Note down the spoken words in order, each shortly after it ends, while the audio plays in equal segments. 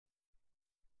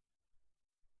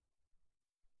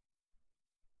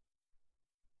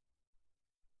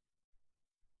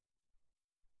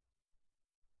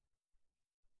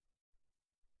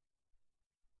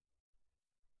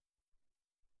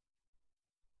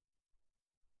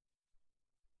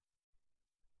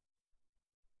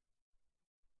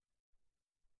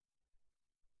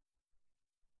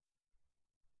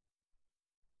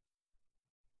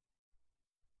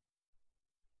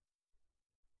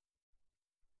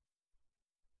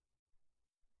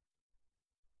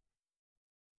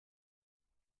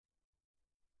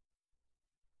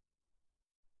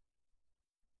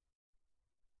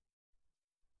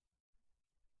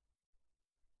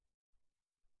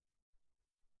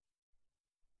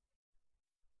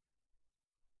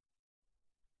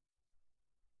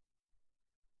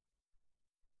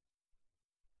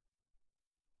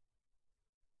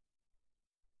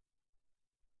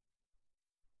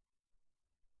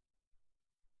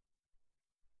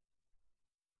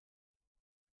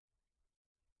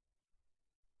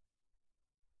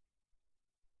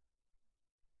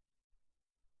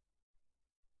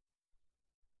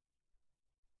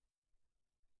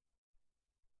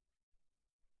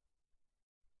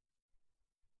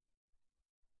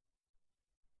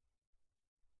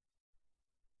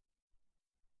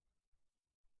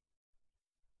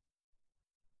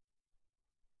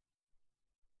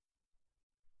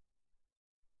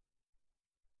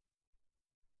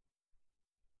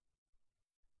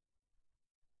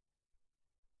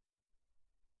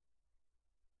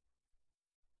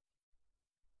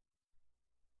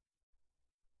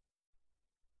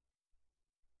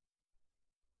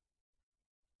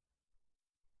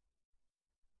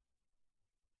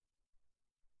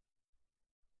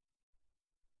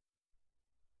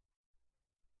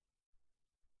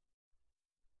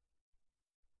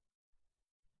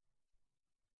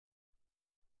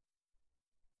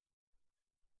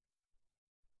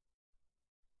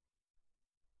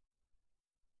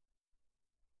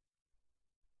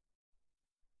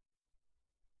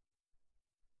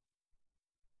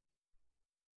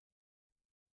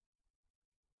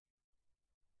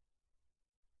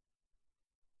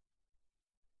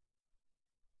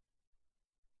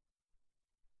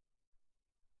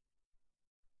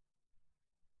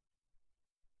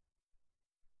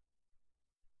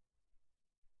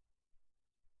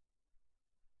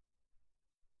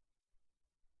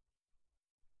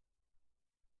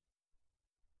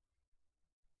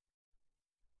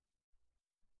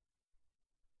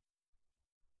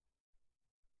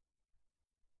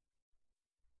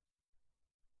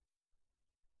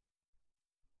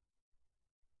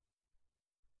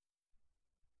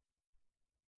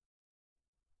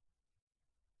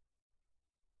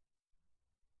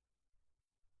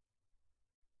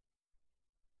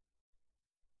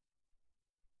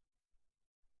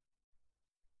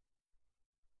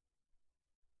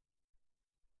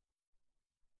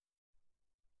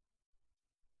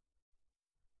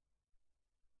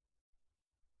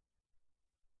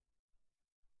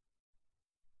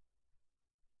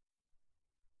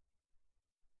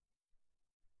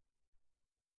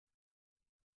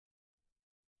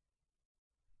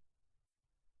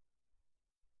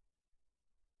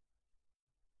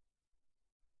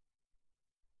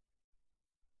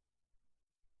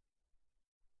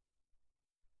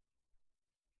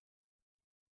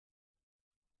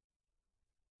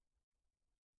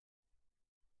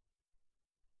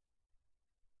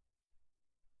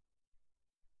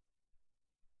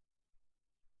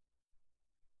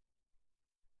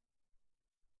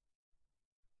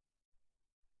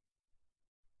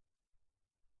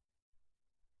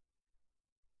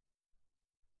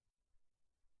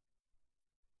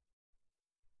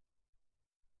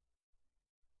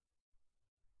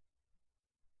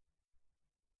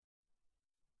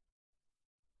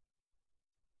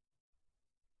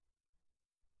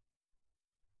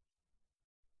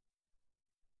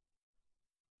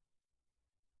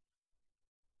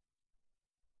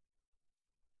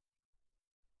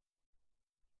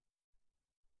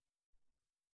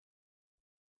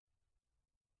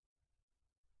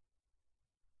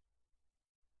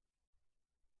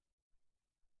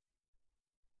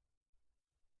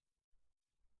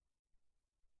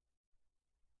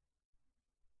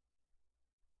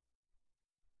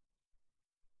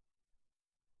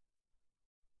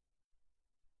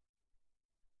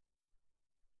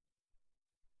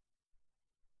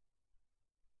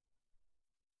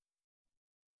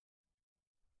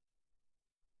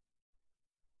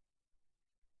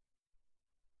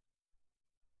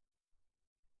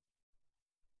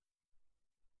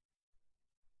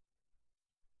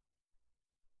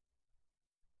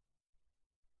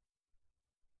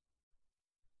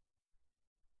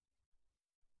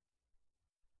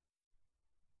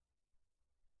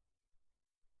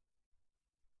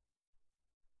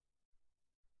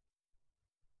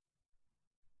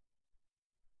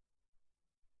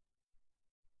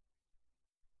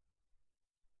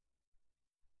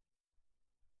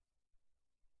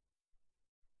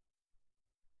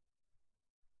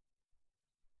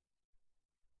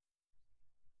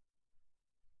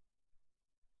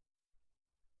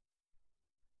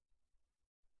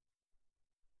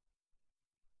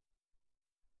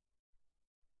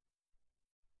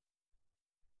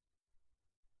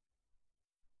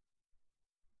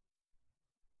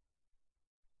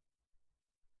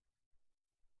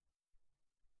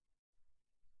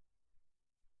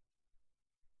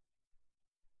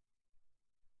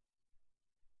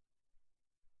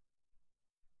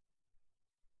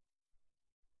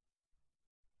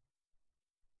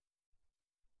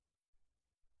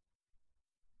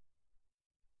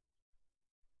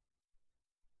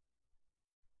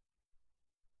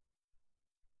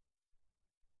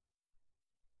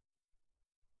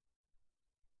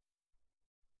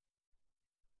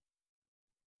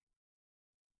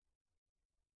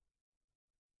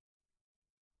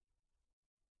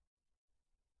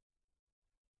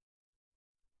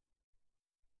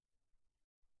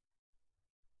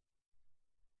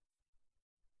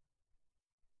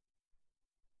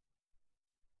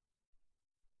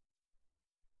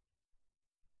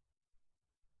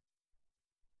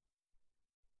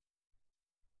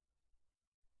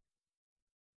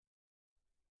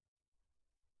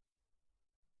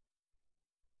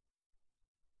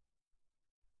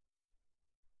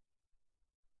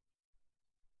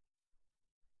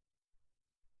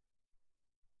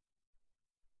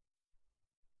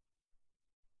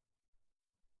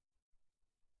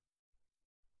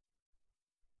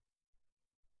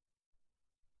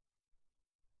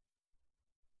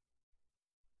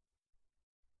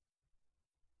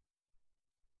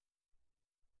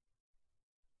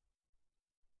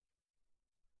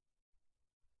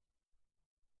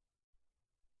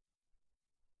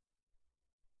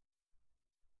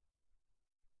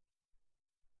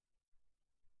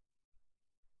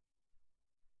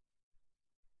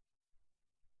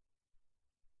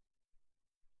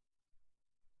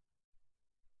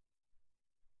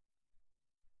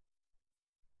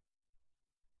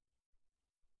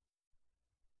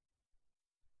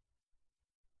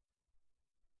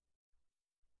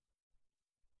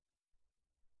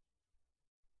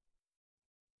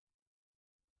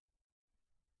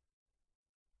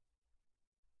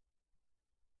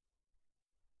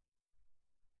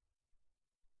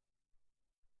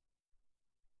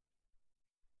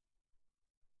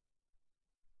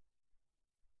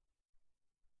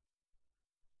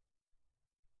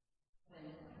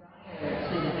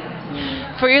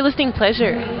For your listening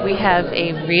pleasure, we have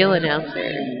a real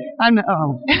announcer.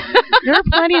 You're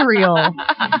plenty real.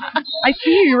 I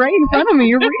see you right in front of me.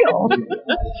 You're real.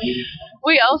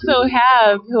 We also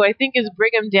have who I think is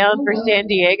Brigham down for San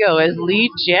Diego as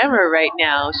lead jammer right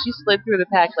now. She slid through the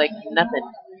pack like nothing.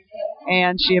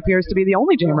 And she appears to be the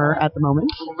only jammer at the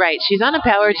moment. Right. She's on a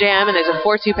power jam, and there's a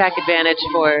 4-2 pack advantage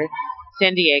for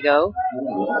San Diego.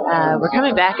 We're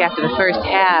coming back after the first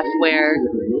half where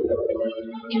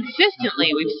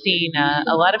consistently we've seen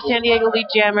a lot of San Diego lead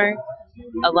jammer,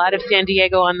 a lot of San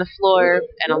Diego on the floor,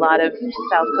 and a lot of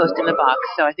South Coast in the box.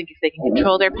 So I think if they can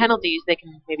control their penalties, they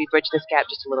can maybe bridge this gap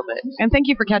just a little bit. And thank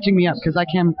you for catching me up, because I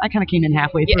kind of came in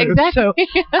halfway through. Yeah, exactly. So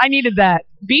I needed that.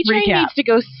 B-Train needs to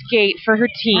go skate for her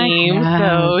team,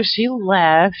 so she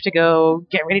left to go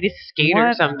get ready to skate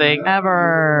or something.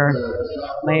 Ever.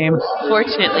 Lame.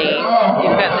 Fortunately,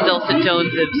 you've got the dulcet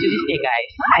tones of Susie Snake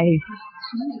Eyes. Hi.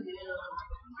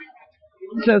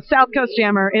 So South Coast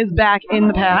Jammer is back in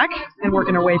the pack and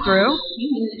working her way through.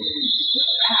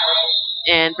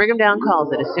 And Brigham Down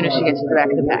calls it as soon as she gets to the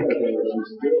back of the pack.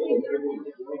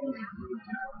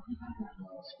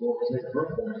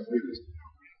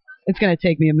 It's going to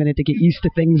take me a minute to get used to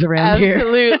things around here.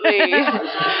 Absolutely.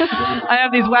 I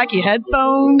have these wacky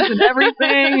headphones and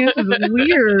everything. This is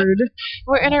weird.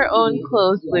 We're in our own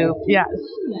closed loop. Yes.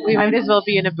 We might as well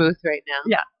be in a booth right now.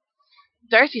 Yeah.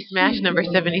 Darcy Smash, number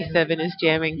 77, is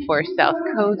jamming for South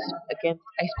Coast against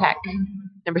Ice Pack,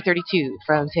 number 32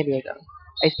 from San Diego.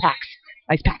 Ice Packs.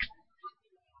 Ice Packs.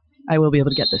 I will be able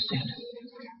to get this soon.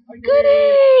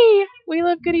 Goody! We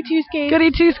love Goody Two Skates.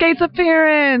 Goody Two Skates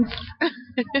appearance!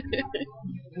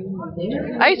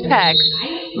 Ice Packs,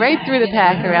 right through the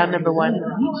pack around number 1.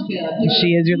 She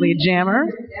is your lead jammer.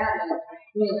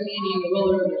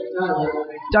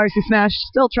 Darcy Smash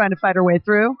still trying to fight her way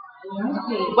through.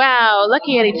 Wow,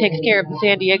 Lucky Eddie takes care of the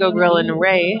San Diego girl in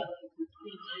Ray.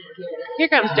 Here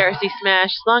comes Darcy Smash,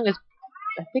 as long as,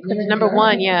 I think that's number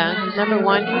 1, yeah. Number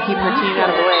 1 can keep her team out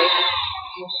of the way.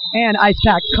 And Ice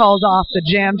Packs calls off the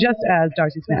jam just as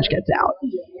Darcy Smash gets out.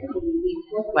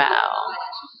 Wow.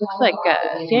 Looks like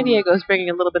San Diego's bringing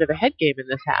a little bit of a head game in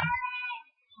this half.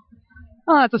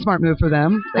 Oh, that's a smart move for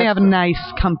them. They have a nice,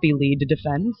 comfy lead to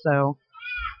defend, so...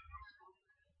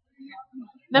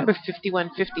 Number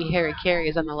 5150, Harry Carey,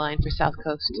 is on the line for South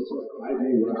Coast.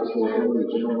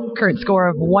 Current score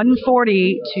of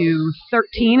 140 to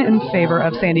 13 in favor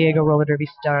of San Diego Roller Derby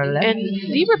Starlet. And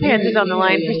Zebra Pants is on the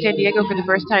line for San Diego for the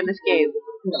first time this game.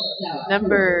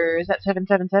 Number, is that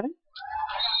 777?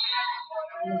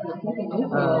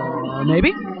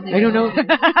 Maybe? I don't know.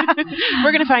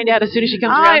 We're going to find out as soon as she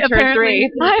comes around turn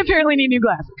 3. I apparently need new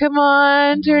glasses. Come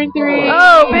on, turn 3.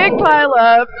 Oh, big pile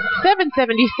up.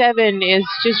 777 is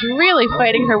just really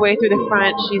fighting her way through the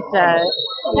front. She's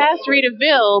past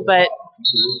Rita-ville, but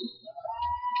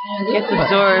gets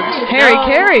absorbed. Harry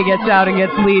Carey gets out and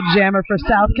gets lead jammer for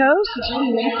South Coast.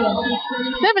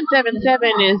 777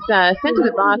 is sent to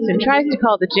the box and tries to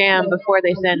call the jam before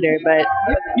they send her, but...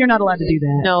 You're not allowed to do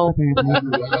that. No.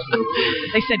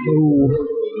 They said no.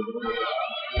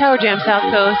 Power jam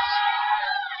South Coast.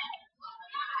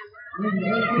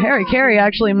 Harry Carey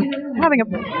actually having a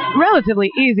relatively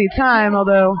easy time,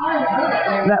 although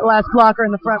that last blocker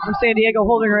in the front from San Diego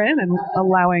holding her in and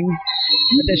allowing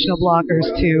additional blockers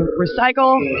to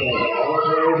recycle.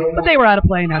 But they were out of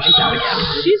play, now she's out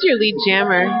again. She's your lead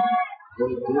jammer.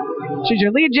 She's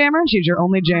your lead jammer, and she's your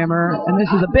only jammer, and this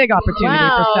is a big opportunity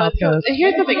for South Coast.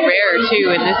 Here's something rare,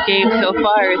 too, in this game so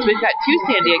far, is we've got 2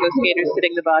 San Diego skaters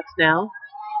sitting in the box now.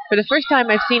 For the first time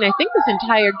I've seen, I think, this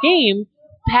entire game,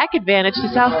 pack advantage to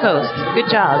South Coast.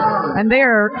 Good job. And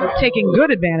they're taking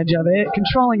good advantage of it,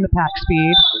 controlling the pack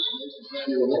speed.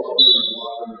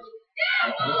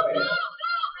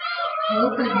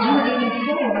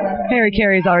 Harry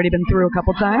Carey's already been through a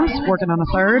couple times, working on a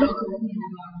third.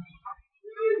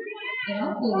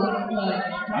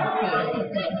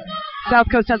 South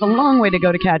Coast has a long way to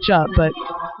go to catch up, but...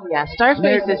 Yeah,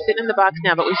 Starface is sitting in the box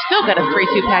now, but we've still got a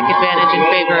 3-2 pack advantage in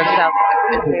favor of South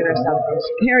Coast.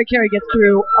 Harry Carey gets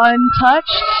through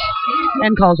untouched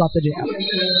and calls off the jam.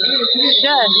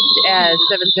 Just as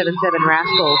 777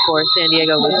 Rascal for San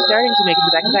Diego was starting to make it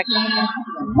to back-to-back,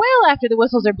 well after the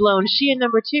whistles are blown, she and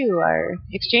number 2 are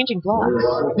exchanging blocks.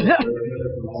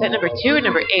 Is that number 2 or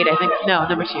number 8? I think, no,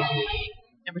 number 2.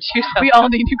 Number 2. We all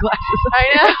need new glasses. I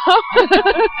know.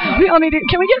 We all need it.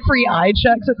 Can we get free eye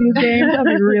checks at these games? That'd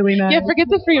be really nice. Yeah, forget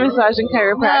the free massage and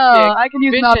chiropractic. No, I can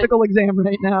use an optical exam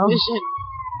right now. Vision.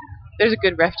 There's a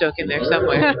good ref joke in there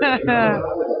somewhere.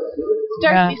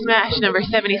 Darcy Smash, number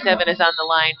 77, is on the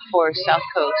line for South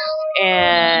Coast.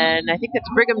 And I think that's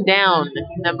Brigham Down,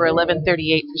 number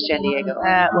 1138 for San Diego.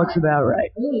 That looks about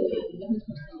right.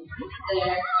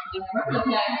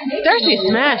 Darcy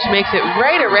Smash makes it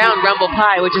right around Rumble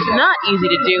Pie, which is not easy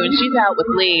to do, and she's out with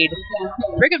lead.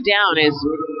 Brigham Down is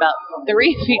about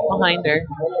 3 feet behind her.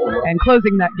 And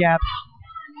closing that gap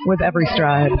with every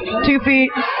stride. 2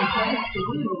 feet.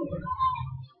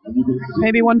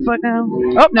 Maybe 1 foot now.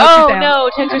 Oh, no, she's down. No,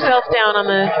 takes herself down on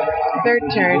the second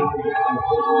turn.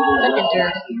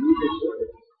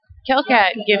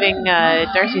 Kelcat giving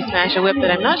Darcy Smash a whip that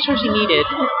I'm not sure she needed.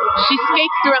 She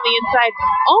skates through on the inside,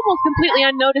 almost completely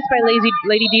unnoticed by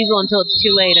Lady Diesel until it's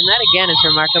too late, and that again is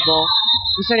remarkable.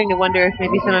 I'm starting to wonder if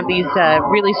maybe some of these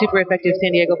really super effective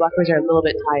San Diego blockers are a little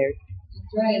bit tired.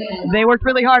 They worked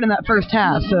really hard in that first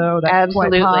half, so that's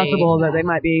Absolutely. quite possible that they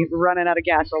might be running out of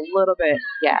gas a little bit.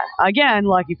 Yeah. Again,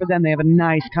 lucky for them, they have a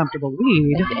nice, comfortable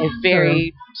lead. It's a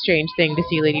very strange thing to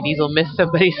see Lady Diesel miss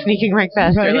somebody sneaking right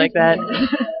past her like that.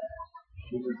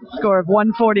 Score of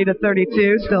 140 to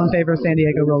 32, still in favor of San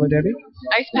Diego roller derby.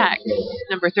 Ice Packs,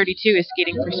 number 32, is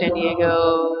skating for San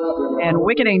Diego. And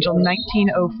Wicked Angel,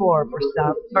 1904 for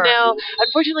South. No,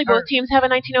 unfortunately, both teams have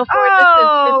a 1904.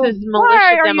 This is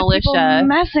why Militia are Demolitia. You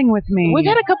messing with me? We've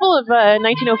had a couple of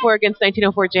 1904 against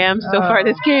 1904 jams so far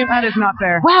this game. That is not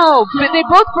fair. Wow, but they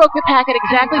both broke the pack at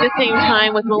exactly the same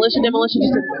time, with Militia Demolition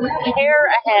just a hair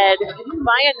ahead.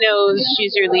 By a nose,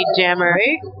 she's your lead jammer.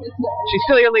 Right? She's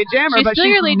still your lead jammer, but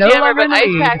she's no jammer, but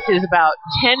Ice Packs is about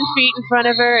 10 feet in front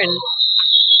of her, and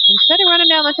instead of running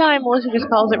down the time, Melissa just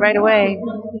calls it right away.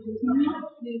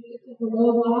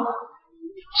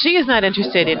 She is not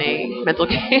interested in a mental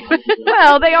game.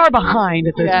 Well, they are behind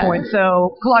at this point,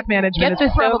 so clock management is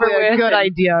probably a good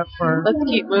idea for... Let's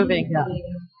keep moving. Yeah.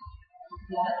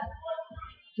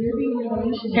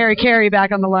 Harry Carey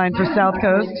back on the line for South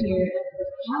Coast.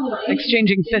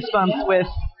 Exchanging fist bumps with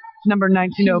number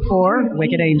 1904,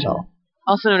 Wicked Angel.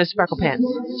 Also known as Sparkle Pants.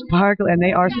 Sparkly, and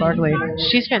they are sparkly.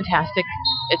 She's fantastic.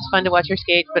 It's fun to watch her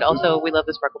skate, but also we love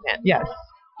the Sparkle Pants. Yes.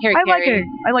 Harry Carey.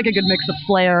 I like a good mix of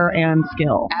flair and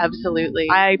skill. Absolutely.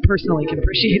 I personally can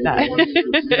appreciate that.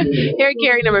 Harry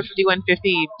Carey, number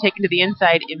 5150, taken to the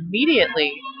inside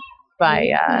immediately by...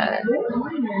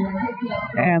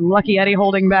 and Lucky Eddie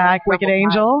holding back Wicked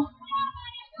Angel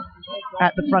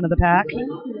at the front of the pack.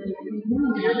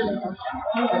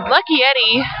 Lucky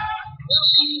Eddie,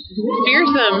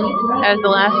 fearsome as the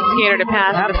last skater to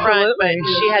pass in the front, but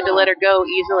she had to let her go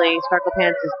easily. Sparkle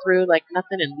Pants is through like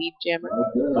nothing and lead jammer.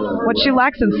 What she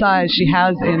lacks in size, she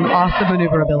has in awesome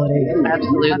maneuverability.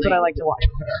 Absolutely. That's what I like to watch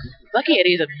with her. Lucky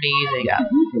Eddie is amazing. Yeah.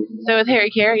 So is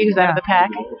Harry Carey, who's out of the pack.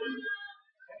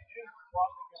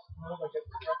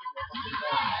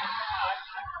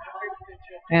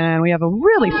 And we have a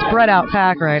really spread out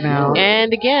pack right now.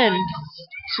 And again,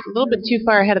 a little bit too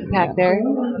far ahead of the pack there.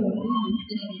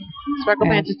 Sparkle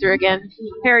Pants is through again.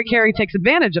 Harry Carey takes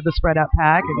advantage of the spread out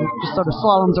pack and just sort of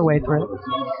slaloms her way through it.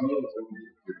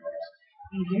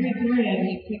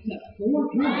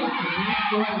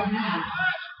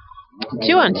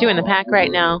 Two on two in the pack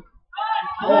right now.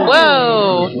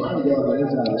 Whoa!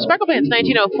 Sparkle Pants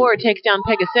 1904 takes down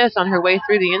Pegasus on her way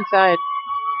through the inside.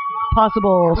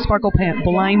 Possible Sparkle Pant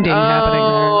blinding happening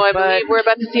there. I believe we're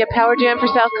about to see a power jam for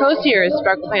South Coast here as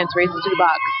Sparkle Pants races to the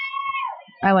box.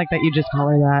 I like that you just call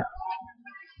her that.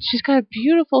 She's got a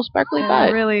beautiful sparkly butt.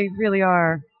 They really, really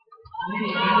are.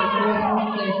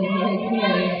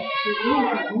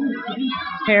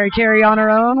 Harry Carey on her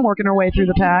own, working her way through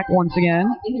the pack once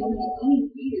again.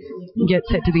 Gets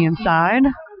hit to the inside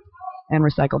and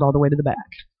recycled all the way to the back.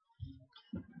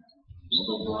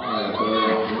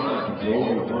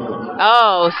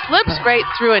 Oh, slips right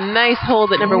through a nice hole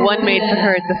that number one made for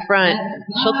her at the front.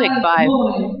 She'll take 5.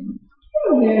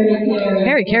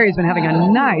 Harry Carey's been having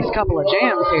a nice couple of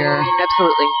jams here.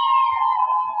 Absolutely.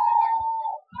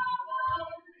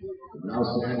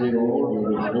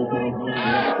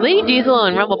 Lady Diesel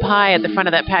and Rumble Pie at the front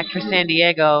of that pack for San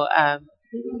Diego.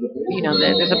 You know,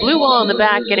 there's a blue wall in the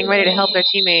back getting ready to help their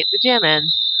teammate. The jam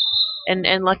ends.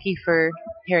 And lucky for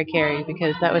Harry Carey,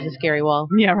 because that was a scary wall.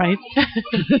 Yeah, right.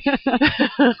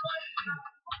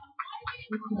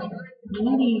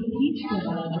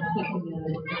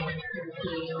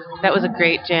 That was a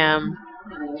great jam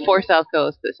for South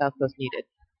Coast that South Coast needed.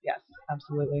 Yes,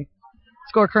 absolutely.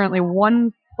 Score currently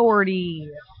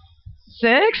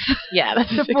 146? Yeah,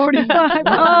 that's to 45.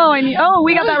 Oh,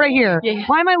 we got that right here. Yeah.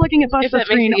 Why am I looking at Busta's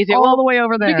screen all the way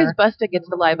over there? Because Busta gets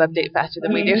the live update faster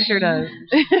than we do. Sure does.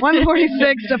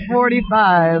 146 to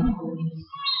 45.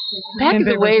 Back is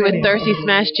away with Darcy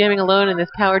Smash jamming alone in this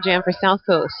power jam for South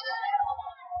Coast.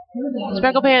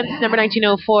 Sparkle Pants, number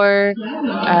 1904.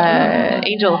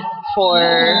 Angel for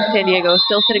San Diego,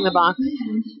 still sitting the box.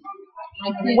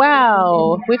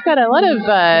 Wow, we've got a lot of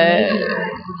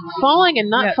falling and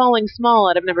not falling small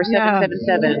out of number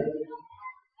 777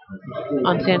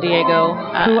 on San Diego.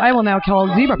 Who I will now call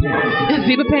Zebra Pants.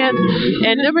 Zebra Pants.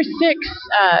 And number 6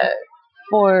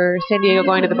 for San Diego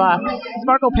going to the box.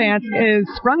 Sparkle Pants is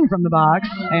sprung from the box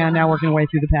and now working her way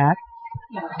through the pack.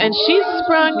 And she's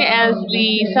sprung as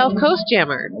the South Coast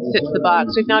Jammer, sits the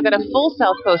box. We've now got a full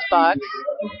South Coast box.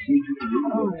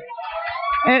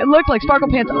 It looked like Sparkle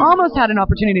Pants almost had an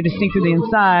opportunity to sneak through the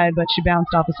inside, but she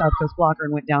bounced off the South Coast blocker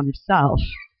and went down herself.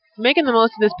 Making the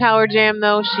most of this power jam,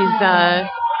 though. She's,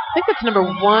 I think that's number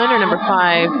 1 or number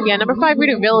 5. Yeah, number 5,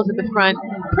 Rita Ville, is at the front,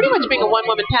 pretty much being a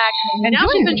one-woman pack. And now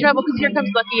she's in trouble because here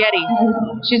comes Lucky Eddie.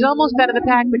 She's almost out of the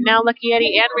pack, but now Lucky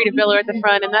Eddie and Rita Ville are at the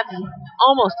front, and that's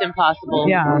almost impossible.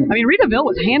 Yeah, I mean, Rita Ville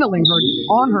was handling her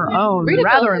on her own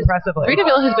rather impressively. Rita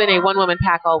Ville has been a one-woman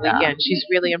pack all weekend. She's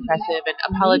really impressive, and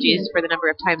apologies for the number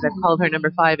of times I've called her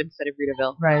number 5 instead of Rita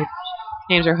Ville. Right.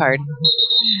 Names are hard.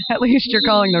 At least you're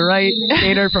calling the right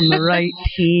skater from the right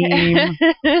team.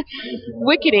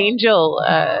 Wicked Angel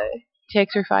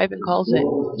takes her 5 and calls it.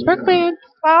 Sparkle Pants.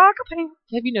 Sparkle Pants.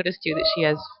 Have you noticed, too, that she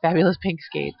has fabulous pink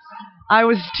skates? I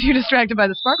was too distracted by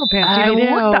the Sparkle Pants. I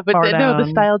know, but the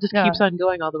style just Yeah. keeps on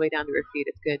going all the way down to her feet.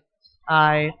 It's good.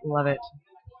 I love it.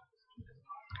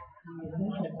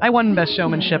 I won Best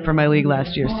Showmanship for my league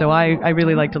last year, so I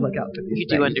really like to look out for these You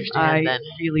things. do understand, then.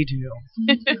 I really do.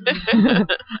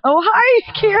 Oh,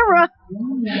 hi, camera.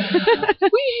 We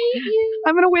hate you.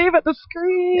 I'm going to wave at the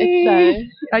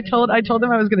screen. I told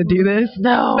them I was going to do this.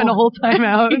 No. Spend a whole time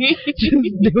out just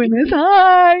doing this.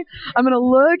 Hi. I'm going to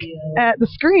look at the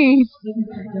screen,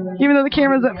 even though the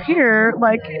camera's up here,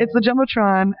 like it's the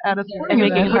Jumbotron at a sporting and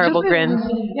making event, horrible grins.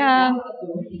 Yeah.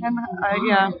 And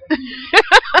yeah.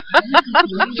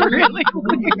 That's really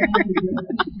weird.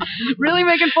 Really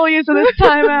making full use of this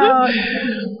timeout.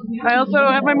 I also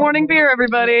have my morning beer,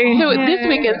 everybody. So this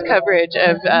weekend's coverage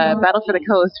of Battle for the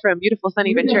Coast from beautiful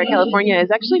sunny Ventura, California is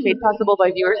actually made possible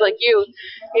by viewers like you.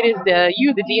 It is the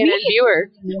DNN viewer.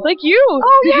 Like you.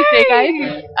 Oh, did you say,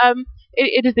 yay! guys?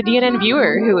 It is the DNN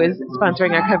viewer who is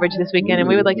sponsoring our coverage this weekend, and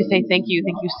we would like to say thank you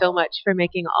so much for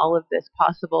making all of this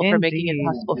possible, Indeed. for making it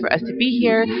possible for us to be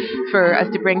here, for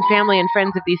us to bring family and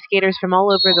friends of these skaters from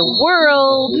all over the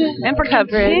world, And for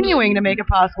coverage. continuing to make it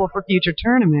possible for future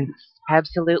tournaments.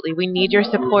 Absolutely. We need your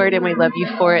support, and we love you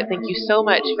for it. Thank you so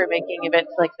much for making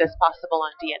events like this possible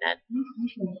on DNN.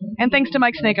 And thanks to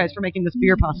Mike Snake Eyes for making this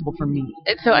beer possible for me.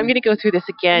 So I'm going to go through this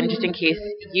again just in case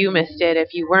you missed it.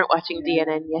 If you weren't watching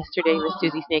DNN yesterday, Miss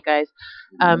Susie Snake Eyes,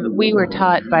 we were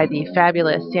taught by the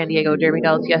fabulous San Diego Derby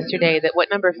Dolls yesterday that what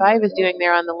number 5 is doing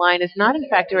there on the line is not in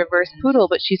fact a reverse poodle,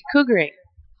 but she's cougering.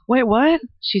 Wait, what?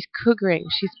 She's cougering.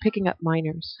 She's picking up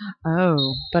minors.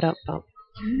 Oh. Ba-dum-bum.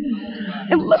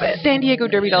 I love it. San Diego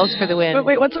Derby Dolls for the win. But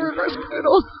wait, what's a reverse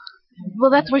poodle? Well,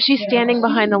 that's where she's standing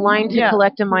behind the line to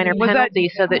collect a minor Was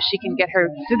penalty so that she can get her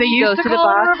Did they go use to to the call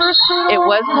it a box. reverse poodle? It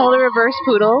was called a reverse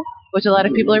poodle, which a lot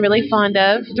of people are really fond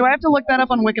of. Do I have to look that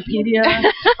up on Wikipedia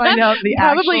to find out the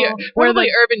Probably actual...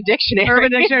 Urban Dictionary.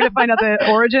 Urban Dictionary to find out the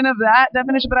origin of that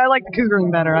definition, but I like the cougering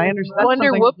better. I understand.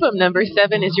 Wonder Whoop'em, number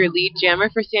 7, is your lead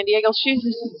jammer for San Diego. She's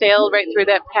sailed right through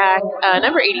that pack.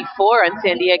 Number 84 on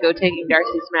San Diego, taking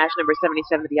Darcy Smash, number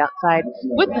 77 to the outside,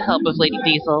 with the help of Lady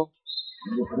Diesel.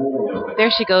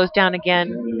 There she goes down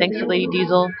again, thanks to Lady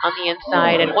Diesel on the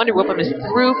inside, and Wonder Whoop'em is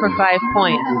through for 5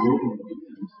 points.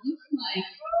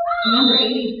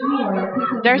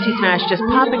 Darcy Smash just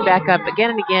popping back up again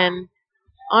and again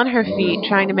on her feet,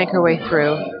 trying to make her way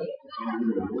through.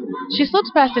 She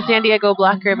slips past a San Diego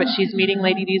blocker, but she's meeting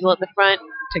Lady Diesel at the front.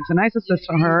 Takes a nice assist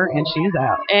from her, and she's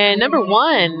out. And number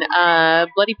 1,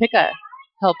 Bloody Picka,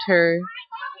 helped her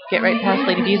get right past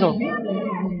Lady Diesel.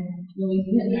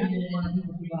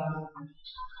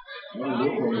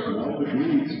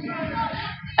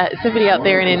 Somebody out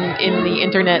there in the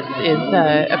internet is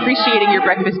appreciating your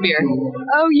breakfast beer.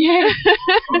 Oh, yeah.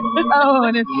 Oh,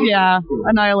 and it's,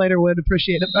 Annihilator would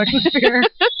appreciate a breakfast beer.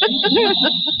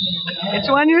 It's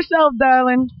one yourself,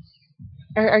 darling.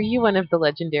 Are you one of the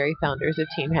legendary founders of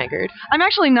Team Haggard? I'm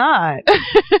actually not.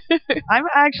 I'm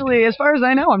actually, as far as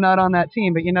I know, I'm not on that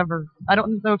team, but I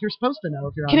don't know if you're supposed to know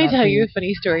if you're on that team. Can I tell you a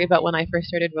funny story about when I first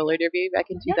started roller derby back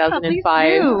in 2005?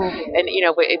 Yeah, please do. And,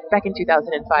 back in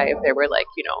 2005, there were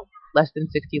less than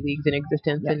 60 leagues in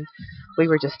existence, and we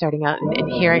were just starting out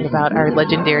and hearing about our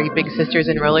legendary big sisters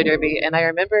in roller derby. And I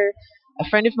remember a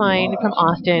friend of mine from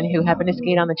Austin who happened to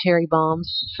skate on the Cherry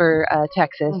Bombs for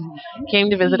Texas came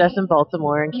to visit us in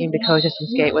Baltimore and came to coach us and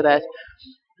skate with us.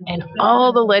 And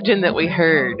all the legend that we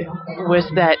heard was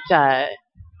that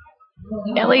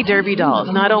LA Derby dolls,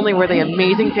 not only were they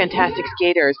amazing, fantastic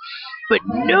skaters, but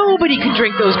nobody could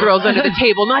drink those girls under the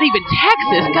table, not even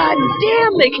Texas. God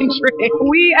damn, they can drink.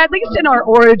 We, at least in our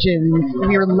origins,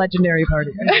 we were legendary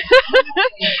partiers.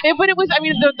 But it was, I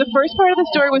mean, the first part of the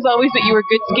story was always that you were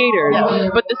good skaters.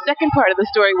 Yeah. But the second part of the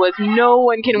story was no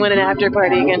one can win an after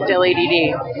party against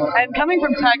LADD. And coming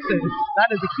from Texas,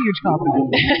 that is a huge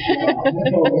compliment.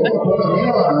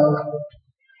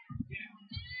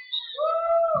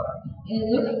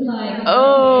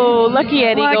 Oh, Lucky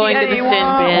Eddie going to the sin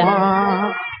bin.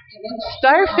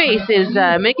 Starface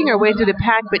is making her way through the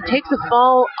pack, but takes a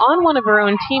fall on one of her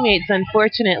own teammates,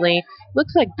 unfortunately.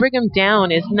 Looks like Brigham Down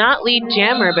is not lead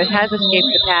jammer, but has escaped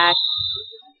the pack.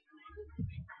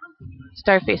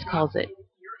 Starface calls it.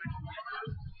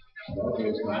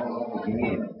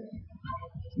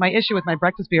 My issue with my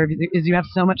breakfast beer is you have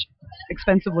so much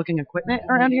expensive-looking equipment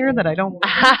around here that I don't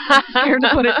scared to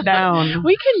put it down.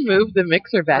 We can move the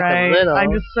mixer back a little.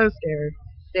 I'm just so scared.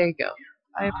 There you go.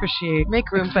 I appreciate make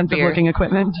room expensive-looking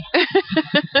equipment.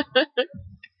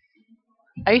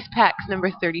 Ice Packs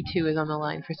number 32 is on the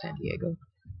line for San Diego.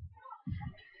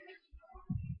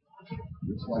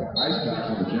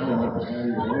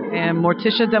 And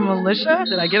Morticia Demolitia,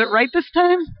 did I get it right this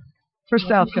time? For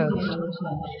South Coast.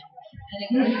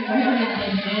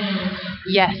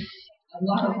 Yes.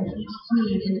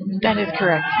 That is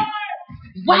correct.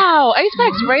 Wow, Ice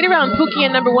Pack's right around Pookie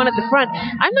and number 1 at the front.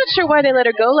 I'm not sure why they let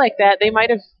her go like that. They might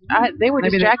have, they were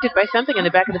distracted by something in the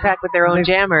back of the pack with their own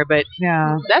jammer, but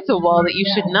yeah, that's a wall that you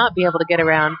should not be able to get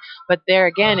around. But there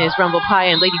again is Rumble Pie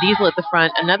and Lady Diesel at the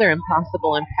front, another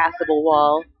impossible, impassable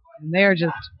wall. And they're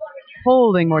just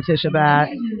holding Morticia back,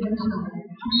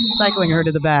 cycling her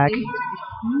to the back.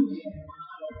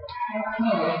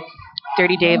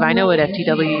 Dirty Dave, I know what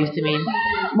FTW used to mean.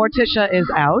 Morticia is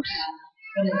out.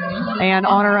 And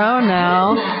on her own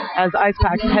now, as Ice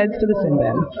Pack heads to the sin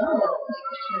bin.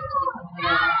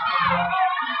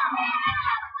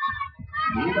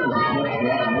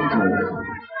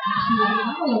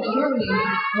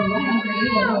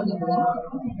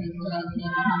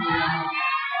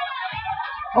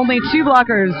 Only 2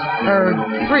 blockers, or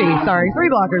 3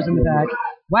 blockers in the pack.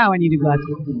 Wow, I need new glasses.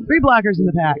 3 blockers in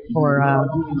the pack for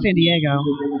San Diego.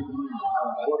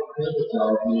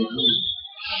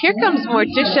 Here comes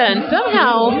Morticia, and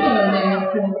somehow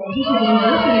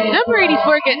number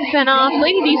 84 gets sent off.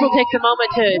 Lady Diesel takes a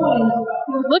moment to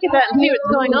look at that and see what's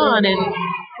going on, and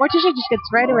Morticia just gets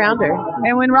right around her.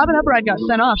 And when Robin Upright got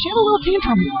sent off, she had a little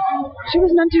tantrum. She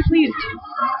was none too pleased.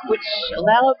 Which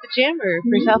allowed the jammer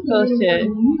for South Coast to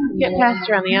get past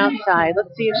her on the outside.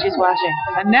 Let's see if she's watching.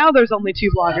 And now there's only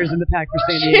 2 blockers in the pack for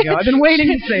San Diego. I've been waiting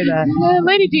to say that.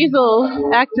 Lady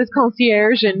Diesel acts as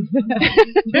concierge, and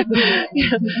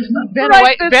Vanna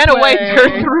White's her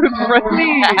through the front of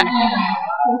the pack.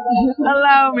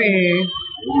 Allow me.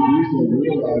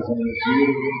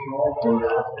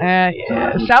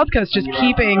 South Coast just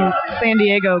keeping San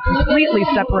Diego completely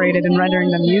separated and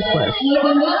rendering them useless.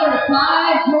 Another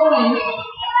 5 points.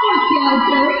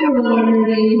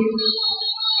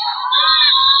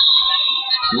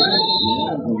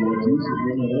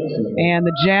 And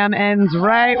the jam ends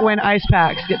right when Ice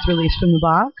Packs gets released from the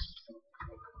box.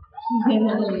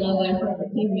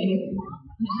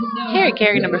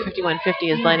 Carry number 5150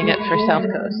 is lining up for South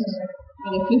Coast.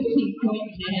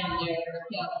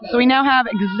 So we now have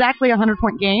exactly a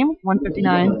 100-point game,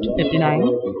 159 to 59.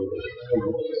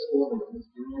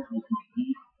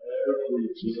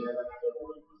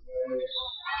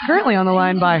 Currently on the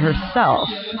line by herself.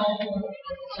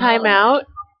 Timeout.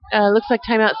 Looks like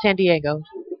timeout San Diego.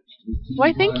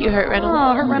 Why, thank you, Hurt Reynolds.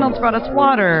 Oh, Hurt Reynolds brought us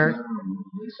water.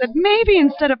 He said maybe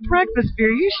instead of breakfast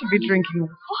beer, you should be drinking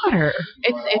water.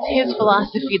 It's his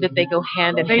philosophy that they go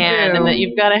hand in hand, do. and that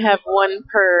you've got to have one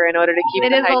per in order to keep the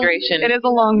hydration. It is a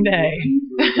long day.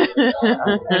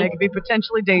 And it could be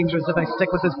potentially dangerous if I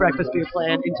stick with this breakfast beer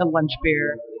plan into lunch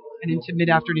beer and into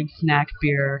mid-afternoon snack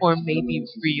beer. Or maybe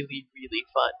really, really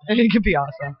fun. It could be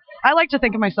awesome. I like to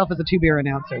think of myself as a 2-beer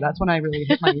announcer. That's when I really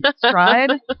hit my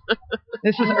stride.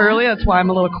 This is early. That's why I'm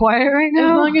a little quiet right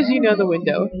now. As long as you know the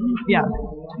window. Yeah.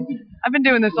 I've been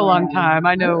doing this a long time.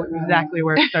 I know exactly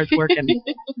where it starts working.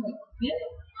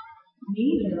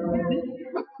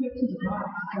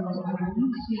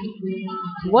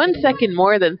 1 second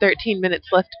more than 13 minutes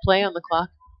left to play on the clock.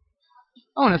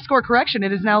 Oh, and a score correction.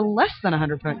 It is now less than a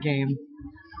 100-point game.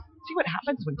 see what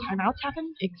happens when timeouts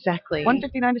happen? Exactly.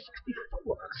 159 to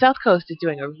 64. South Coast is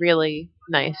doing a really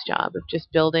nice job of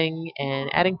just building and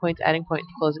adding points,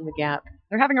 closing the gap.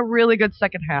 They're having a really good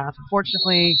second half.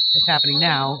 Unfortunately, it's happening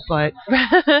now, but...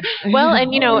 Well,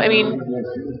 and, I mean,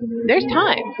 there's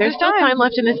time. There's still time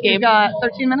left in this game. We've got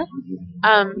 13 minutes?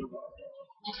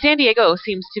 San Diego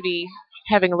seems to be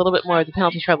having a little bit more of the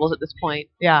penalty troubles at this point.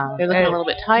 Yeah. They're looking a little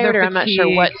bit tired, or I'm not sure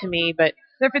what to me, but...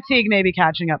 Their fatigue may be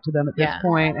catching up to them at this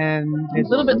point, and it's a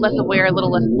little bit less aware, a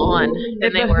little less on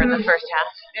than they were in the first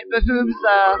half. It behooves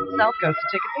South Coast to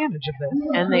take advantage of this.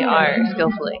 And they are,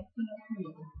 skillfully.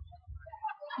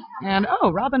 And,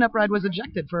 Robin Upright was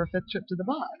ejected for a 5th trip to the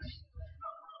box.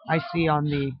 I see on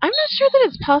the... I'm not sure that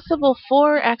it's possible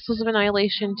for Axles of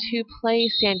Annihilation to play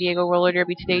San Diego Roller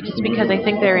Derby today, just because I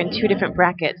think they're in 2 different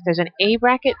brackets. There's an A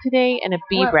bracket today and a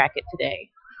B bracket today.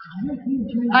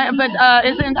 But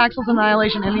isn't Axles of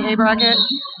Annihilation in the A bracket?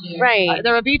 Right.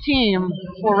 They're a B team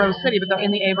for Rose City, but they're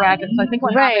in the A bracket. So I think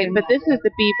what happens... but this is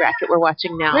the B bracket we're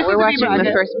watching now. We're watching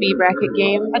the first B bracket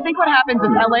game. I think what happens is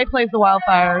LA plays the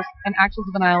Wildfires, and Axles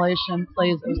of Annihilation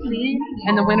plays OC,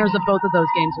 and the winners of both of those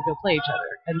games will go play each other.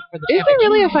 And for the is there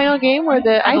really a final game where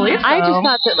the... I believe so. I just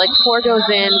thought that 4 goes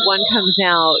in, 1 comes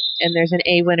out, and there's an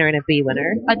A winner and a B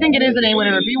winner. I think it is an A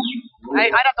winner and a B winner.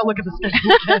 I'd have to look at the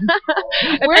schedule again.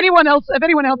 If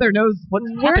anyone out there knows what's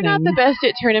happening. We're not the best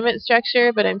at tournament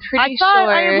structure, but I'm pretty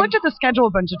sure... I looked at the schedule a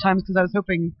bunch of times because I was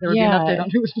hoping there would be an update on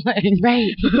who was playing.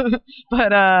 Right.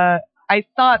 But I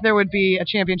thought there would be a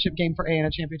championship game for A and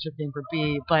a championship game for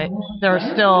B, but it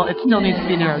still needs to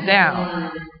be narrowed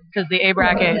down. Because the A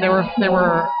bracket, there were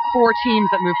 4 teams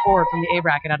that moved forward from the A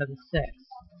bracket out of the 6.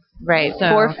 Right. So,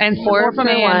 4 from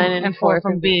A and 4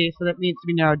 from B, so that needs to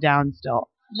be narrowed down still.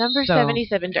 Number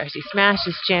 77, Darcy Smash,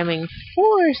 is jamming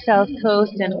for South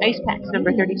Coast, and Ice Packs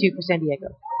number 32 for San Diego.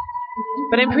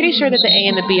 But I'm pretty sure that the A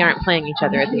and the B aren't playing each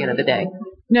other at the end of the day.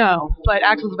 No, but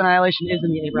Axles of Annihilation is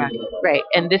in the A bracket. Right,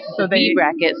 and this is the B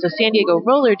bracket, so San Diego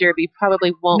Roller Derby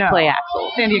probably won't play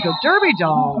Axles. San Diego Derby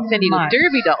Dolls. San Diego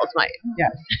Derby Dolls might.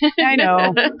 Yes, I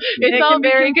know. It's all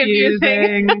very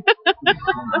confusing.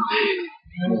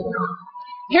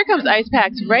 Here comes Ice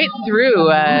Packs right through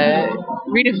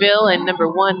Rita and number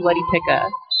 1, Bloody Picka.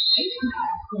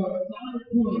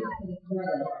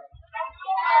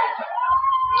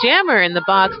 Jammer in the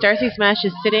box. Darcy Smash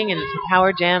is sitting, and it's a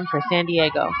power jam for San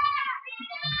Diego.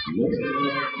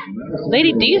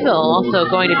 Lady Diesel also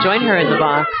going to join her in the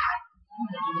box.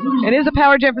 It is a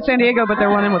power jam for San Diego, but they're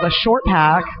running with a short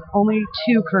pack. Only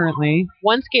 2 currently.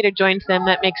 1 skater joins them.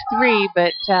 That makes 3,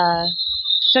 but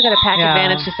still got a pack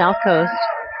advantage to South Coast.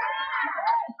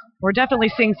 We're definitely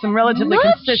seeing some relatively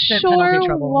consistent penalty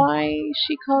trouble. Why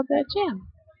she called that jam.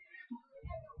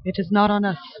 It is not on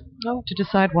us to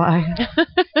decide why.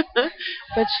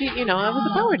 But she, it was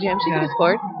a power jam. She could have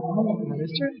scored. That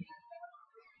is true.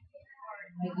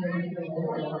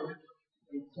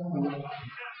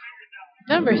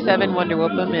 Number 7, Wonder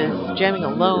Whoop'em, is jamming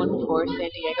alone for San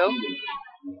Diego.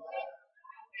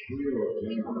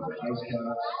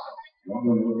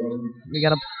 We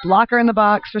got a blocker in the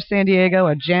box for San Diego,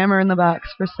 a jammer in the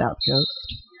box for South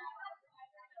Coast.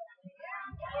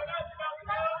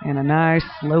 And a nice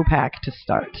slow pack to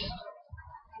start.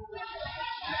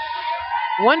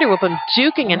 Wonder Whoop'em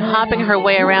juking and hopping her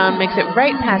way around, makes it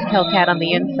right past Hellcat on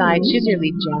the inside. She's your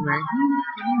lead jammer.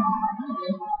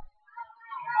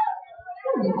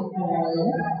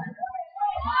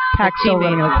 Pack still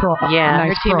running across. Yeah, nice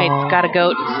her teammate's got a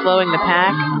goat slowing the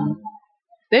pack.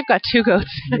 They've got 2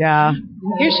 goats. Yeah.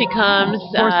 Here she comes.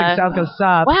 Forcing South Coast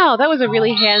up. Wow, that was a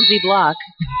really handsy block.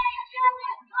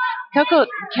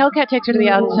 Hellcat takes her to the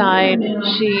outside.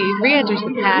 She re-enters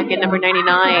the pack at number 99.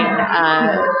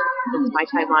 It's My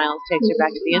Time Miles, takes her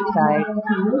back to the inside.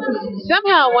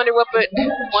 Somehow Wonder Whoop'em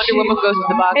goes to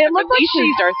the box. It looked like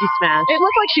Darcy Smash. It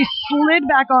looked like she slid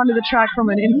back onto the track from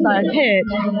an inside hit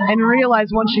and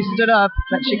realized once she stood up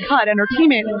that she cut, and her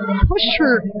teammate pushed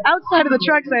her outside of the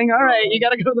track saying, all right, you got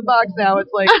to go to the box now.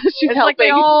 It's like, it's like they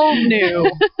all knew.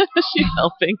 She's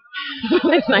helping.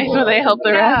 It's nice when they help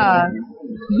the rest.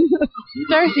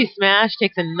 Darcy Smash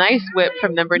takes a nice whip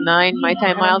from number 9, My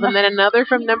Time Miles, and then another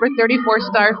from number 34,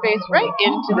 Starface, right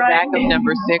into the back of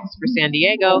number 6 for San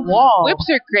Diego. Whoa. Whips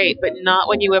are great, but not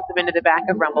when you whip them into the back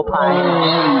of Rumble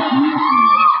Pie.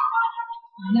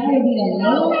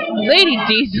 Lady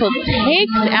Diesel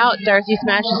takes out Darcy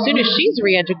Smash as soon as she's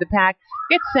re-entered the pack,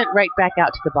 gets sent right back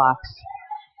out to the box.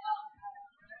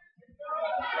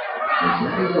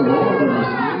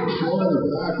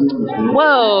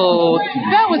 Whoa,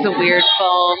 that was a weird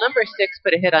fall. Number 6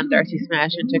 put a hit on Darcy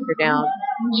Smash and took her down.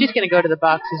 She's going to go to the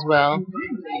box as well.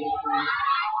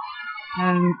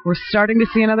 And we're starting to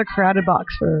see another crowded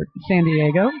box for San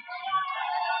Diego.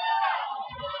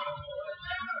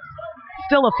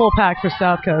 Still a full pack for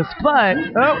South Coast, but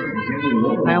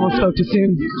I almost spoke too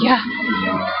soon. Yeah.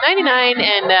 99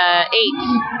 and 8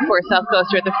 for South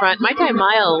Coast at the front. My Time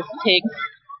Miles takes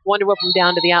Wonder Woman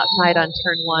down to the outside on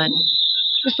turn 1.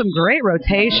 Just some great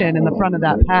rotation in the front of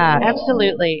that pack.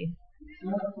 Absolutely.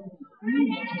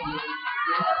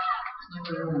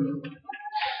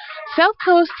 South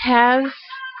Coast has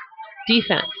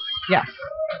defense. Yes.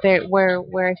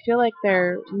 Where I feel like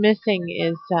they're missing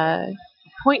is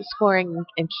point scoring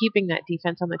and keeping that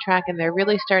defense on the track, and they're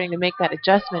really starting to make that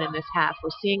adjustment in this half. We're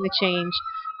seeing the change.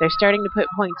 They're starting to put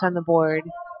points on the board.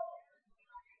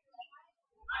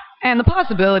 And the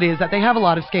possibility is that they have a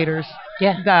lot of skaters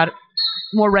that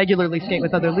more regularly skate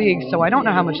with other leagues, so I don't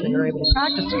know how much they were able to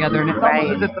practice together, and it's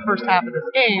almost as if the first half of this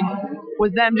game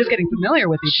was them just getting familiar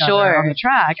with each other on the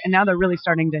track, and now they're really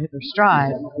starting to hit their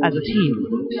stride as a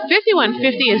team.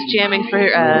 5150 is jamming for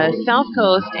South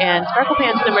Coast, and Sparkle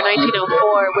Pants number 1904,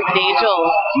 Wicked Angel.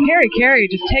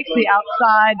 Carey just takes the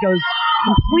outside, goes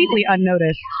completely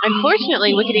unnoticed.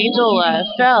 Unfortunately, Wicked Angel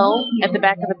fell at the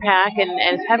back of the pack and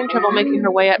is having trouble making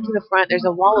her way up to the front. There's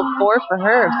a wall of 4 for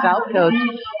her of South Coast.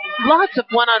 Lots of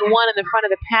one-on-one in the front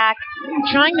of the pack,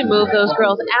 trying to move those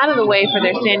girls out of the way for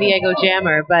their San Diego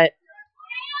jammer, but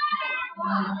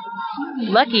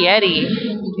Lucky Eddie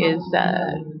is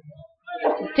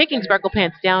taking Sparkle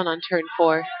Pants down on turn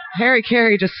 4.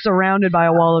 Carey just surrounded by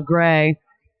a wall of gray.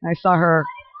 I saw her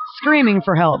screaming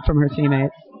for help from her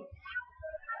teammates.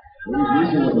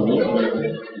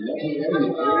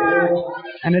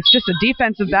 And it's just a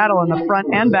defensive battle in the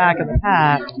front and back of the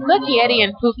pack. Lucky Eddie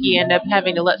and Pookie end up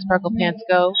having to let Sparkle Pants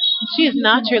go. She is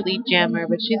not your lead jammer,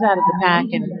 but she's out of the pack,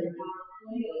 and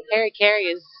Carey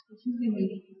is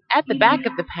at the back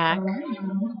of the pack,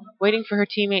 waiting for her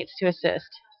teammates to assist.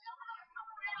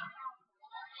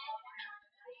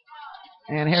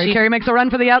 And Carey makes a run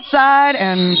for the outside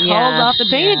and calls off the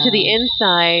faded to the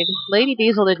inside. Lady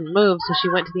Diesel didn't move, so she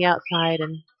went to the outside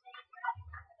and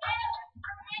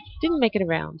didn't make it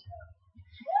around.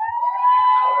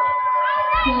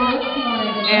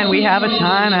 And we have a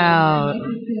timeout.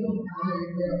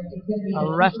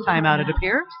 A ref timeout, it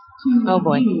appears. Oh,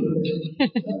 boy.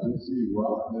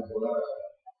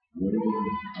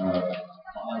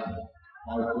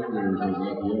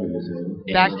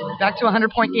 Back to a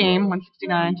 100-point game,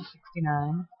 169 to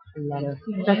 69.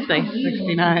 That's nice.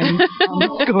 69 on the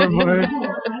scoreboard.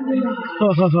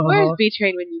 Where's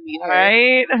B-Train when you need her?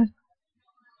 Right?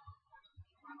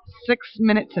 6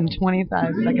 minutes and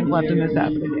 25 seconds left in this half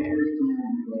of the game.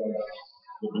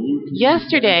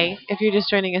 Yesterday, if you're just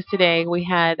joining us today, we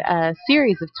had a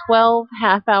series of 12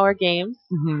 half-hour games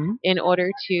in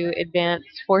order to advance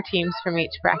 4 teams from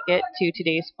each bracket to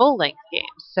today's full-length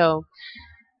games. So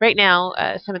right now,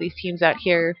 some of these teams out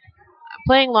here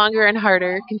playing longer and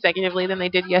harder consecutively than they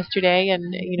did yesterday,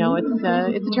 and you know it's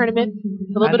a tournament.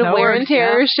 A little bit of wear and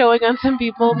tear is showing on some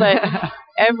people, but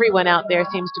everyone out there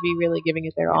seems to be really giving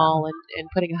it their all and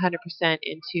putting 100%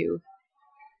 into.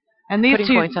 And these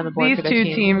two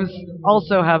teams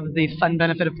also have the fun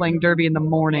benefit of playing derby in the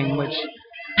morning, which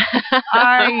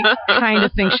I kind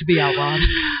of think should be outlawed.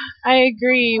 I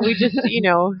agree. We just,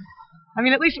 I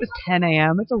mean, at least it was 10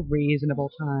 a.m. It's a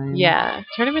reasonable time. Yeah.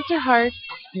 Tournaments are hard.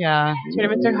 Yeah.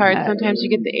 Tournaments are hard. Sometimes you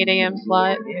get the 8 a.m.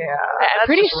 slot. Yeah. I'm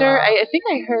pretty sure, I think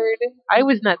I heard, I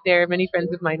was not there, many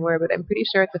friends of mine were, but I'm pretty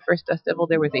sure at the first Dust Devil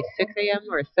there was a 6 a.m.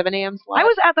 or a 7 a.m. slot. I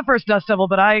was at the first Dust Devil,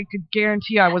 but I could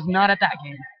guarantee I was not at that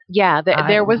game. Yeah,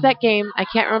 there was that game. I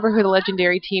can't remember who the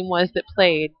legendary team was that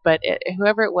played, but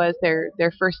whoever it was,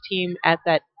 their first team at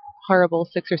that horrible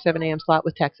 6 or 7 a.m. slot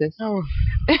was Texas. Oh.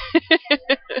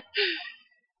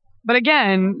 But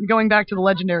again, going back to the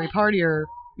legendary partier,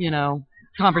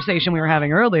 conversation we were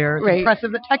having earlier, it's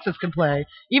impressive that Texas could play,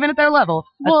 even at their level.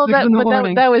 Well, that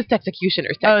was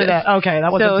Texecutioners, Texas. That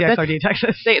wasn't TXRD,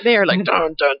 Texas. They are like,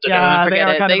 dun, dun, dun, yeah, forget they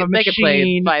are it. kind of a they could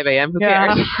play 5 a.m. Who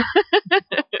cares?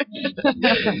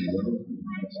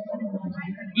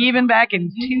 Even back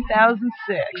in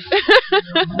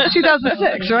 2006.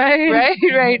 2006, right?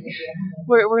 Right.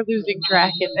 We're losing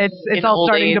track. It's all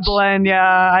starting to blend. Yeah,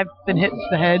 I've been hit in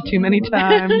the head too many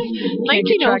times.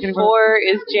 1904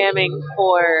 is jamming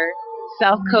for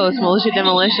South Coast Militia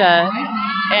Demolitia,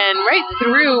 and right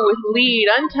through with lead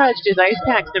untouched is Ice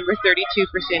Packs number 32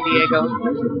 for San Diego.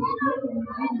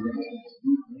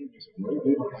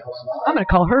 I'm going to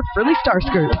call her Frilly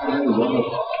Starsskirt.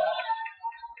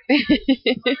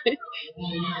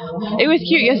 It was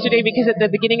cute yesterday because at the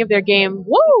beginning of their game,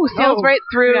 sails right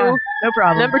through. Yeah, no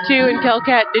problem. Number 2 and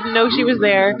Kelcat didn't know she was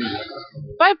there.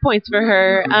 5 points for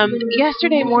her.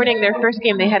 Yesterday morning, their first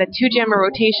game, they had a 2-jammer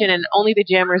rotation, and only the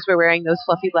jammers were wearing those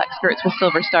fluffy black skirts with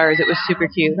silver stars. It was super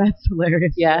cute. That's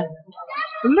hilarious. Yeah.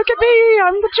 Look at me,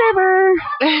 I'm the jammer.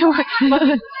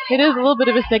 It is a little bit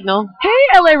of a signal.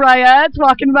 Hey, LA Riots,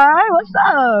 walking by. What's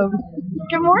up?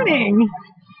 Good morning.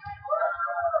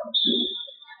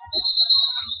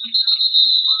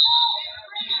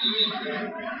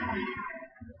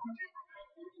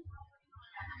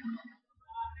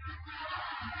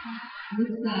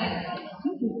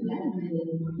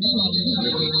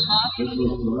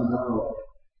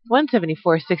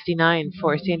 $174.69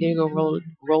 for San Diego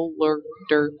roller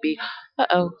derby.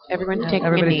 Everybody's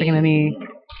taking a knee.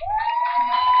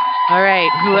 All right,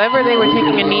 whoever they were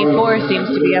taking a knee for seems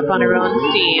to be up on her own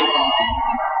steam.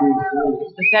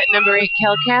 Is that number 8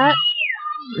 Kelcat?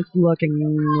 It's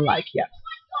looking like yes.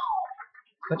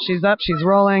 But she's up, she's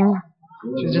rolling.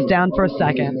 She's just down for a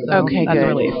second. So okay, that's good. a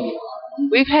relief.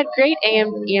 We've had great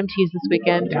EMTs this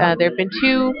weekend. Yeah. There have been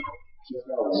 2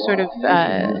 sort of,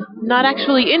 not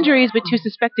actually injuries, but 2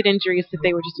 suspected injuries that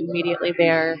they were just immediately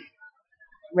there,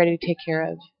 ready to take care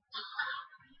of.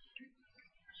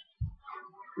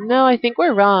 No, I think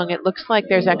we're wrong. It looks like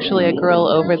there's actually a girl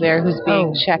over there who's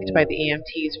being checked by the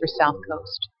EMTs for South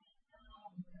Coast.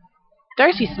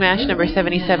 Darcy Smash, number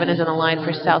 77, is on the line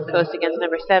for South Coast against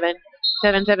number 7.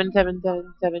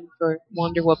 77777 for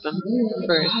Wonder Whoop'em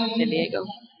for San Diego.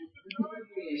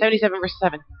 77 versus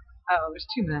 7. Oh, there's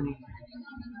too many.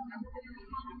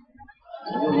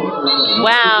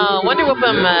 Wow, Wonder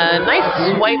Whoop'em,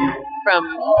 nice swipe from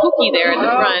Pookie there in the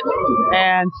front.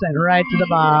 And sent right to the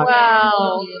box.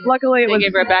 Wow. Luckily, They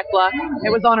gave her a back block. It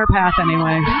was on her path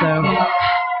anyway, so.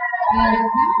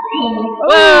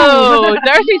 Whoa!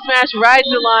 Darcy Smash rides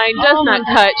the line, does not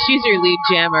cut. She's your lead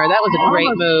jammer. That was a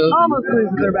great move. Almost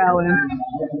loses her balance.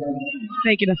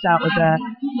 Faking us out with that.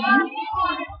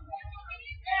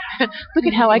 Look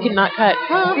at how I can not cut.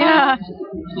 Yeah.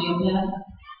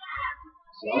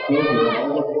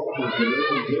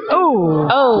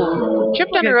 Oh,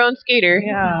 tripped on her own skater.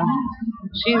 Yeah.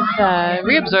 She's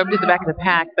reabsorbed at the back of the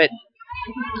pack, but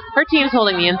her team's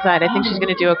holding the inside. I think she's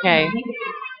going to do okay.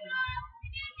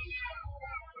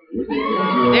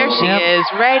 There she is,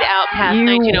 right out past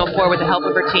 1904 with the help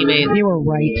of her teammates. You were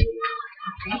right.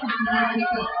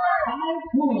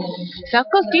 South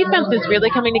Coast defense is really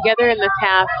coming together in this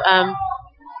half.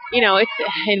 It's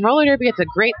in roller derby. It's a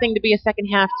great thing to be a second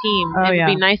half team. It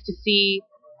would be nice to see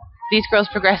these girls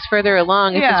progress further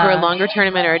along if this were a longer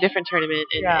tournament or a different tournament,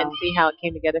 and see how it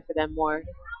came together for them more.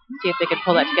 See if they could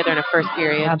pull that together in a first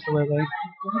period. Absolutely.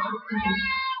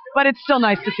 But it's still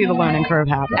nice to see the learning curve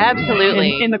happen.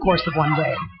 Absolutely. In the course of one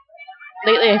day.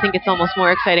 Lately, I think it's almost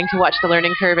more exciting to watch the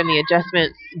learning curve and the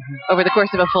adjustments over the course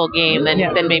of a full game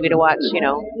than maybe to watch,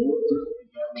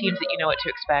 teams that you know what to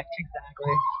expect.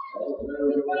 Exactly.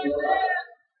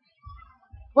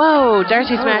 Whoa,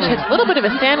 Darcy Smash hits a little bit of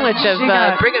a sandwich of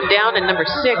Brigham Down and number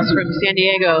 6 from San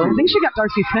Diego. I think she got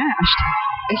Darcy smashed.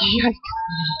 Yikes.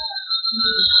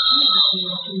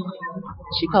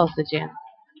 She calls the jam.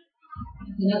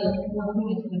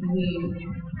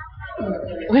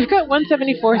 We've got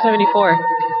 174.74.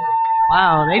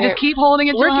 Wow, they just keep holding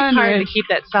it to 100. Working hard to keep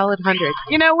that solid 100.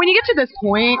 When you get to this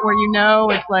point where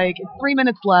it's like 3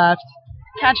 minutes left,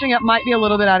 catching up might be a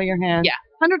little bit out of your hands. Yeah.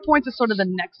 100 points is sort of the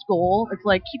next goal. It's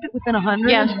like, keep it within 100.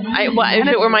 Yeah. If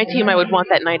it were my team, I would want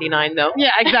that 99, though.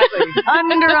 Yeah, exactly.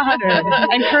 Under 100.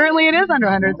 And currently it is under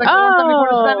 100. It's like 174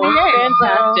 to 78.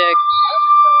 Fantastic.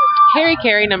 Harry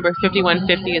Carey, number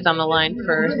 5150, is on the line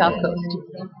for South Coast.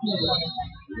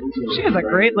 She has a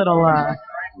great little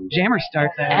jammer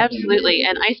start there. Absolutely.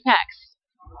 And Ice Packs,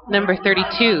 number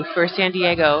 32 for San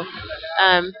Diego.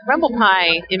 Rumble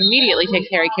Pie immediately takes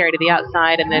Harry Carey to the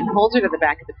outside and then holds her to the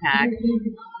back of the pack.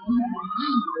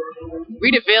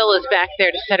 Rita Ville is back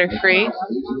there to set her free.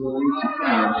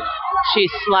 She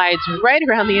slides right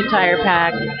around the entire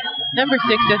pack. Number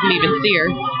 6 doesn't even see her.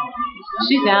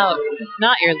 She's out.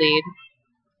 Not your lead.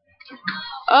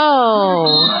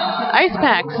 Oh, Ice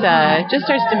Packs just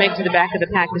starts to make to the back of the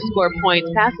pack to score points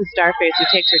past the Starface, who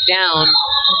takes her down.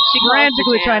 She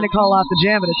frantically trying to call off the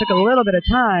jam, but it took a little bit of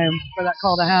time for that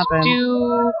call to happen.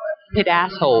 Stupid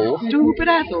asshole. Stupid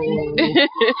asshole.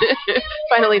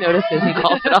 Finally notices he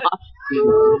calls it off.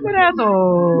 Stupid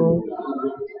asshole.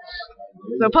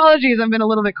 So apologies, I've been a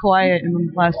little bit quiet in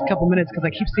the last couple minutes because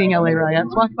I keep seeing LA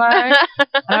Riots walk by.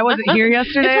 And I wasn't here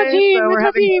yesterday, so we're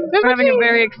having a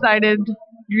very excited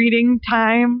greeting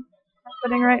time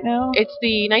happening right now. It's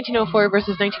the 1904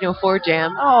 versus 1904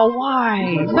 jam. Oh,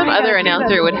 why? Some other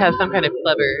announcer would have some kind of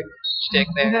clever shtick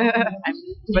there.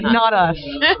 But not us.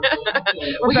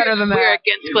 We're better than that. We're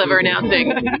against clever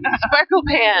announcing. Sparkle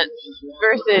Pants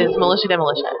versus Militia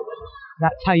Demolition.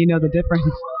 That's how you know the difference.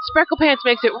 Sparkle Pants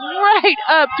makes it right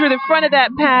up through the front of that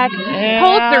pack, Yeah,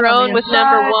 holds her own with inside.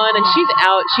 number 1, and she's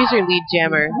out. She's her lead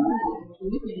jammer.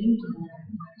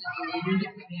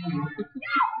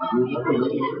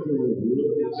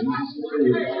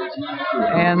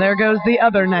 And there goes the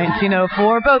other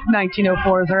 1904. Both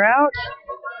 1904s are out.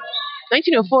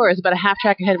 1904 is about a half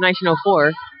track ahead of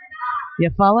 1904. You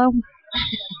follow?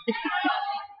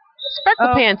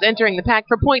 Sparkle Pants entering the pack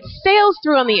for points, sails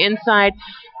through on the inside,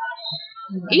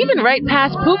 even right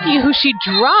past Pookie, who she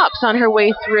drops on her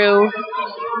way through.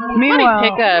 Meanwhile,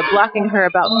 Picka blocking her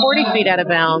about 40 feet out of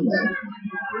bounds.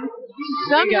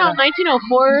 Somehow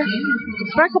 1904,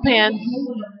 Sparkle Pants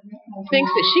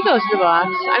thinks that she goes to the box.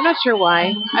 I'm not sure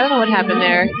why. I don't know what happened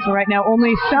there. so right now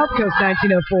only South Coast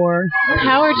 1904.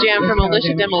 Power jam from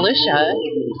Militia Demolitia.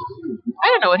 I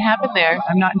don't know what happened there.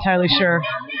 I'm not entirely sure.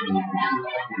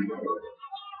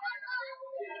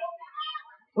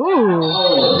 Ooh.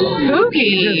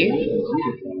 Pookie.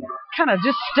 Kind of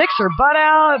just sticks her butt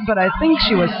out, but I think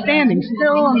she was standing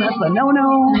still, and that's a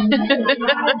no-no.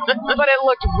 But it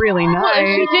looked really nice. Well, and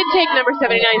she did take number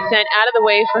 79 Cent out of the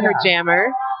way for her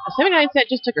jammer. 79 Cent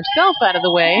just took herself out of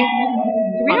the way.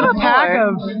 Do we have a pack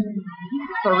of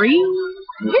 3?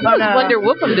 Maybe it was Wonder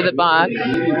Whoop'em to the box.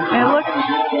 And look,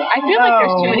 I feel like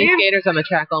there's too many skaters on the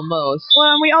track almost.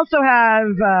 well, and we also have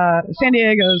San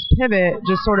Diego's pivot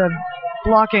just sort of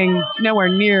blocking nowhere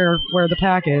near where the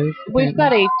pack is. We've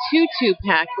got a 2-2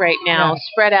 pack right now,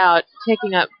 spread out,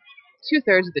 taking up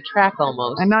 2/3 of the track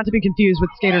almost. And not to be confused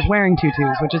with skaters wearing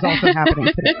tutus, which is also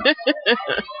happening today.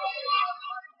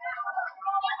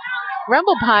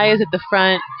 Rumble Pie is at the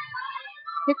front.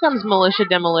 Here comes Militia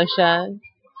Demolitia.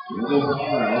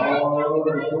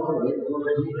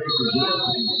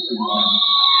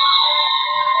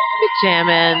 Good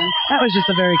jamming. That was just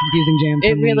a very confusing jam for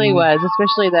It me. really was,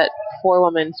 especially that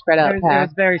 4-woman spread out It pack.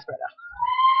 was very spread out.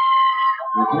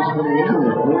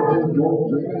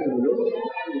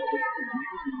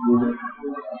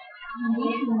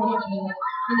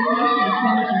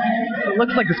 It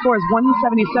looks like the score is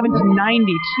 177 to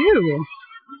 92.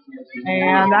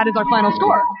 And that is our final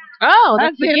score. Oh,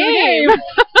 that's the end of game.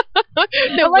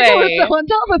 No I like how way. we're so on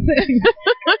top of things.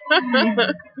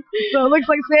 So it looks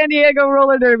like San Diego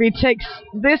Roller Derby takes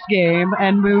this game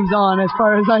and moves on, as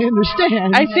far as I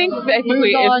understand. I think if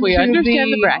we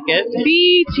understand the bracket.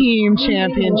 B Team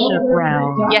Championship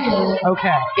round. Yes.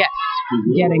 Okay. Yes.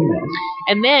 Getting this.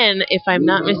 And then, if I'm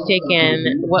not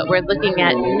mistaken, what we're looking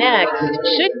at next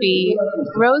should be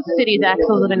Rose City's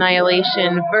Axles of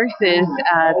Annihilation versus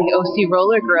the OC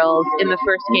Roller Girls in the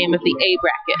first game of the A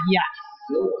bracket. Yes.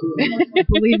 I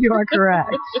believe you are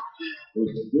correct.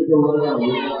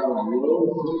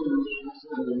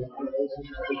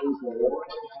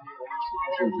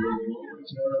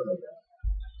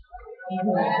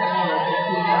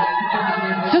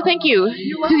 So thank you,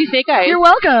 Susie Snake Eyes. You're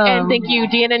welcome. And thank you,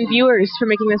 DNN viewers, for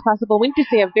making this possible. We need to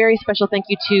say a very special thank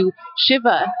you to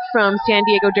Shiva from San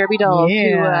Diego Derby Dolls.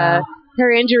 Yeah. Her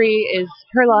injury is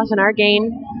her loss and our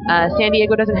gain. San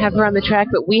Diego doesn't have her on the track,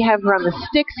 but we have her on the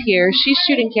sticks here. She's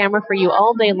shooting camera for you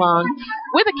all day long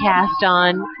with a cast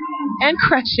on and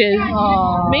crutches,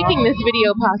 making this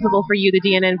video possible for you, the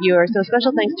DNN viewer. So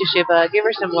special thanks to Shiva. Give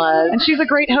her some love. And she's a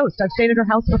great host. I've stayed at her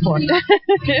house before.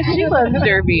 She loves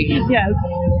Derby. Yes.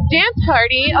 Dance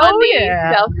party on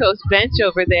the South Coast bench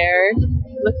over there.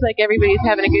 Looks like everybody's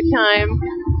having a good time.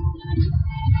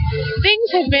 Things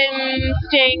have been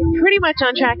staying pretty much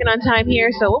on track and on time here,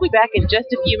 so we'll be back in just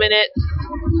a few minutes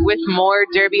with more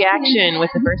Derby action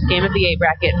with the first game of the A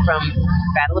bracket from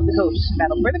Battle of the Coast,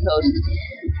 Battle for the Coast.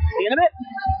 See you in a bit.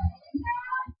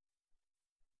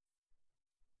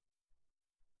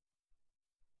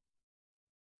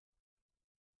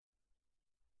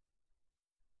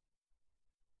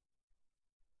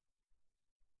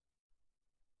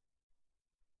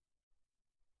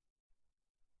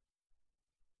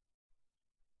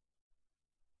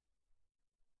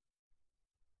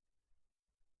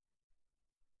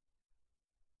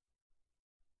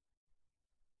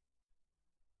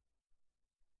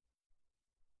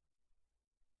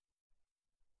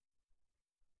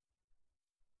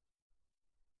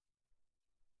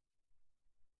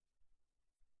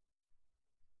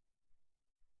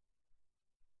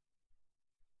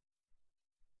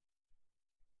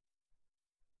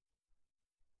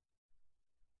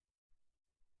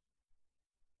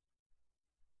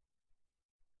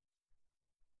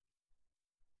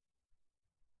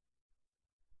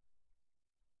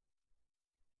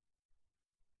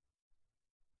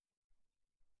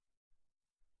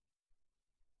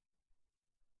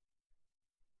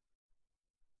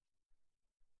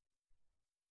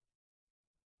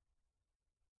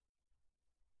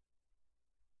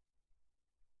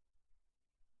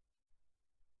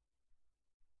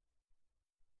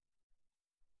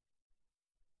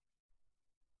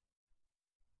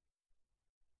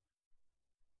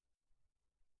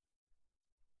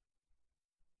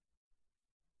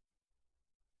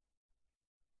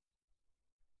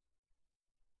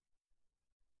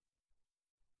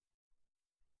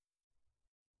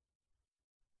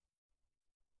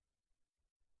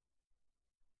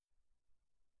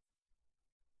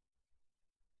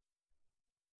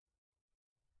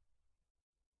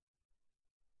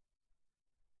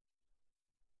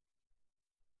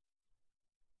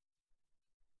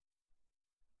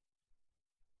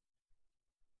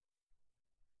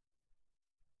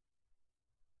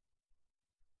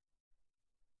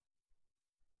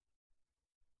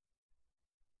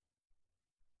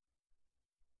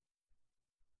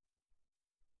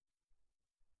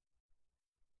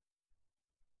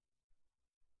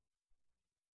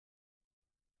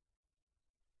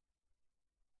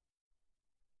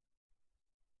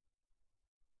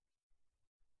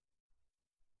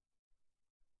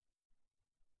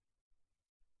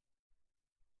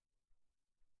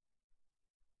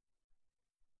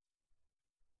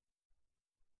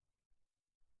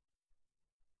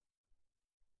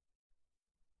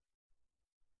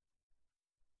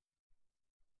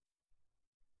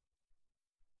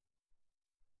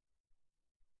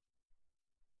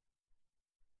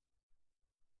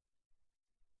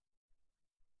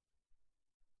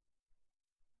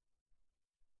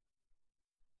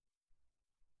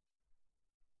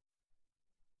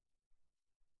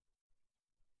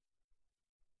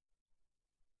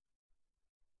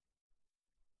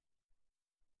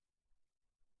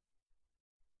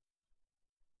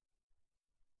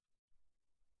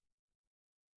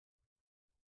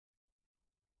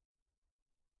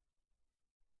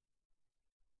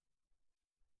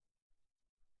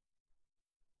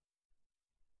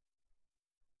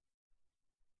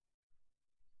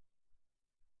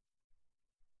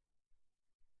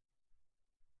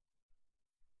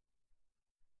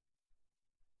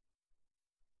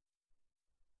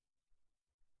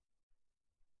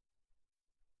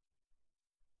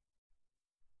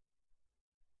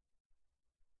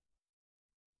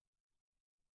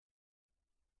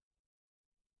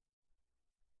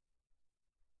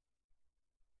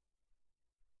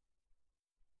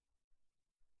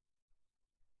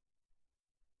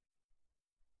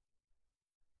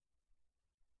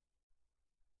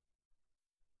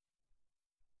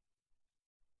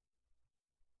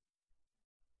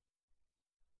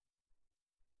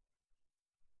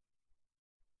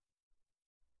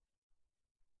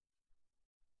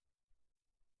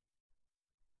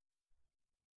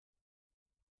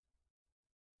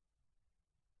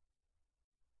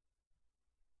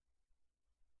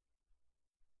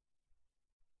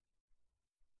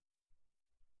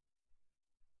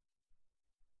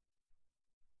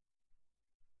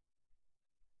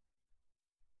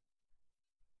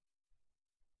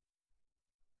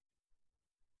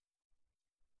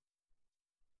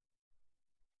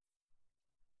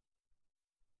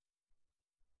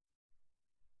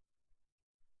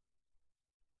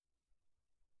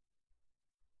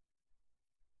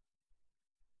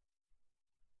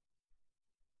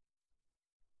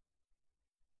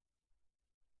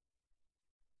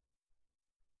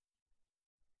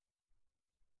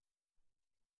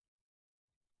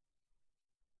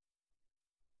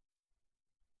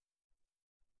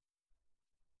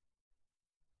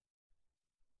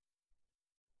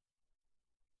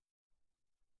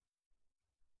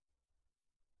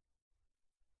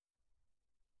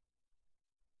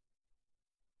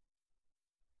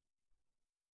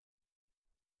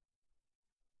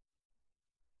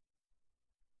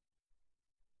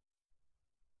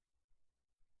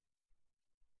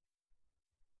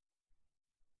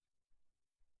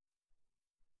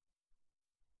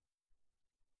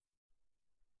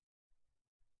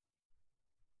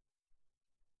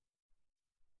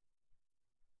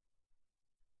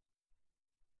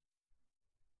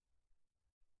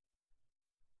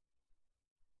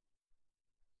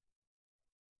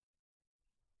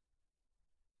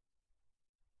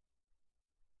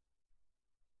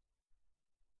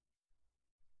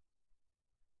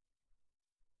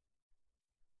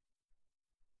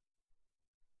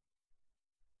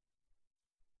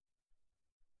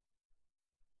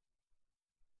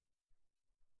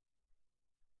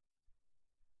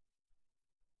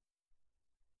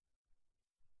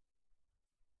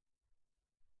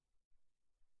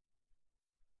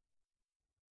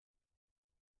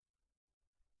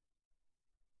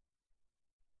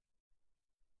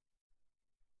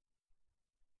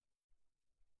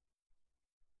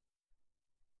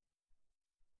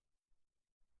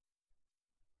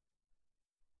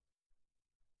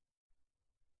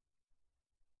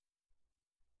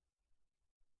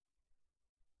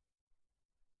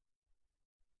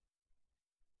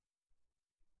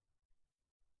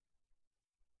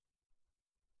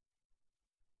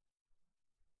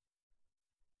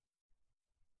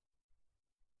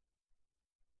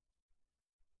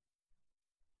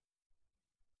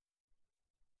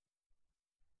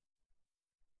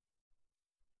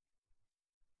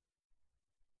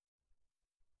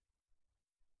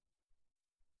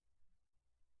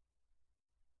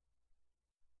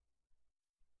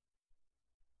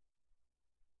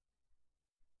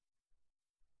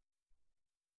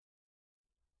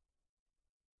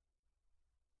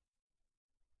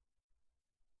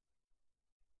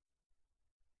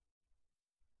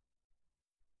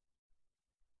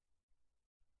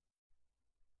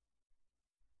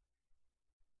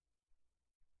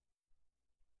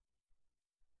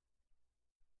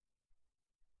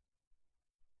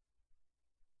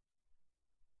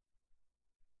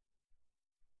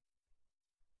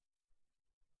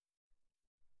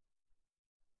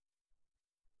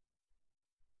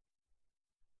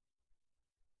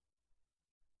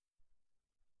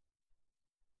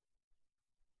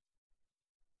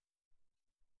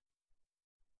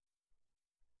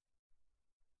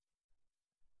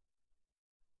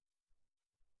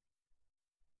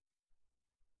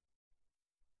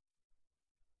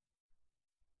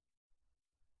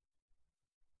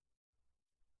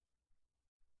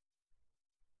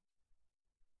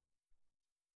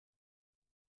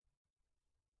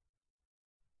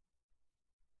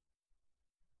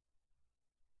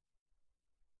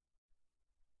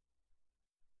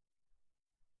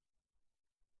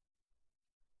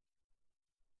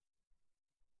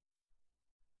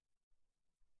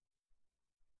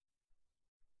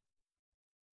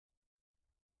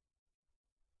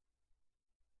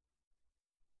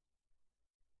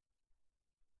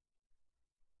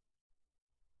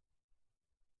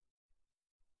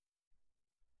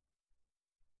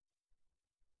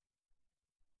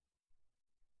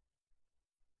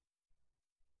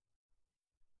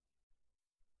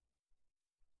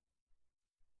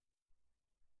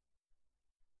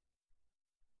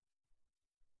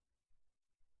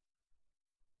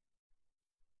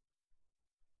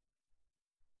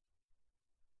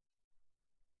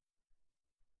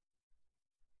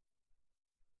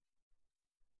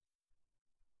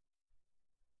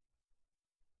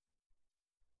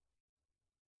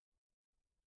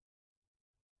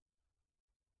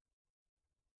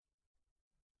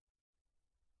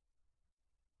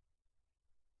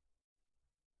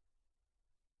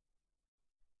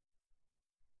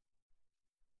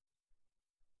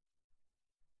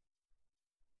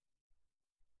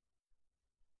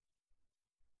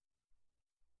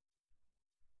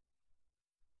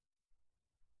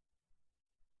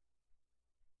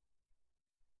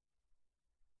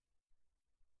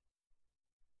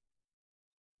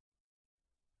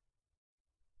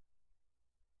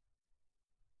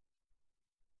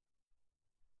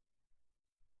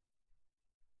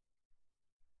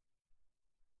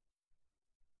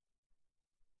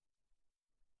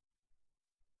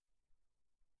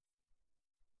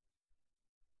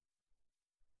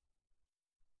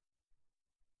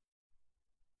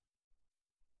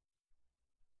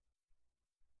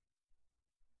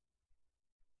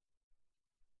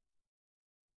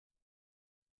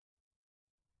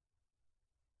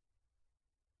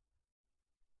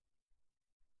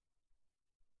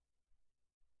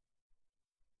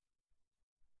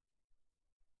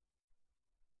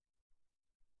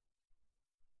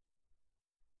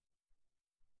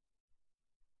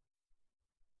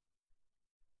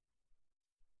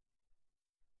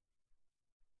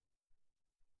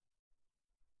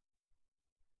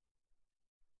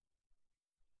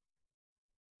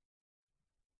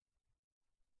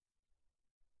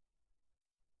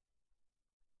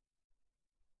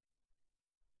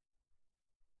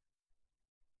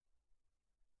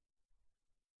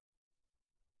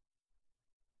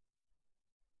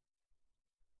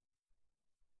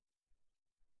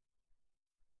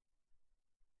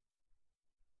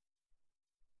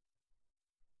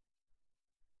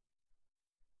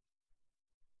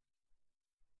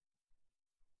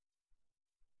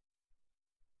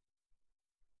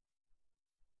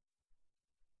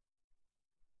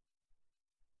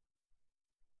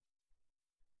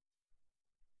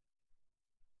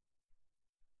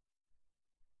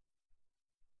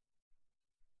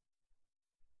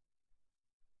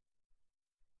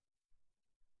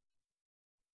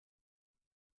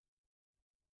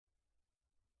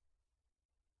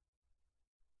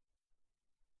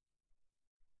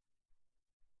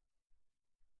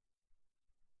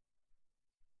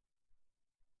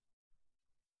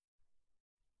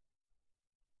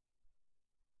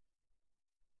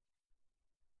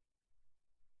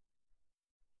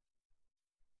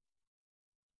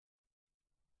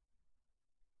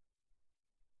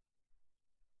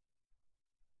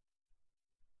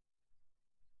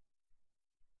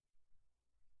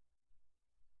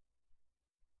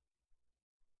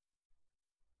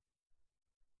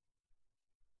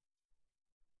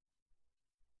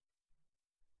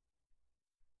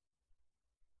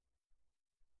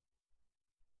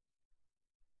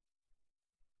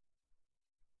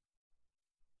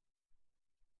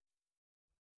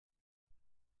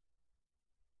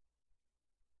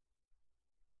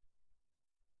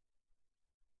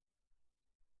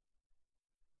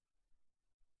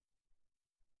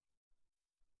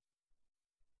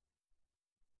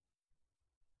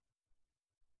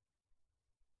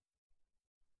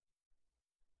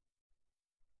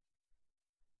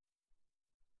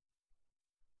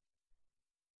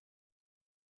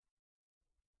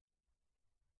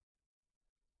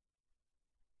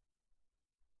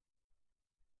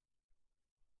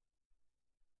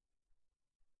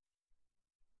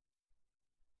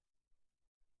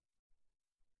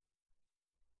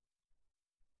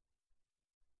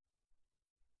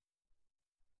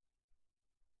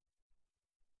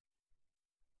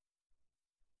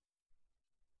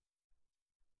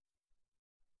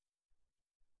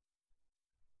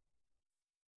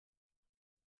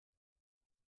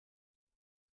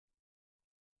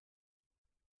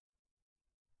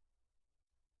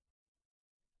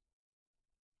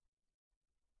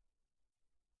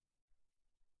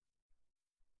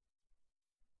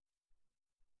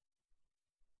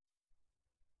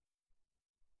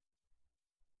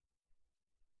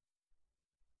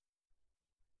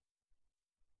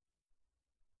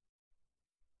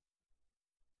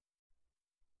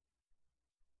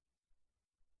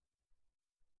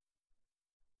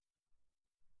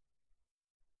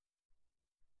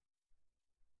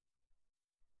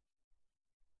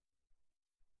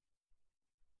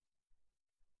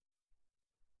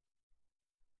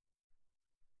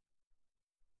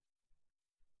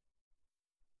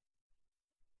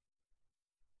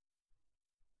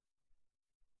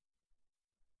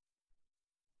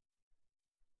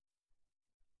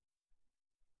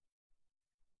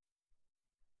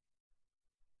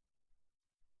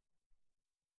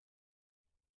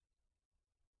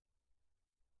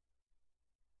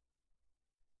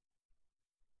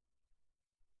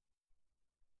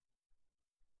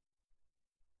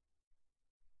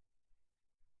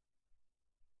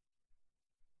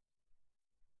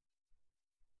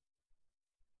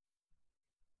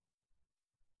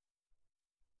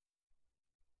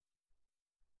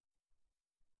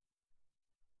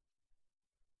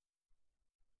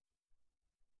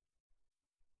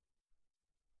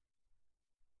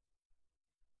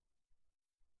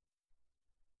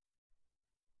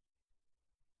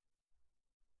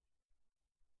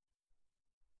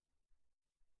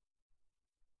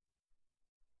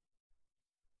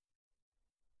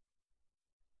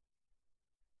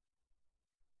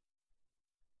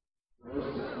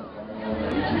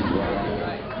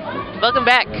 Welcome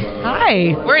back.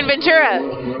 Hi. We're in Ventura.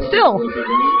 Still.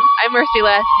 I'm Mercy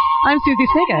Les. I'm Susie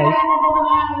Snake Eyes.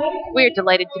 We're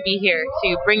delighted to be here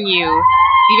to bring you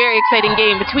the very exciting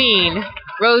game between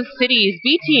Rose City's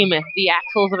B Team, the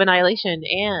Axles of Annihilation,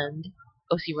 and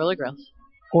OC Roller Girls.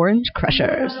 Orange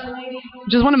Crushers.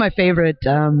 Which is one of my favorite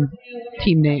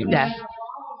team names. Yeah.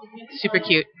 Super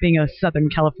cute. Being a Southern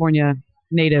California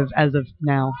native as of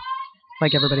now.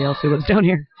 Like everybody else who lives down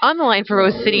here. On the line for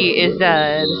Rose City is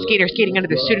the skater skating under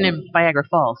the pseudonym Viagra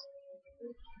Falls.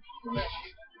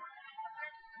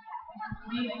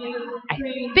 I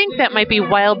think that might be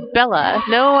Wild Bella.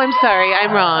 No, I'm sorry,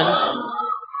 I'm wrong.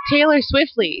 Taylor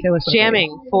Swiftly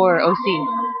jamming for OC.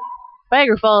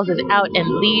 Viagra Falls is out and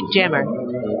lead jammer.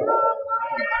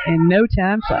 In no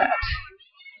time flat.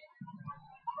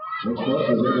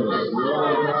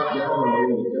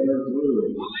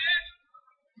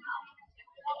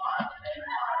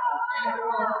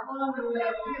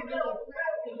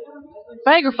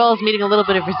 Viagra Falls meeting a little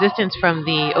bit of resistance from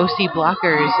the OC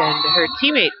blockers, and her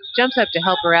teammate jumps up to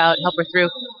help her out, help her through.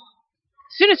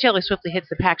 As soon as Taylor Swiftly hits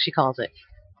the pack, she calls it.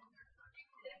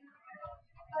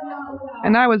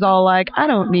 And I was all like, I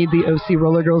don't need the OC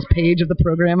Roller Girls page of the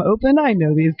program open. I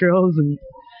know these girls, and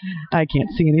I can't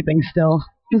see anything still.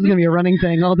 This is going to be a running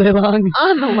thing all day long.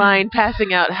 On the line,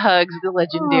 passing out hugs, the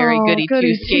legendary Goody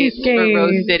Two Skates for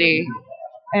Rose City.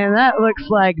 And that looks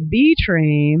like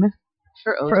B-Train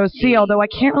for OC, although I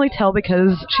can't really tell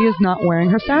because she is not wearing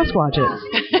her Sasquatches.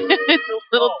 It's a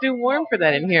little too warm for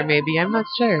that in here, maybe. I'm not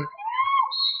sure.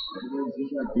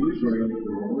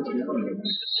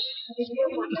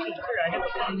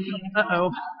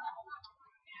 Uh-oh.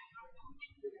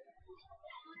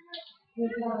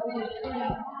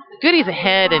 Goody's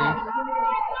ahead and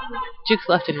Juke's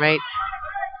left and right.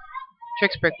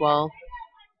 Tricks brick wall.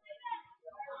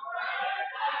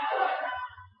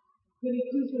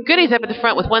 Goody's up at the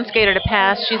front with one skater to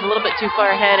pass. She's a little bit too far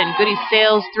ahead, and Goody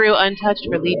sails through untouched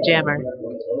for lead jammer.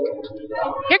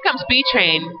 Here comes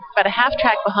B-Train, about a half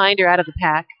track behind her out of the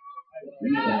pack.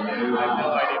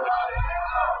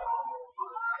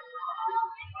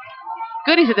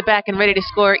 Goody's at the back and ready to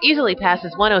score. Easily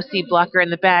passes one OC blocker in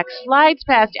the back. Slides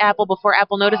past Apple before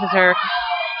Apple notices her.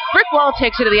 Brick wall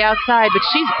takes her to the outside, but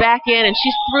she's back in and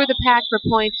she's through the pack for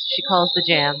points. She calls the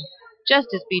jam,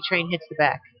 just as B-Train hits the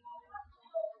back.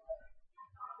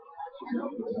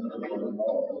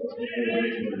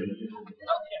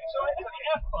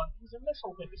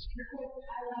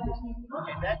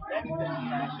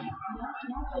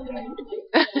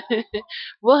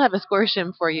 We'll have a score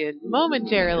shim for you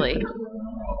momentarily.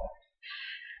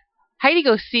 Heidi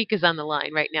Go Seek is on the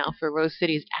line right now for Rose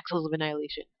City's Axles of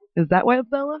Annihilation. Is that Wild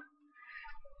Bella?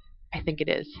 I think it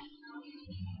is.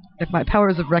 If my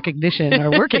powers of recognition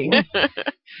are working.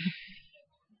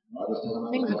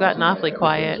 Things have gotten awfully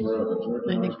quiet.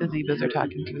 I think the Zebas are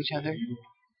talking to each other.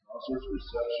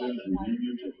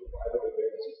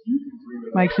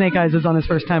 Mike Snake Eyes is on his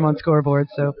first time on scoreboard,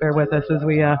 so bear with us as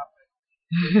we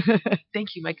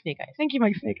Thank you, Mike Snake Eyes. Thank you,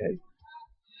 Mike Snake Eyes.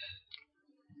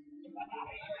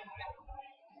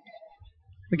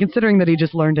 But considering that he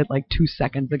just learned it like 2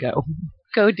 seconds ago.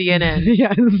 Go DNN.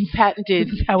 Yes. Patented.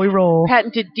 This is how we roll.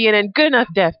 Patented DNN. Good enough,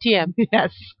 Def. TM.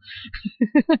 Yes.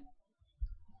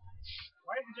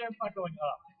 Why is the jam clock going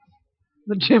up?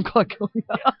 The jam clock going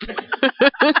up.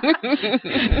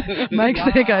 Mike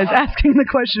Snake Eyes asking the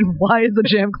question, why is the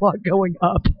jam clock going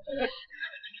up?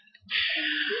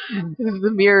 This is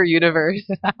the mirror universe.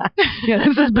 Yeah,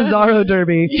 this is Bizarro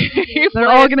Derby. They're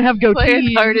all going to have goatees. Play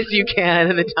as hard as you can,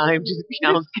 and the time just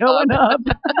counts going up.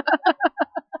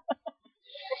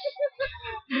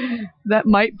 That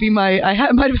might be my...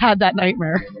 might have had that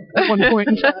nightmare at one point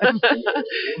in time.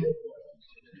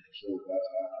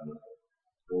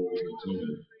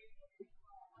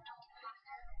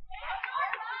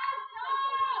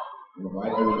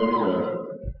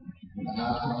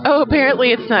 Oh,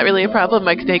 apparently it's not really a problem,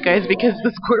 Mike Snake Eyes, because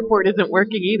the scoreboard isn't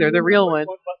working either, the real one.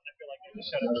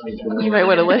 You might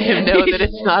want to let him know that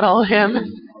it's not all him.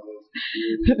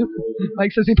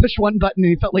 Mike says he pushed one button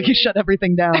and he felt like he shut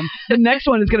everything down. The next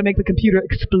one is going to make the computer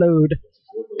explode.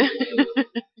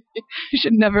 You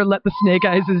should never let the Snake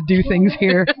Eyes do things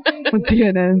here with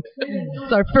DNN.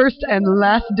 It's our first and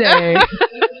last day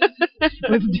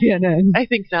with DNN. I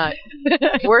think not.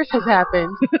 Worse has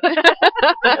happened.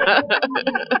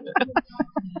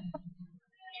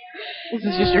 This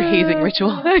is just your hazing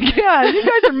ritual. Yeah, you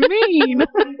guys are mean.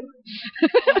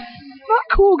 Not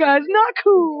cool, guys. Not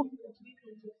cool.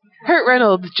 Hurt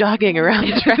Reynolds jogging around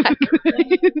the track.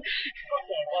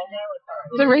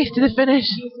 It's a race to the finish.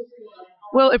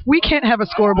 Well, if we can't have a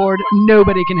scoreboard,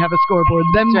 nobody can have a scoreboard.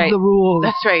 Them's right. the rules.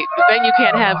 That's right. The venue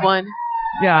can't have one.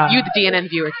 Yeah. You, the DNN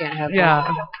viewer, can't have one.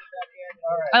 Yeah.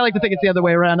 I like to think it's the other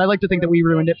way around. I like to think that we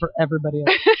ruined it for everybody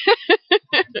else.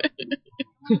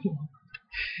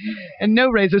 And no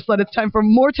razor sled. It's time for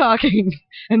more talking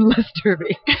and less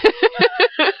derby.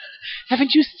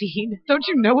 Haven't you seen? Don't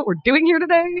you know what we're doing here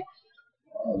today?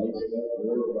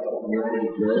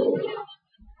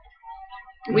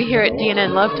 We here at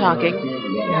DNN love talking.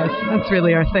 Yes, that's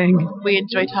really our thing. We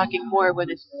enjoy talking more when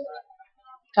it's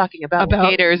talking about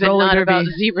gators and not about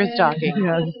zebras talking.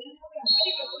 Yes.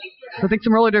 So I think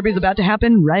some roller derby is about to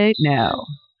happen right now.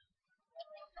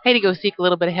 Heidi Go Seek a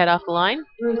little bit ahead off the line.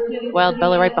 Wild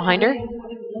Bella right behind her.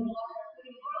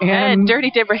 And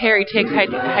Dirty Deborah Harry takes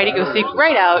Heidi Go Seek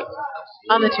right out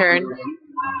on the turn.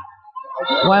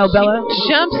 Wild Bella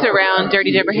jumps around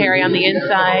Dirty Deborah Harry on the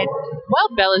inside.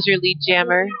 Wild Bella's your lead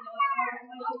jammer.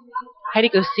 Heidi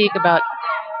Go Seek about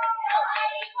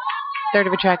third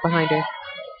of a track behind her.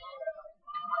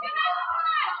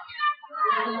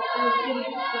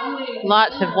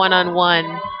 Lots of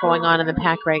one-on-one going on in the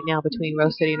pack right now between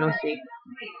Rose City and OC.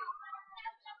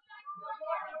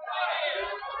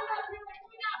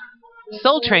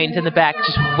 Soul Train's in the back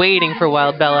just waiting for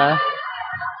Wild Bella.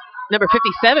 Number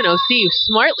 57, OC, who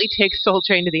smartly takes Soul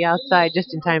Train to the outside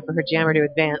just in time for her jammer to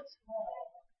advance.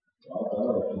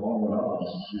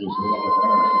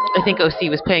 I think OC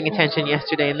was paying attention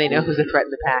yesterday and they know who's a threat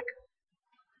in the pack.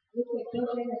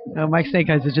 Oh, Mike Snake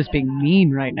Eyes is just being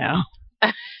mean right now.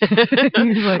 He's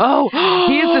like,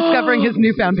 he is discovering his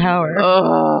newfound power.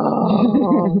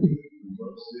 Oh.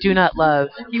 Do not love.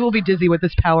 He will be dizzy with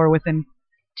this power within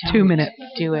 2 minutes.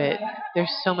 Do it.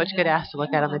 There's so much good ass to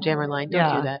look at on the jammer line.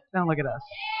 Don't do that. Don't look at us.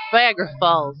 Viagra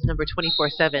Falls, number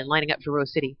 24-7, lining up for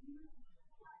Rose City.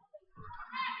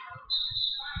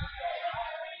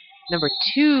 Number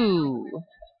 2.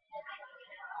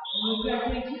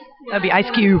 That'd be Ice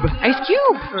Cube. Ice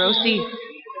Cube for OC.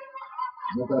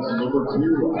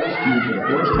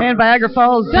 And Viagra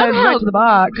Falls heads right to the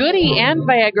box. Goody and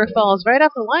Viagra Falls right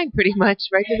off the line pretty much.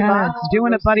 Right to the box.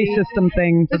 Doing a buddy system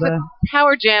thing. This is a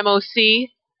power jam OC.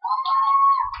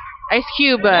 Ice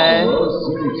Cube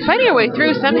fighting her way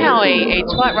through. Somehow a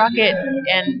twat rocket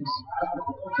and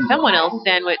someone else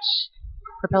sandwich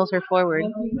propels her forward.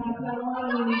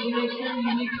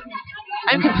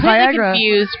 I'm completely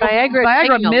confused. Viagra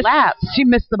taking a lap. She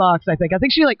missed the box, I think. I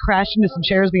think she crashed into some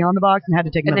chairs beyond the box and had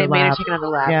to take another lap. And they made her take another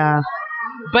lap. Yeah.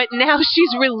 But now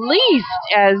she's released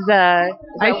as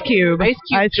Ice Cube. Ice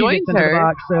Cube joins into her. The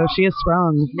box, so she is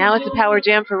sprung. Now it's a power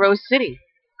jam for Rose City.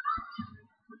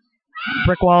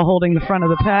 Brick Wall holding the front of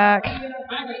the pack.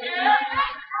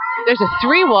 There's a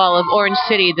 3-wall of Orange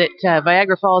City that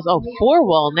Viagra Falls,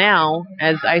 4-wall now,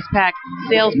 as Ice Pack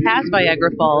sails past Viagra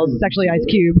Falls. It's actually Ice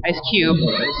Cube. Ice Cube.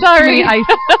 Sorry. Too many ice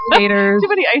skaters. Too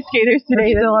many ice skaters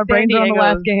today. Still our brains on the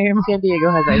last game. San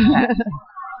Diego has Ice Pack.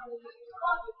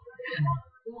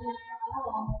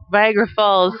 Viagra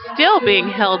Falls still being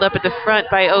held up at the front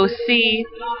by OC.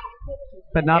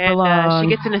 But not for long. She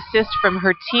gets an assist from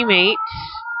her teammate,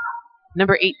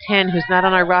 number 810, who's not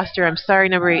on our roster. I'm sorry,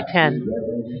 number 810.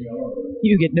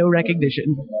 You get no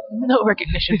recognition. No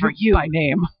recognition for you. By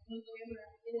name.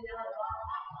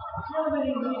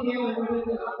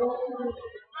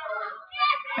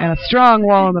 And a strong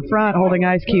wall in the front holding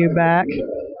Ice Cube back.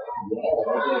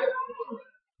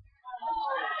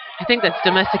 I think that's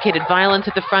domesticated violence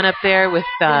at the front up there with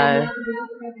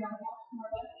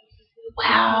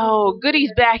wow,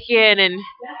 Goody's back in and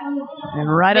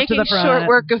right up to the front. Short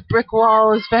work of Brick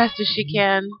Wall as fast as she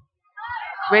can.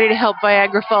 Ready to help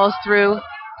Viagra Falls through.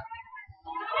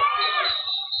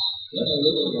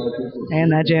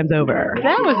 And that jam's over.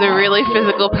 That was a really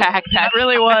physical pack. That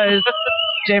really was.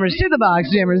 Jammers to the box,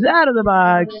 jammers out of the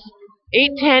box.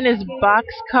 810 is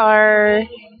Boxcar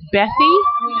Bethy.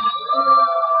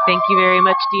 Thank you very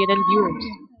much, DNN viewers.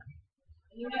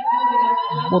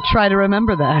 We'll try to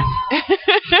remember that.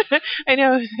 I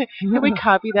know. Can we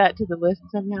copy that to the list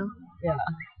somehow? Yeah.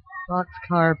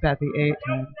 Boxcar Bethy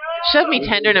 810. Shove Me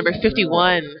Tender, number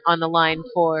 51, on the line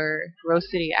for Rose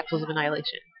City, Axles of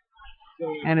Annihilation.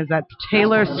 And is that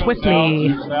Taylor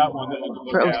Swiftly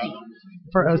for OC?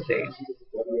 For OC.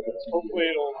 Hopefully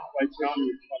it'll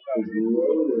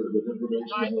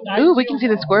Ooh, we can see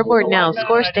the scoreboard now.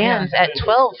 Score stands at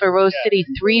 12 for Rose City,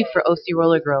 3 for OC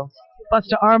Roller Girls.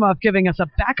 Busta Armoff giving us a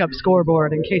backup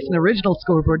scoreboard in case an original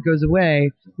scoreboard goes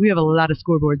away. We have a lot of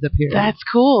scoreboards up here. That's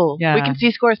cool. Yeah. We can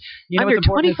see scores. Under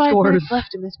 25 scores minutes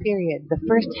left in this period. The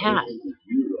first half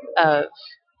of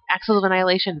Axles of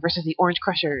Annihilation versus the Orange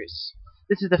Crushers.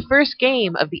 This is the first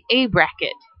game of the A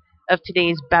bracket of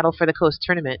today's Battle for the Coast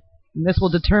tournament. And this will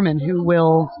determine who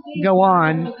will go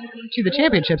on to the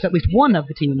championships. At least one of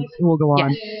the teams who will go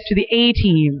on to the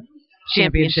A-team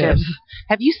championships.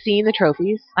 Have you seen the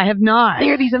trophies? I have not. They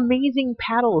are these amazing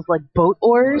paddles, like boat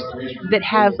oars, that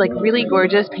have like really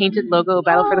gorgeous painted logo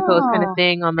Battle for the Coast kind of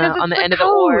thing on the end of the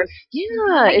oar. Yeah,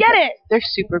 I get it. They're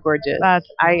super gorgeous.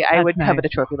 I would covet a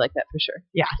trophy like that for sure.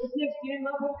 Yeah.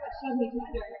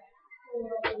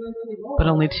 But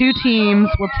only 2 teams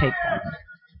will take them.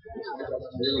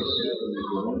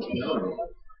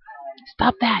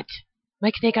 Stop that,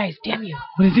 Mike Snake Eyes! Damn you!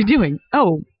 What is he doing?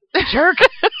 Oh, jerk!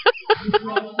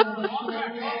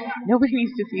 Nobody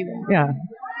needs to see that. Yeah.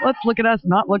 Let's look at us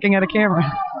not looking at a camera.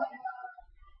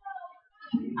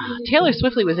 Taylor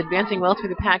Swiftly was advancing well through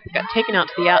the pack, but got taken out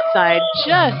to the outside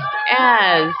just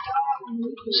as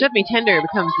Shove Me Tender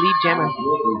becomes lead jammer.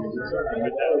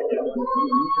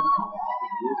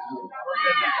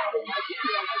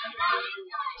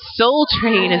 Soul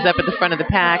Train is up at the front of the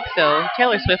pack, so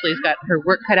Taylor Swiftly's got her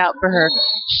work cut out for her.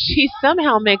 She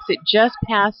somehow makes it just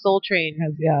past Soul Train.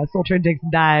 Yeah, Soul Train takes a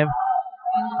dive.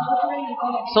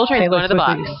 Soul Train's going to the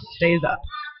box. Stays up.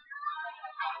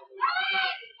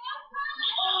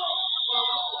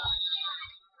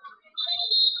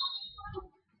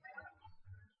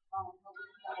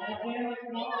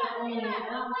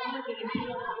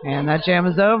 And that jam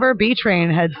is over. B-Train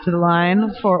heads to the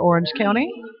line for Orange County.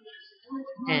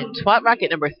 And Twat Rocket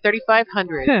number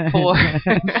 3,500 for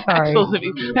Sorry.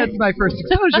 That's my first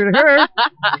exposure to her.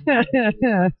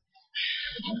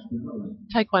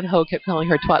 Taekwon Ho kept calling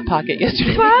her Twat Pocket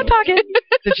yesterday. Twat Pocket!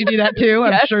 Did she do that too?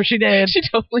 Yes, I'm sure she did. She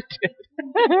totally did.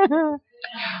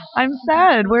 I'm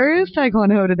sad. Where is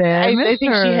Taekwon Ho today? I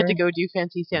think her. She had to go do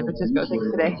fancy San Francisco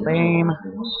things today. Lame.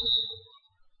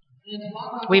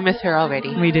 We miss her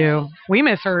already. We do. We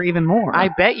miss her even more. I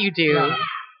bet you do. Yeah.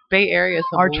 Bay Area,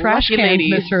 our trash cans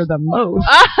miss her the most.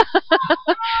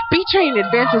 B-Train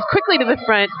advances quickly to the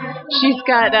front. She's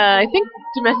got, I think,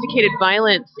 Domesticated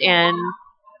Violence and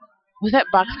was that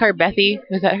Boxcar Bethy?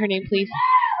 Was that her name, please?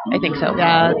 I think so.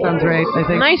 Yeah, that sounds right. I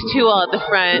think. Nice 2-all at the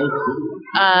front.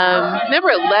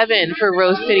 Number 11 for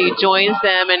Rose City joins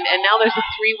them, and now there's a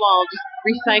 3-wall just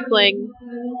recycling.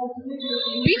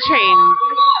 B-Train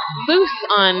loose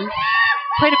on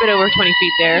quite a bit over 20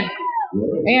 feet there.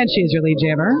 And she's your lead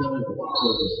jammer.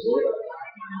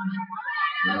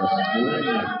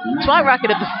 Twat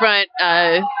Rocket at the front.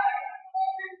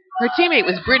 Her teammate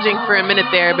was bridging for a minute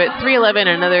there, but 311,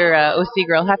 another OC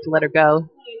girl, have to let her go.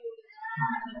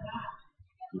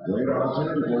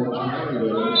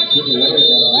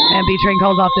 And B-Train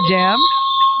calls off the jam.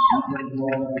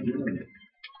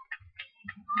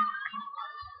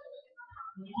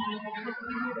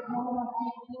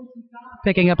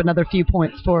 Picking up another few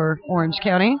points for Orange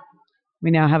County.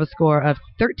 We now have a score of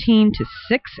 13-6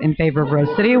 in favor of Rose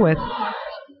City with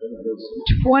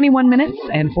 21 minutes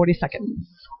and 40 seconds,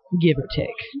 give or take,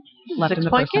 left in the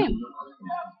first game.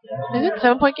 Is it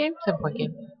 7-point game? 7-point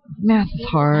game. Math is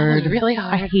hard. It's really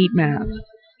hard. I hate math.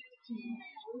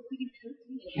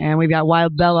 And we've got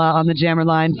Wild Bella on the jammer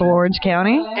line for Orange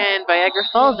County. And Viagra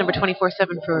Falls, number 24-7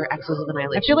 for Axles of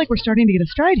Annihilation. I feel like we're starting to get a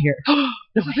stride here.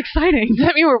 This is exciting. Does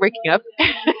that mean we're waking up?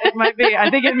 It might be. I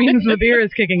think it means the beer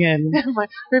is kicking in.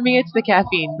 For me, it's the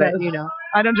caffeine, but you know.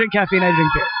 I don't drink caffeine, I drink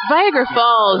beer. Viagra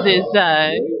Falls is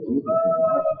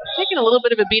taking a little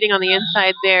bit of a beating on the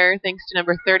inside there, thanks to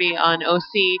number 30 on OC.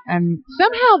 And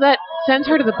somehow that sends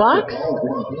her to the box.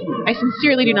 I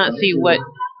sincerely do not see what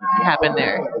happened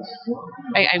there.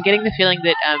 I'm getting the feeling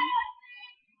that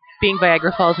being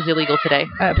Viagra Falls is illegal today.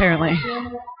 Apparently.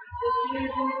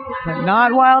 But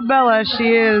not Wild Bella. She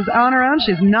is on her own.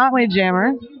 She's not lead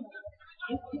jammer.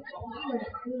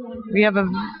 We have a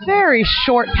very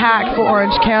short pack for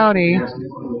Orange County.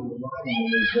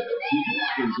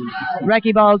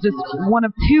 Wrecking Ball is just one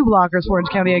of 2 blockers for Orange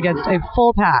County against a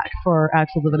full pack for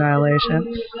Axles of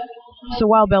Annihilation. So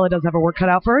Wild Bella does have her work cut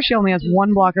out for her. She only has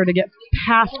 1 blocker to get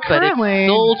past currently.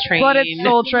 But it's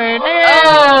Soul Train.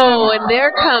 Oh, and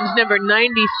there comes number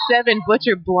 97,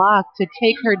 Butcher Block, to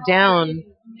take her down.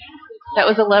 That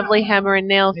was a lovely hammer and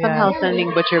nail, somehow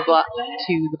sending Butcher Block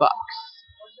to the box.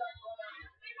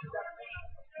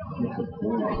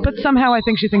 But somehow I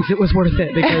think she thinks it was worth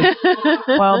it because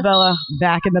Wild Bella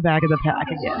back in the back of the pack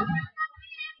again.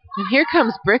 And here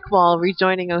comes Brickwall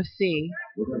rejoining OC.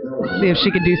 Let's see if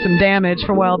she can do some damage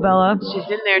for Wild Bella. She's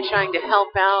in there trying to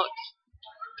help out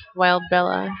Wild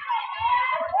Bella.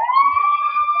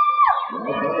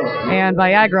 And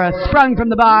Viagra sprung from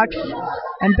the box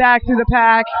and back through the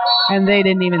pack, and they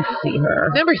didn't even see her.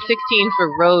 Number 16 for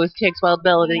Rose takes Wild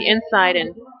Bella to the inside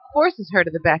and forces her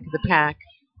to the back of the pack.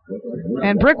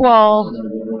 And Brickwall,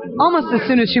 almost as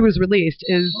soon as she was released,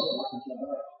 is...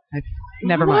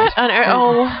 Never mind. What on earth?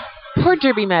 Oh, poor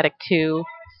Derby-Matic 2.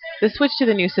 The switch to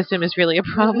the new system is really a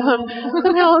problem.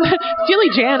 Somehow, Steely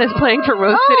Jan is playing for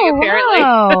Rose City, apparently.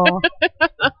 Wow.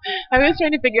 I was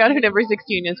trying to figure out who number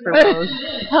 16 is for Rose.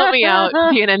 Help me out,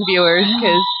 DNN viewers,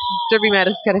 because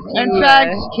Derby-Matic's got a few In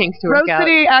fact, kinks to work Rose out.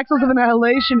 City Axles of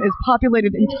Annihilation is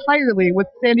populated entirely with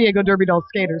San Diego Derby Doll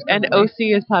skaters. And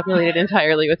OC is populated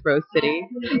entirely with Rose City.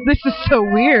 This is so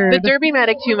weird. The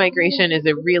Derby-Matic 2 migration is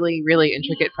a really, really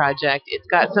intricate project. It's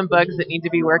got some bugs that need to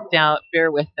be worked out.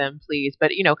 Bear with them, please.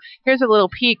 But, here's a little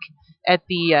peek at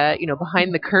the,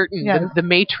 behind the curtain, Yes. the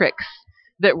matrix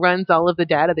that runs all of the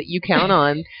data that you count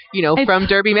on, from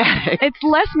Derby-Matic. It's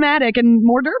less Matic and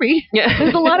more Derby. Yeah.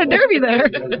 There's a lot of Derby there.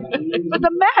 But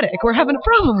the Matic, we're having a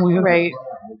problem with. Right.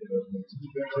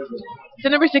 So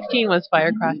number 16 was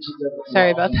Firecrotch.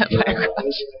 Sorry about that,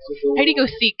 Firecrotch. Heidi Go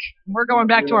Seek We're going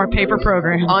back to our paper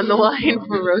program. on the line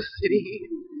for Rose City.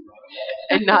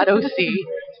 And not OC.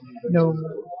 No.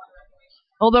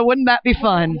 Although, wouldn't that be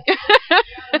fun?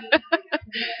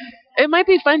 It might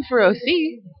be fun for OC.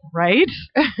 Right?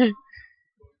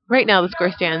 Right now, the score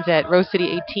stands at Rose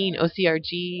City 18,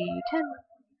 OCRG 10.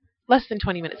 Less than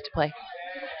 20 minutes to play.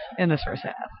 In this first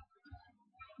half.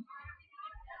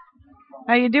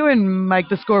 How you doing, Mike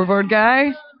the scoreboard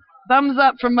guy? Thumbs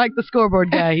up from Mike the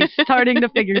scoreboard guy. He's starting to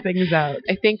figure things out.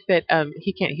 I think that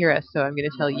he can't hear us, so I'm going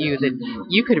to tell you that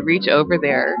you could reach over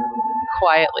there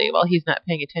quietly while he's not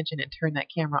paying attention and turn that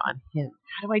camera on him.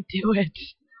 How do I do it?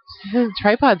 The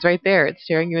tripod's right there. It's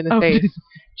staring you in the Oh. face.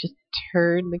 Just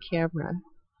turn the camera.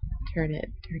 Turn it.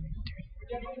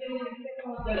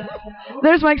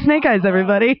 There's Mike Snake Eyes,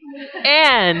 everybody.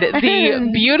 And the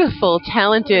beautiful,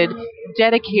 talented,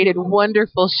 dedicated,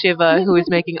 wonderful Shiva, who is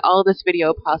making all this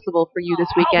video possible for you this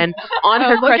weekend on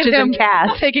her Look at crutches him and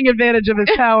cast. taking advantage of his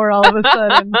power all of a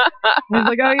sudden. He's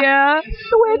like, oh yeah,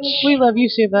 switch. We love you,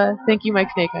 Shiva. Thank you, Mike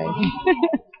Snake Eyes.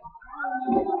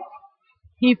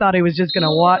 He thought he was just going to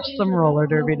watch some roller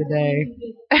derby today.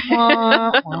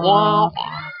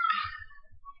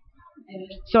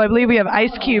 So I believe we have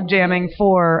Ice Cube jamming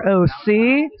for OC.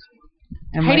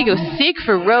 And Heidi Go Seek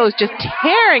for Rose, just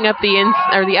tearing up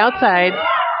the outside.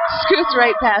 Scoots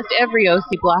right past every OC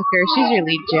blocker. She's your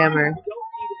lead jammer.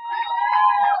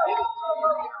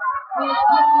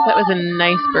 That was a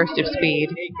nice burst of speed.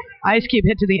 Ice Cube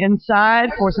hit to the inside,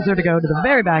 forces her to go to the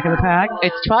very back of the pack.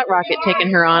 It's Twat Rocket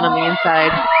taking her on the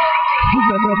inside.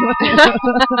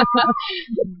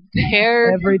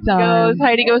 There Every time. goes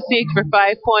Heidi Go Seek for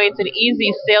 5 points. An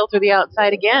easy sail through the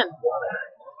outside again.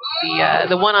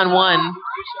 The one-on-one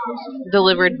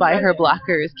delivered by her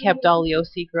blockers kept all the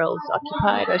OC girls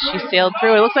occupied as she sailed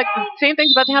through. It looks like the same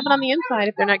thing's about to happen on the inside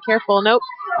if they're not careful. Nope.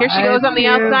 Here she goes on the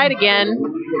outside again.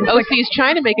 OC's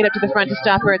trying to make it up to the front to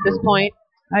stop her at this point.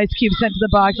 Ice Cube sent to the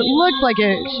box. It looks like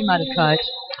she might have cut.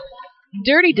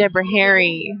 Dirty Deborah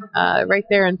Harry right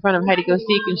there in front of Heidi Go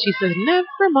Seek, and she says,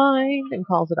 never mind, and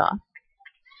calls it off.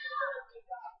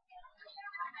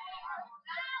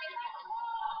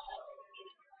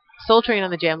 Soul Train on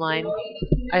the jam line.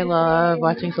 I love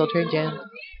watching Soul Train jam.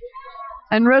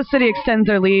 And Rose City extends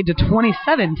their lead to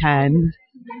 27-10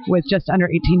 with just under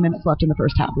 18 minutes left in the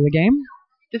first half of the game.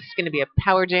 This is going to be a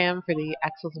power jam for the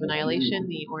Axles of Annihilation.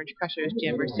 The Orange Crushers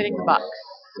jammer sitting the box.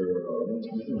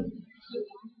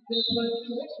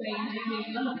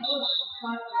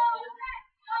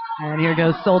 And here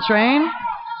goes Soul Train.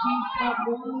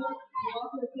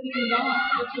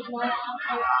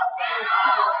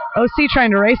 OC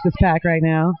trying to race this pack right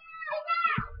now.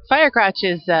 Firecrotch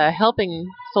is helping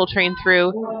Soul Train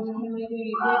through.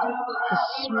 This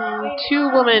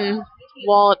two-woman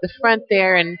wall at the front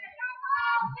there, and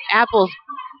Apple's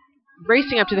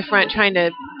racing up to the front trying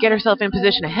to get herself in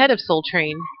position ahead of Soul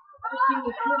Train.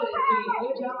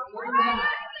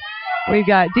 We've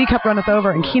got D-Cup runneth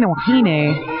over and Kino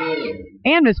Wahine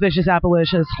and Miss Vicious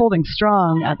Appalicious holding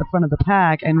strong at the front of the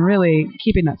pack and really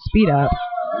keeping that speed up.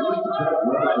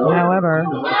 However,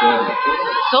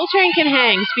 Soul Train can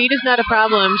hang. Speed is not a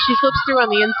problem. She slips through on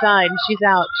the inside, and she's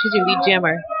out. She's your lead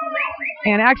jammer.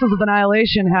 and Axles of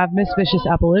Annihilation have Miss Vicious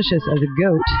Appalicious as a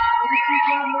goat,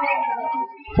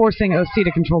 forcing OC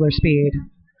to control their speed.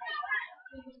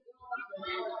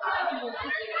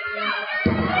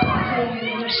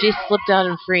 She slipped out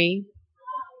and free.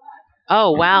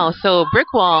 Oh, wow. So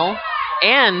Brickwall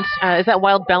and, is that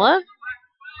Wild Bella?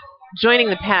 Joining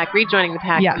the pack, rejoining the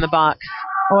pack Yes. from the box.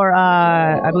 Or,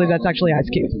 I believe that's actually Ice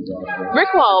Cube.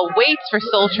 Brickwall waits for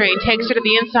Soul Train, takes her to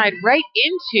the inside right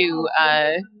into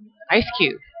Ice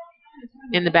Cube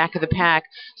in the back of the pack.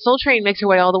 Soul Train makes her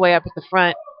way all the way up at the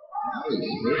front.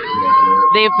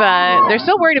 They're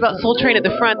so worried about Soul Train at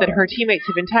the front that her teammates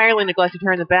have entirely neglected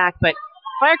her in the back, but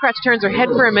Firecrotch turns her head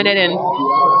for a minute, and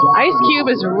Ice Cube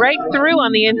is right through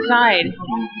on the inside.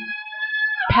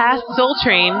 Past Soul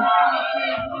Train.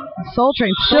 Soul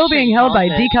Train still being held by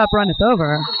D-Cup Runneth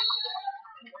Over.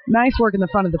 Nice work in the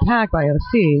front of the pack by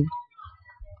OC.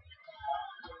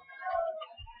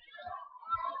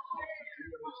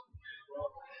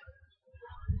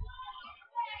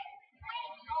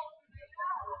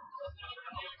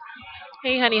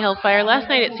 Hey, Honey Hellfire. Last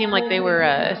night it seemed like they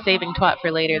were saving Twat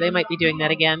for later. They might be doing that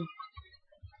again.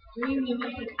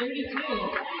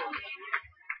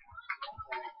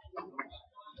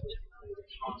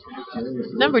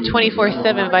 Number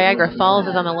 24-7, Viagra Falls,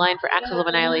 is on the line for Axles of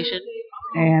Annihilation.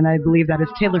 And I believe that is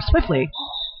Taylor Swiftly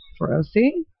for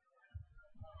OC.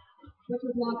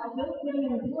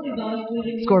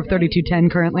 Score of 32-10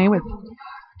 currently with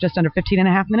just under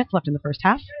 15.5 minutes left in the first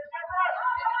half.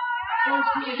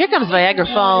 Here comes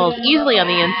Viagra Falls, easily on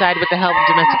the inside with the help of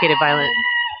Domesticated Violent.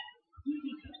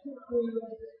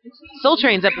 Soul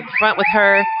Train's up at the front with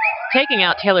her, taking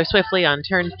out Taylor Swiftly on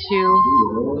turn 2.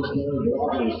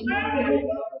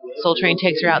 Soul Train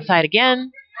takes her outside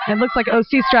again. It looks like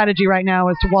OC's strategy right now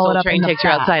is to wall it up. Soul Train takes her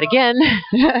outside again.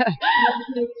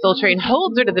 Soul Train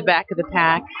holds her to the back of the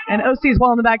pack. And OC's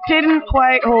wall in the back didn't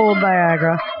quite hold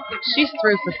Viagra. She's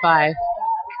through for 5.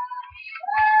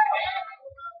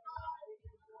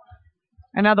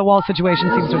 And now the wall situation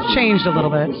seems to have changed a little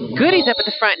bit. Goody's up at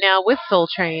the front now with Soul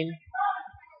Train.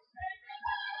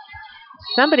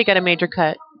 Somebody got a major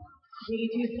cut.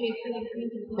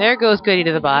 There goes Goody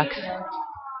to the box.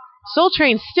 Soul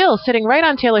Train still sitting right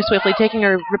on Taylor Swiftly, taking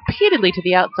her repeatedly to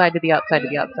the outside, to the outside, to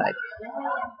the outside.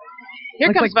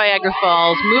 Here comes Viagra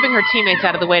Falls, moving her teammates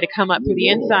out of the way to come up through the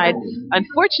inside.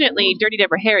 Unfortunately, Dirty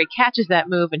Deborah Harry catches that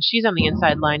move, and she's on the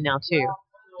inside line now, too.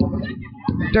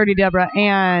 Dirty Deborah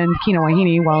and Kina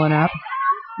Wahine walling up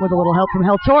with a little help from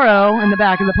Hell Toro in the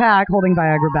back of the pack, holding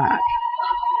Viagra back.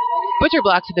 Butcher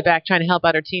blocks at the back, trying to help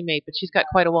out her teammate, but she's got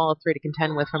quite a wall of 3 to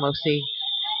contend with from OC.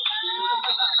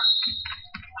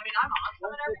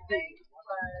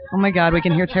 Oh my God, we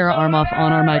can hear Tara Armoff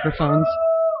on our microphones.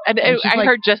 And I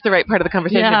heard just the right part of the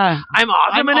conversation. Yeah. I'm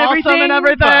awesome at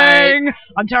everything.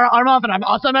 I'm Tara Armoff and I'm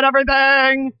awesome at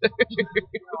everything.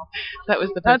 That was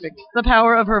the That's perfect. the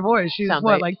power of her voice. She's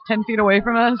Soundbite. like 10 feet away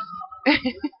from us?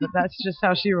 But that's just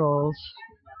how she rolls.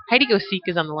 Heidi Go Seek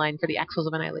is on the line for the Axles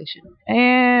of Annihilation.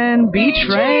 And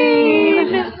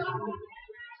B-Train.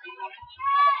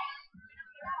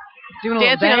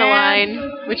 Dancing on the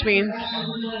line, which means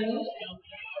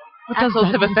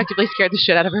Axles have effectively scared the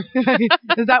shit out of her.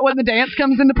 Is that when the dance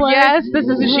comes into play? Yes, this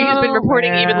is she's been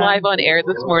reporting even live on air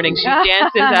this morning. She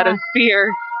dances out of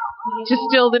fear to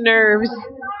still the nerves.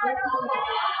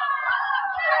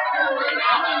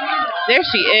 There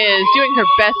she is, doing her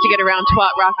best to get around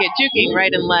Twat Rocket, juking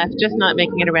right and left, just not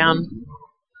making it around.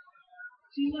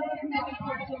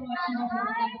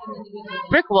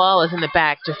 Brick Wall is in the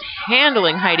back, just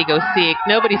handling Heidi Go Seek.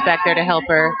 Nobody's back there to help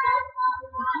her.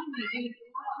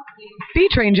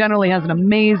 B-Train generally has an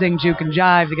amazing juke and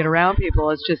jive to get around people.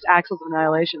 It's just Axles of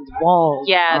Annihilation's walls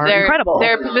are incredible.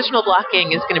 Their positional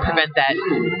blocking is going to prevent that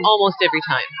almost every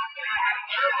time.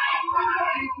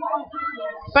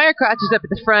 Firecrotch is up at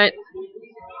the front.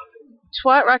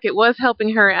 Twat Rocket was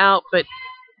helping her out, but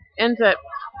ends up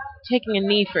taking a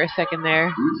knee for a second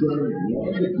there.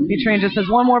 B-Train just has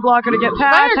one more blocker to get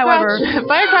past, however.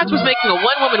 Firecrotch was making a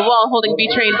one-woman wall holding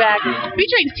B-Train back.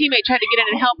 B-Train's teammate tried to get in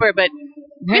and help her, but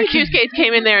Vinny Cheesecake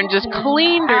came in there and just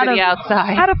cleaned her to the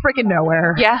outside. Out of freaking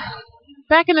nowhere. Yeah.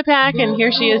 Back in the pack, and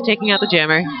here she is taking out the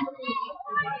jammer.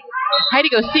 Heidi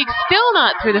Go Seek still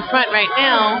not through the front right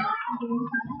now.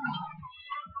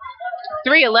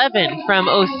 3-11 from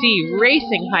OC,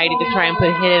 racing Heidi to try and put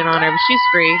a hit in on her, but she's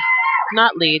free.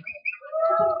 Not lead.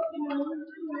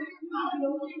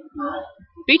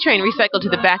 B-Train recycled to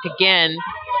the back again.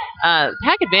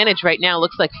 Pack advantage right now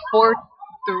looks like 4-3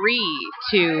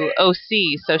 to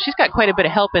OC, so she's got quite a bit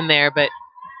of help in there, but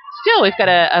still we've got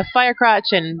a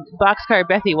Firecrotch and Boxcar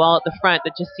Bethy wall at the front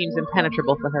that just seems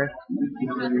impenetrable for her.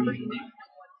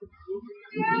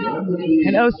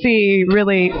 And OC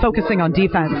really focusing on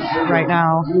defense right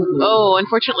now. Oh,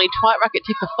 unfortunately, Twat Rocket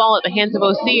takes a fall at the hands of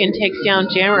OC and takes down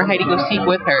Jammer Heidi Go Seek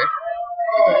with her.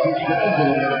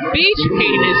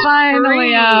 B-Train is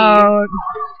finally free. out.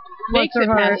 Makes it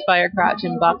past Firecrotch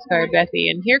and Boxcar Bethy,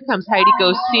 and here comes Heidi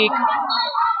Go Seek.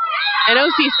 And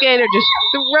OC Skater just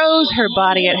throws her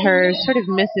body at her, sort of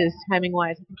misses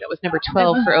timing-wise. I think that was number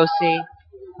 12 for OC.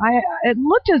 It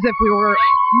looked as if we were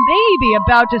maybe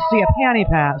about to see a panty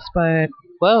pass, but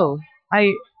whoa!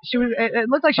 she was. It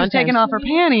looked like she was taking off her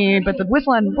panty, but the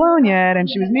whistle hadn't blown yet, and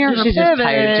she was near her She's pivot. just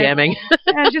tired of jamming.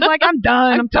 And she's like, I'm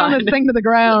done. I'm throwing this thing to the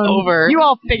ground. Over. You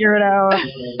all figure it out.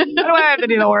 Why do I have to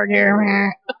do the work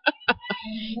here?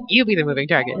 You be the moving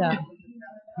target. Yeah.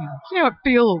 See how it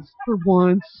feels for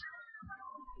once.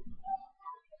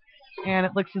 And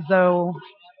it looks as though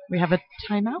we have a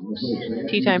timeout.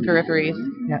 Tea time for referees.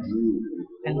 Yes.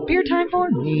 And beer time for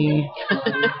me.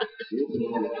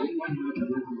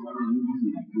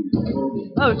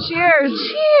 Oh, cheers!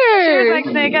 Cheers! Cheers, like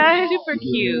Snake Eyes. Super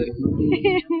cute.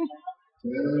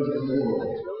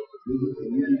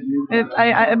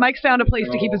 Mike's found a place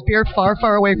to keep his beer far,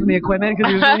 far away from the equipment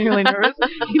because he was really, really nervous.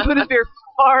 He put his beer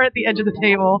far at the edge of the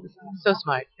table. So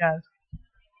smart. Yes.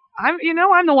 I'm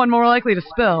the one more likely to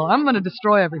spill. I'm going to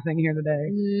destroy everything here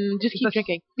today. Just keep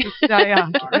drinking. Yeah,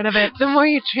 get rid of it. The more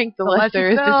you drink, the less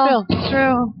there is to spill. It's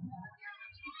true.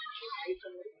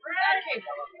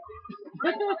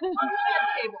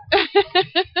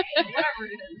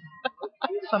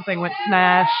 Something went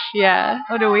smash. Yeah.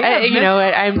 Oh, do we?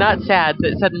 I'm not sad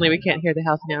that suddenly we can't hear the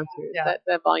house announcers. Yeah.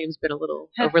 That volume's been a little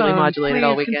Headphones, overly modulated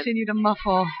all please weekend. Continue to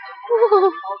muffle.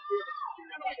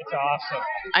 It's awesome.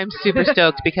 I'm super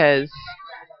stoked because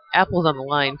Apple's on the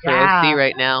line for OC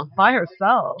right now. By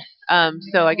herself.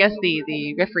 So I guess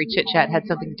the referee chit-chat had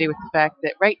something to do with the fact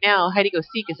that right now Heidi Go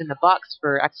Seek is in the box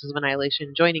for Axles of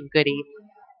Annihilation, joining Goody.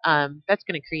 That's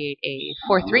going to create a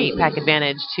 4-3 pack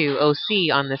advantage to OC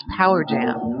on this power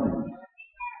jam.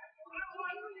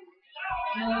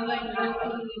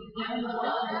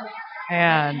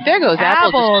 And there goes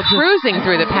Apple just cruising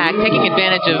through the pack, taking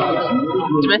advantage of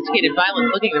domesticated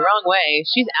violence, looking the wrong way.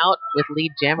 She's out with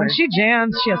lead jammer. When she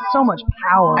jams, she has so much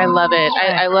power. I love it.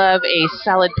 I love a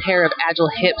solid pair of agile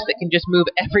hips that can just move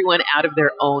everyone out of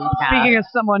their own path. Speaking of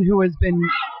someone who has been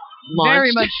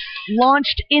very much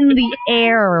launched in the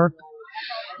air.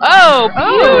 Oh,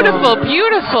 beautiful,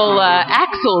 beautiful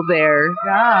axle there.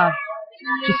 Yeah.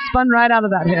 Just spun right out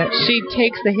of that hit. She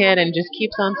takes the hit and just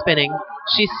keeps on spinning.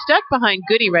 She's stuck behind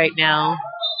Goody right now.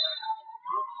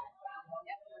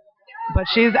 But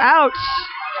she's out.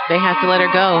 They have to let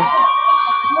her go.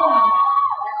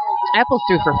 Apple's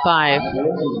through for 5.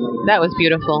 That was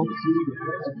beautiful.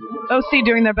 OC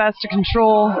doing their best to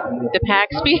control the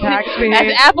pack speed. As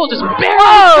Apple just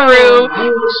barrels through,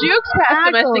 jukes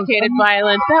past domesticated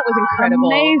violence. That was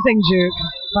incredible. Amazing juke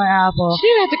by Apple.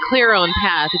 She didn't have to clear her own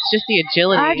path. It's just the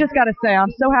agility. I just got to say,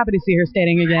 I'm so happy to see her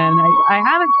skating again. I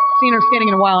haven't seen her skating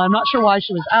in a while. I'm not sure why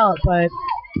she was out, but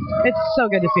it's so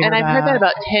good to see her. And I've heard that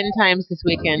about 10 times this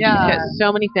weekend. Yeah. She's got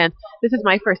so many fans. This is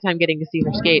my first time getting to see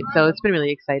her skate, so it's been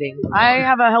really exciting. I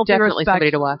have a healthy Definitely respect.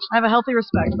 Somebody to watch. I have a healthy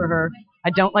respect for her. I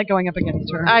don't like going up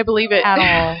against her. I believe it. At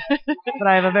all. But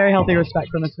I have a very healthy respect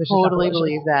for Miss Vicious. Totally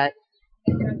believe that.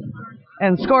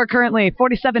 And score currently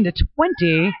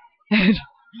 47-20. And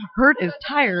Hurt is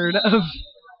tired of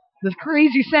the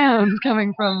crazy sounds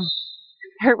coming from...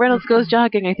 Hurt Reynolds goes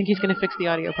jogging. I think he's going to fix the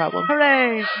audio problem.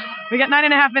 Hooray! We got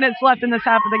 9.5 minutes left in this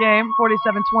half of the game.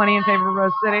 47-20 in favor of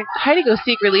Rose City. Heidi Go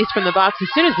Seek released from the box as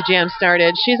soon as the jam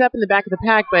started. She's up in the back of the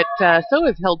pack, but so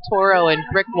is Held Toro and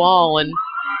Brick Wall, and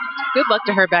good luck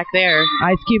to her back there.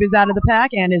 Ice Cube is out of the pack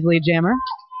and his lead jammer.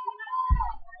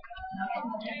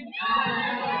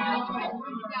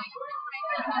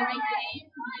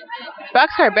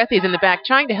 Boxcar Bethy's in the back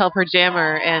trying to help her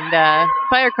jammer, and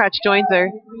Firecrotch joins her.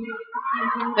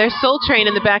 There's Soul Train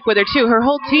in the back with her, too. Her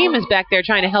whole team is back there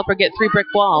trying to help her get through Brick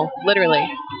Wall, literally.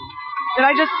 Did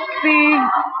I just see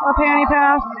a panty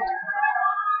pass?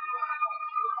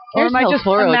 Or am I just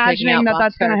imagining that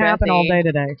that's going to happen all day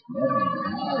today?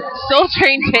 Soul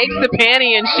Train takes the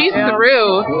panty, and she's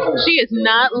through. She is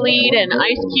not lead, and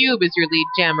Ice Cube is your lead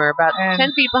jammer, about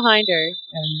 10 feet behind her.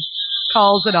 And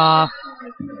calls it off.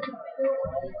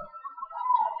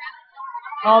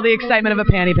 All the excitement of a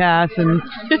panty pass, and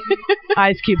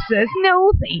Ice Cube says,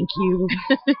 "No, thank you.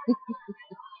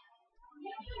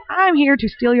 I'm here to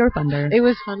steal your thunder." It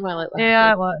was fun while it lasted.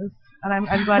 Yeah, it was. And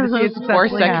I'm glad to see it successfully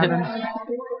 4 seconds. happen.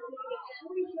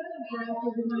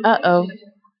 Uh-oh.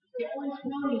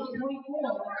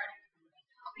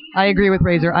 I agree with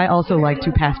Razor. I also like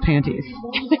to pass panties.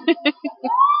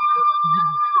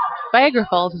 Viagra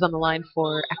Falls is on the line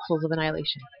for Axles of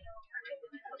Annihilation.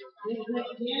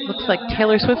 Looks like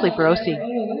Taylor Swiftly for OC.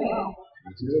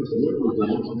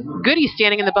 Goody's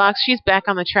standing in the box. She's back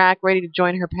on the track, ready to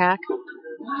join her pack.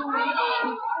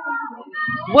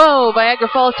 Whoa, Viagra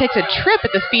Falls takes a trip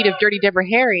at the feet of Dirty Deborah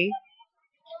Harry.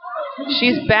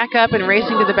 She's back up and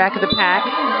racing to the back of the pack.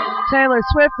 Taylor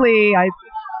Swiftly,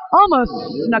 almost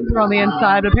snuck through on the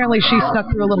inside, but apparently she snuck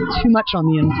through a little too much on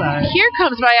the inside. Here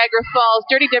comes Viagra Falls.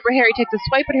 Dirty Deborah Harry takes a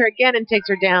swipe at her again and takes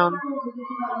her down.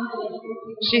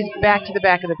 She's back to the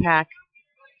back of the pack.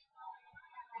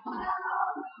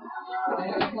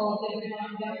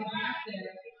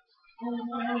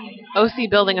 OC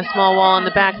building a small wall in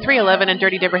the back, 311 and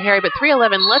Dirty Deborah Harry, but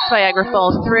 311 lets Viagra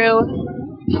Falls through.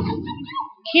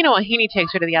 Kino Ahini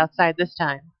takes her to the outside this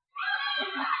time.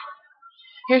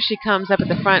 Here she comes up at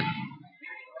the front,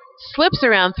 slips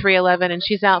around 311, and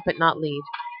she's out but not lead.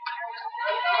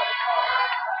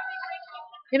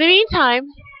 In the meantime,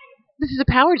 this is a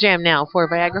power jam now for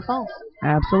Viagra Falls.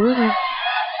 Absolutely.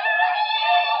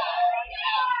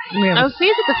 OC is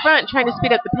at the front trying to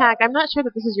speed up the pack. I'm not sure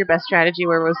that this is your best strategy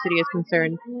where Rose City is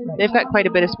concerned. They've got quite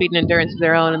a bit of speed and endurance of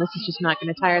their own, and this is just not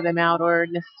going to tire them out or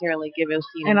necessarily give OC an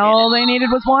And advantage. all they needed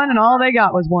was one, and all they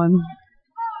got was one.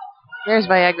 There's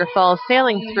Viagra Falls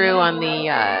sailing through on the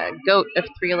goat of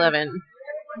 311.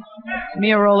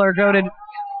 Mia Roller goated,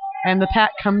 and the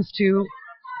pack comes to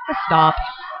a stop.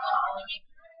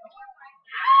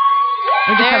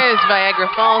 There's Viagra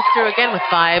Falls through again with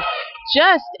 5,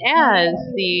 just as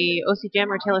the OC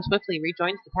Jammer Taylor Swiftly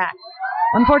rejoins the pack.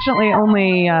 Unfortunately,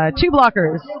 only 2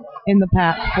 blockers in the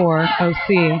pack for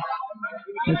OC.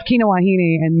 It's Kino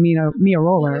Wahine and Mia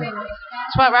Roller.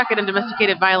 Swat Rocket and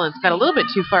Domesticated Violence got a little bit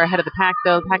too far ahead of the pack,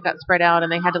 though. The pack got spread out,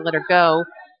 and they had to let her go.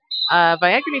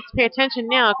 Viagra needs to pay attention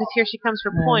now, because here she comes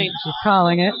for points. She's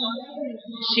calling it.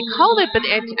 She called it, but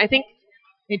I think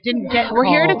it didn't get We're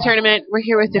here at a called. tournament. We're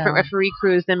here with different referee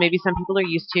crews than maybe some people are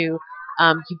used to.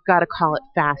 You've got to call it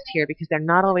fast here, because they're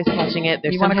not always catching it.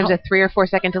 There's sometimes a 3 or 4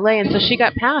 second delay, and so she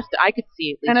got past. I could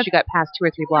see at least she got past 2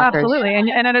 or 3 blockers. Absolutely,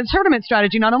 and at a tournament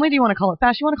strategy, not only do you want to call it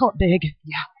fast, you want to call it big.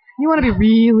 Yeah. You want to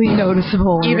be really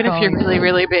noticeable. Even if you're really,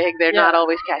 really big, they're not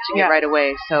always catching it right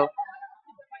away. So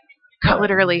call it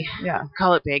early. Yeah.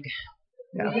 Call it big.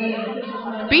 Yeah.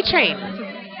 B-Train.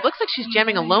 Looks like she's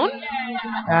jamming alone.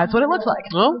 That's what it looks like.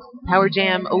 Oh, Power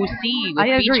Jam OC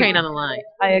with B-Train on the line.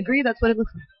 I agree. That's what it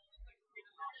looks like.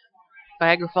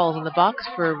 Viagra Falls in the box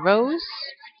for Rose,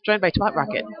 joined by Twat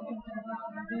Rocket.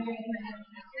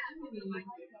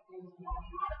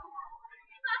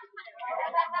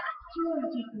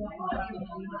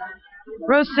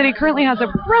 Rose City currently has a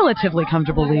relatively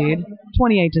comfortable lead,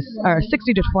 60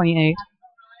 to 28.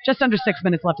 Just under 6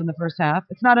 minutes left in the first half.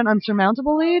 It's not an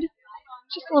unsurmountable lead,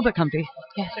 just a little bit comfy.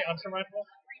 Did you say unsurmountable?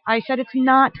 I said it's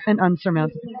not an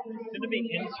unsurmountable. Didn't it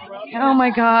be insurmountable? Oh my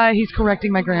God, he's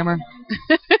correcting my grammar.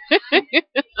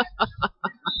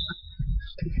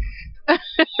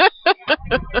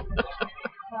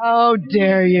 How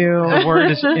dare you? The word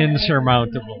is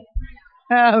insurmountable.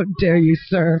 How dare you,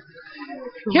 sir?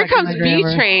 Here comes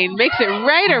B-Train, makes it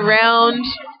right around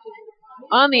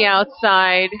on the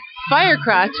outside.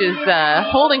 Firecrotch is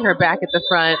holding her back at the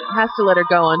front, has to let her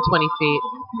go on 20 feet.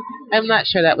 I'm not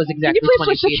sure that was exactly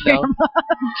 20 feet, though.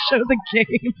 Show the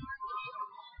game.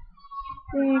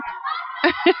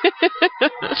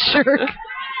 Thanks. Jerk.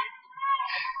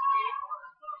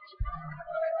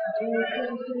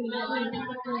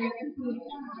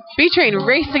 B-Train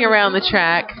racing around the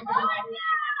track.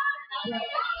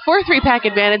 4-3 pack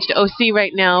advantage to OC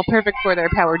right now. Perfect for their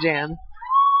power jam.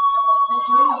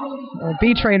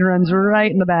 B-Train runs right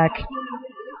in the back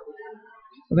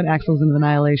with an Axles and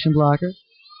Annihilation blocker.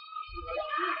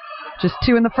 Just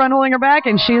 2 in the front holding her back,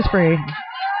 and she is free.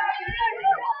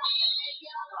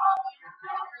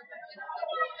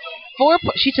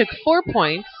 She took 4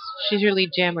 points. She's your lead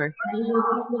jammer.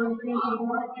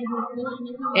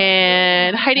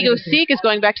 And Heidi Go Seek is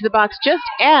going back to the box just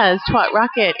as Twat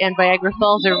Rocket and Viagra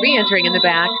Falls are re-entering in the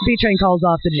back. B-Train calls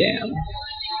off the jam.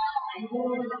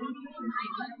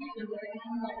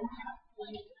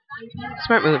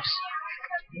 Smart moves.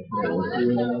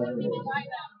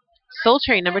 Soul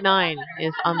Train number 9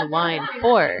 is on the line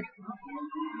for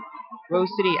Rose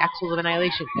City Axles of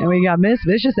Annihilation. And we got Miss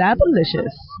Vicious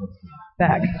Appalicious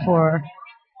back for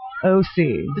OC.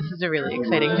 This is a really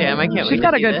exciting jam. I can't wait to see this. She's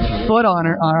got a good foot on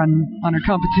her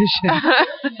competition.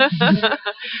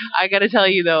 I got to tell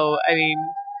you, though, I mean,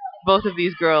 both of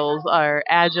these girls are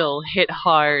agile, hit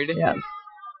hard. Yes.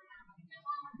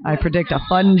 I predict a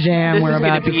fun jam we're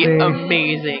about to see. This is going to be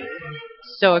amazing.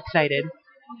 So excited.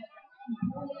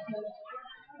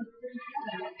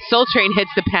 Soul Train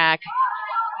hits the pack.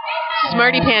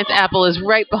 Smarty Pants Apple is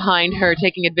right behind her,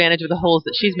 taking advantage of the holes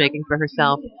that she's making for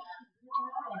herself.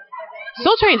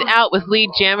 Soul Train's out with lead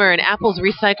jammer, and Apple's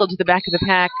recycled to the back of the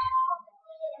pack.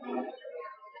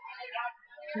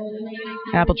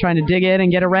 Apple trying to dig in and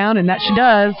get around, and that she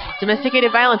does.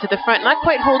 Domesticated Violence at the front, not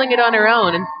quite holding it on her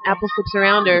own, and Apple slips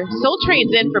around her. Soul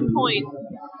Train's in for points.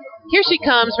 Here she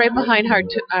comes, right behind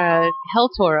Hell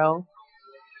Toro.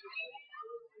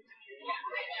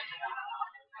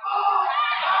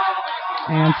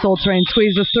 And Soul Train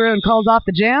squeezes through and calls off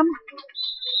the jam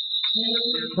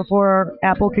before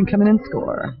Apple can come in and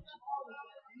score.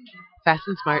 Fast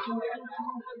and smart.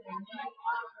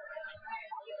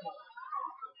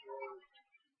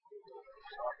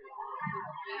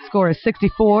 Score is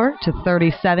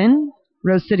 64-37.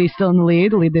 Rose City still in the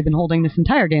lead they've been holding this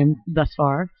entire game thus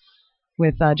far,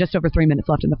 with just over 3 minutes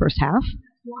left in the first half.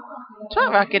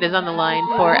 Twat Rocket is on the line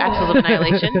for Axles of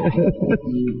Annihilation.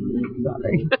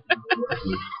 Sorry.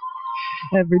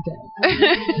 Every day.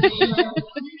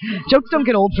 Jokes don't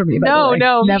get old for me, by the way.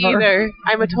 No, never. me either.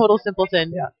 I'm a total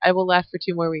simpleton. Yeah. I will laugh for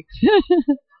 2 more weeks.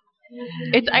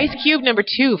 It's Ice Cube number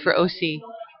 2 for OC.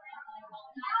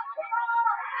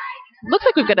 Looks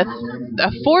like we've got a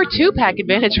 4-2 pack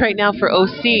advantage right now for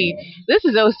OC. This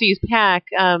is OC's pack.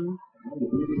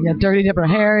 Yeah, Dirty Dipper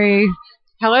Harry.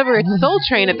 However, it's Soul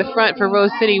Train at the front for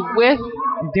Rose City with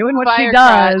doing what Fire she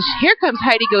does. Crotch. Here comes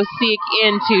Heidi Go Seek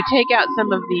in to take out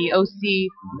some of the OC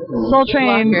Soul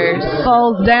Train blockers.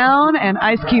 falls down, and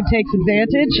Ice Cube takes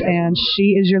advantage, and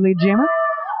she is your lead jammer.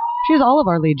 She's all of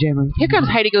our lead jammers. Here comes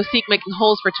Heidi Go Seek making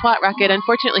holes for Twat Rocket.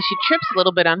 Unfortunately, she trips a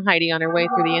little bit on Heidi on her way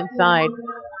through the inside.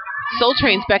 Soul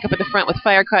Train's back up at the front with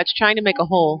Fire Crotch trying to make a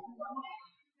hole.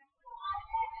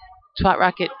 Twat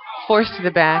Rocket forced to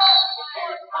the back.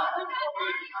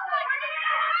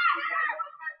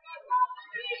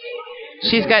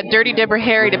 She's got Dirty Dipper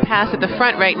Harry to pass at the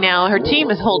front right now. Her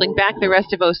team is holding back the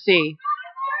rest of OC.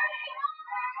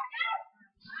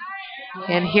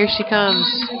 And here she comes.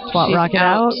 Twat Rocket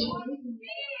out.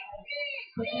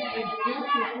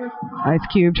 Ice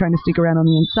Cube trying to sneak around on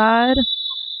the inside.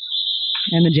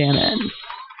 And the jam ends.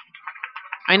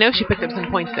 I know she picked up some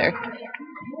points there.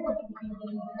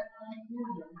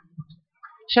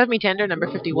 Shove Me Tender, number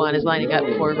 51, is lining up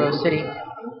for Rose City.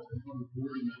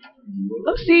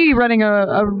 OC running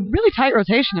a really tight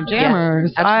rotation of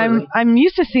jammers. Yes, absolutely. I'm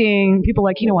used to seeing people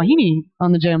like Kino Wahine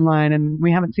on the jam line, and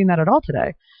we haven't seen that at all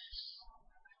today.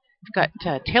 We've got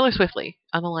Taylor Swiftly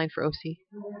on the line for OC.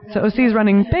 So OC is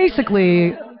running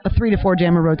basically a 3 to 4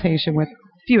 jammer rotation with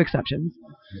few exceptions.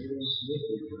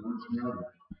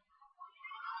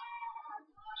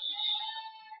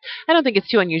 I don't think it's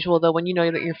too unusual though when you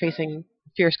know that you're facing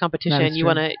fierce competition. You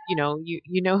want to,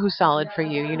 you know who's solid for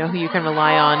you. You know who you can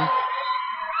rely on.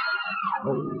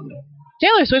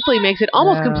 Taylor Swiftly makes it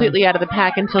almost completely out of the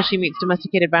pack until she meets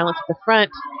Domesticated Violence at the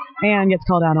front. And gets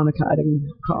called out on a cutting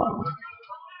call.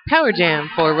 Power Jam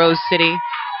for Rose City.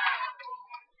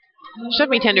 Shove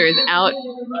Me Tender is out,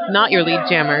 not your lead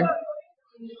jammer.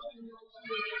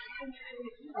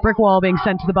 Brick Wall being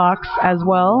sent to the box as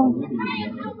well.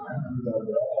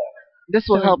 This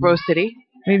will help Rose City.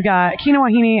 We've got Kino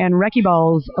Wahine and Wrecky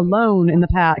Balls alone in the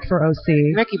pack for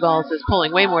OC. Wrecky Balls is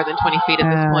pulling way more than 20 feet at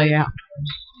this point. Yeah.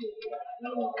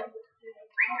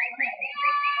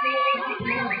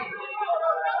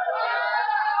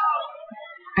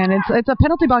 And it's a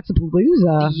penalty box of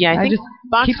Palooza. Yeah, I think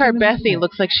Boxcar Bethy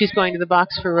looks like she's going to the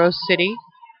box for Rose City.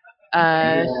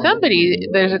 There's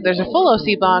a full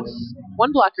OC box.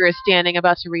 One blocker is standing,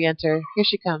 about to re-enter. Here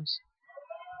she comes.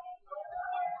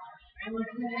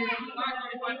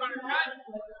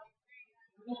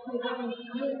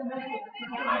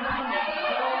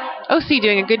 OC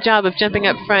doing a good job of jumping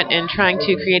up front and trying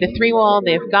to create a 3-wall.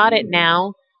 They've got it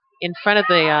now in front of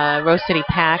the Rose City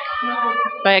pack.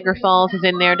 Viagra Falls is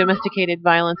in there. Domesticated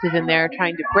Violence is in there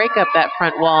trying to break up that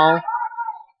front wall.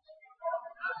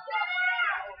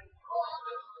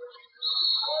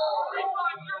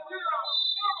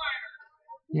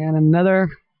 And another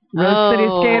Rose City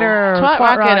skater. Twat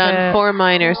Rocket on 4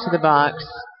 minors to the box.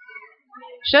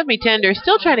 Shove Me Tender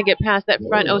still trying to get past that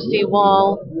front OC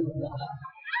wall.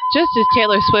 Just as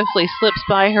Taylor Swiftly slips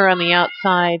by her on the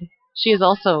outside. She is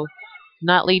also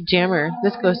not lead jammer.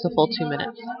 This goes the full 2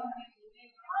 minutes.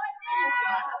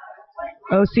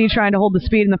 OC trying to hold the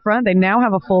speed in the front. They now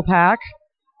have a full pack.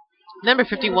 Number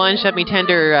 51, Shove Me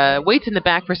Tender, waits in the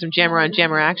back for some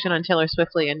jammer-on-jammer action on Taylor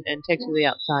Swiftly and takes her to the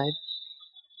outside.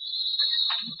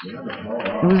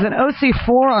 It was an OC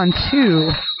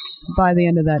 4-on-2 by the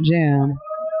end of that jam.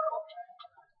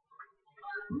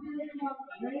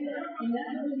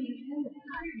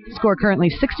 Score currently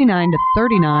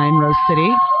 69-39, Rose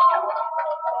City.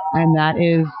 And that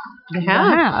is the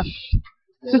half.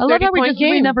 I love how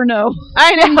we never know.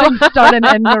 I know. Start and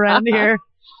end around here.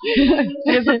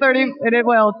 It is a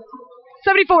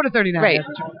 74-39. Right.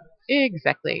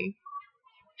 Exactly.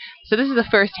 So this is the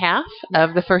first half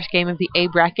of the first game of the A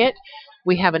bracket.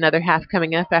 We have another half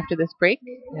coming up after this break.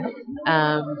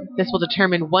 This will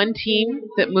determine one team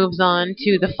that moves on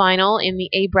to the final in the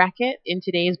A bracket in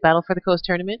today's Battle for the Coast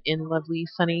tournament in lovely,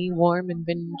 sunny, warm, and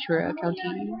Ventura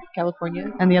County,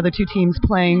 California. And the other two teams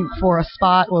playing for a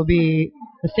spot will be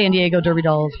the San Diego Derby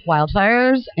Dolls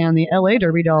Wildfires and the LA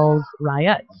Derby Dolls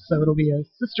Riots. So it'll be a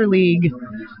sister league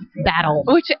battle.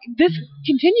 Which this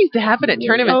continues to happen at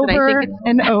tournaments, Over and I think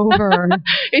and over.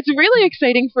 it's really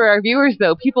exciting for our viewers,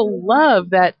 though. People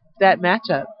love that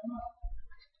matchup.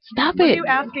 Stop What it! are you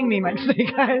asking me, my guys?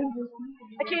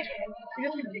 I can't.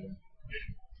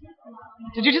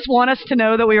 Did you just want us to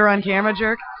know that we were on camera,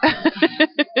 jerk?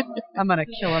 I'm gonna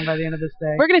kill him by the end of this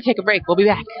day. We're gonna take a break. We'll be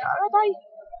back. Bye.